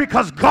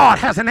 because God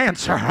has an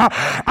answer.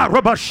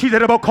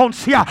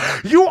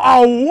 You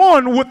are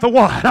one with the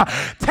one.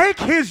 Take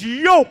his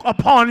yoke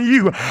upon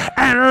you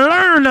and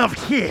learn of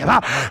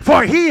him,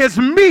 for he is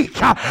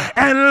meek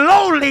and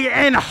lowly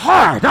in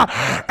heart,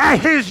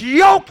 and his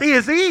yoke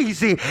is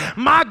easy.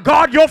 My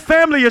God, your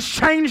family is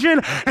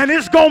changing and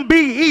it's gonna be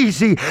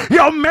easy.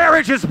 Your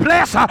marriage is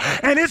blessed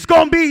and it's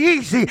going to be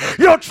easy.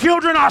 Your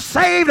children are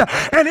saved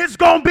and it's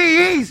going to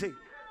be easy.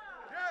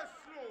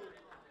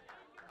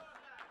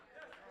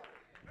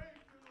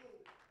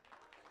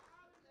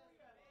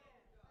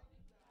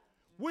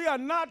 We are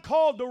not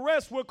called to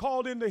rest. We're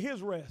called into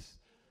his rest.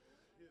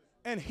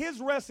 And his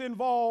rest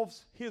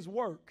involves his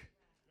work,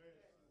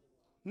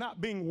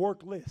 not being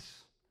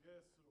workless.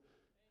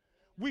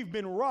 We've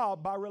been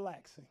robbed by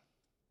relaxing.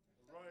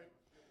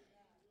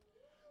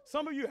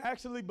 Some of you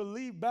actually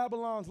believe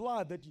Babylon's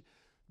lie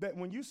that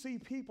when you see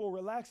people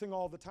relaxing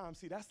all the time,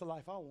 see, that's the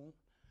life I want.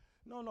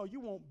 No,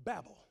 you want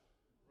Babel.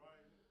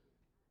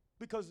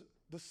 Because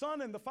the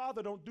Son and the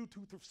Father don't do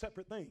two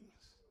separate things.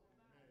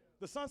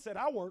 The Son said,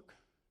 I work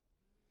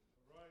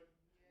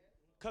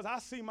because I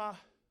see my.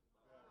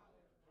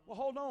 Well,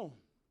 hold on.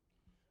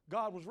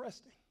 God was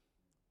resting.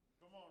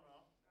 Come on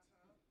now.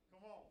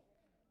 Come on.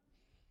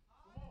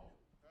 Come on.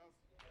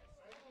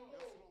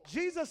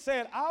 Jesus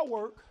said, I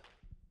work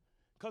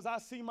because I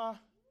see my.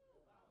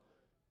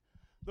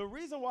 The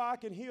reason why I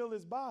can heal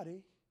his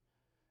body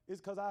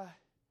is because I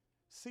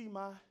see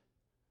my.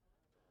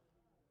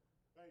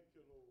 Thank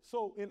you, Lord.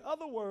 So, in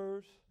other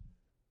words,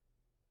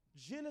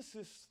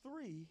 Genesis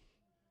 3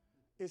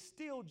 is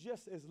still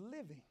just as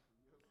living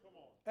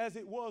as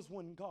it was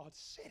when God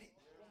said it.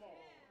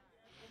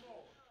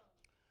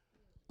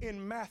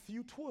 In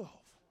Matthew 12.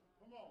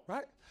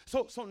 Right?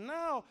 So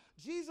now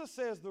Jesus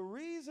says the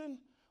reason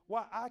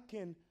why I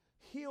can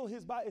heal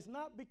his body is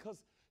not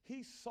because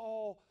he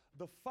saw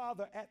the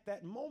Father at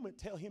that moment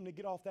tell him to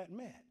get off that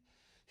mat.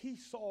 He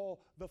saw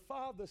the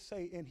Father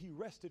say, and he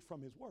rested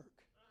from his work.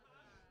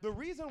 The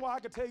reason why I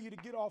could tell you to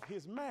get off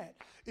his mat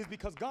is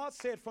because God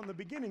said from the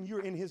beginning,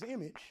 you're in his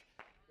image,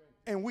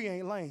 and we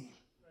ain't lame.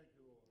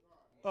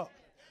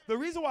 The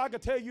reason why I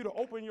could tell you to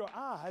open your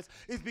eyes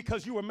is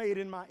because you were made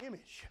in my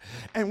image,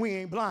 and we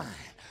ain't blind.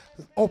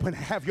 Open,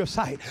 have your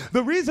sight.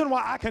 The reason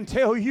why I can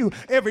tell you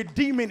every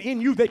demon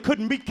in you that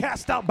couldn't be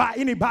cast out by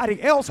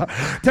anybody else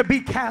to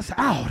be cast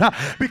out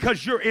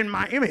because you're in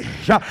my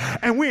image,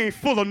 and we ain't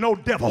full of no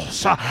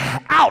devils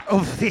out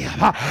of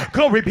them.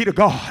 Glory be to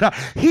God.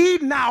 He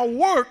now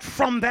worked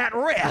from that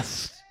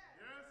rest.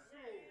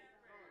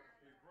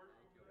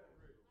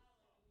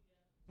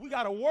 We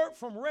got to work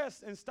from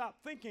rest and stop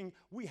thinking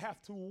we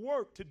have to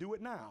work to do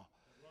it now.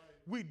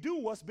 We do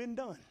what's been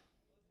done.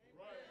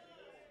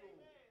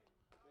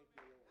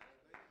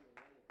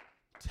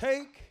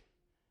 Take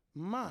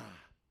my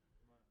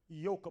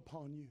yoke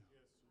upon you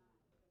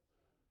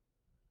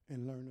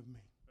and learn of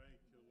me.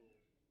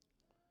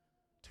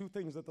 Two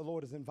things that the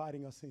Lord is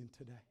inviting us in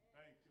today.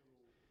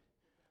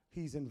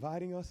 He's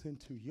inviting us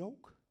into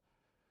yoke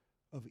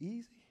of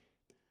easy,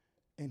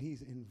 and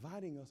he's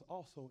inviting us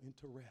also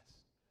into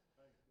rest.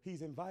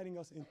 He's inviting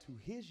us into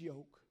his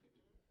yoke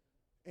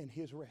and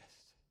his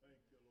rest.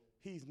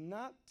 He's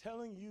not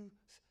telling you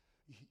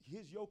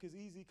his yoke is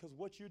easy because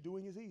what you're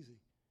doing is easy,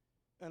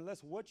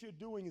 unless what you're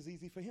doing is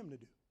easy for him to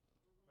do.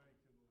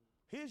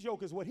 His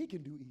yoke is what he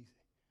can do easy,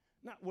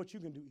 not what you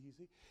can do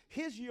easy.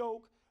 His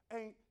yoke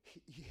ain't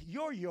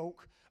your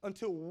yoke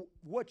until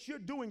what you're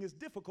doing is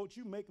difficult,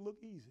 you make look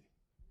easy.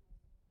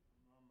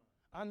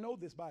 I know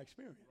this by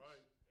experience.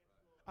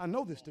 I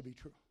know this to be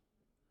true.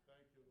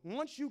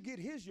 Once you get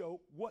his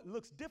yoke, what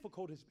looks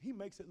difficult is he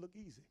makes it look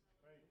easy.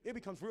 It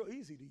becomes real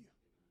easy to you.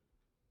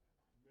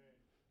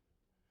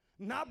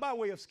 Not by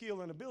way of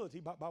skill and ability,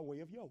 but by way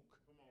of yoke.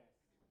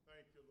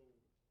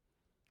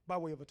 By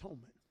way of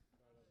atonement.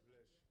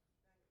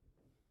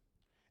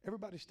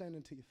 Everybody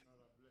standing to your feet.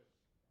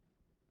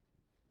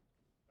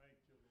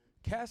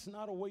 Cast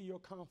not away your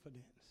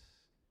confidence,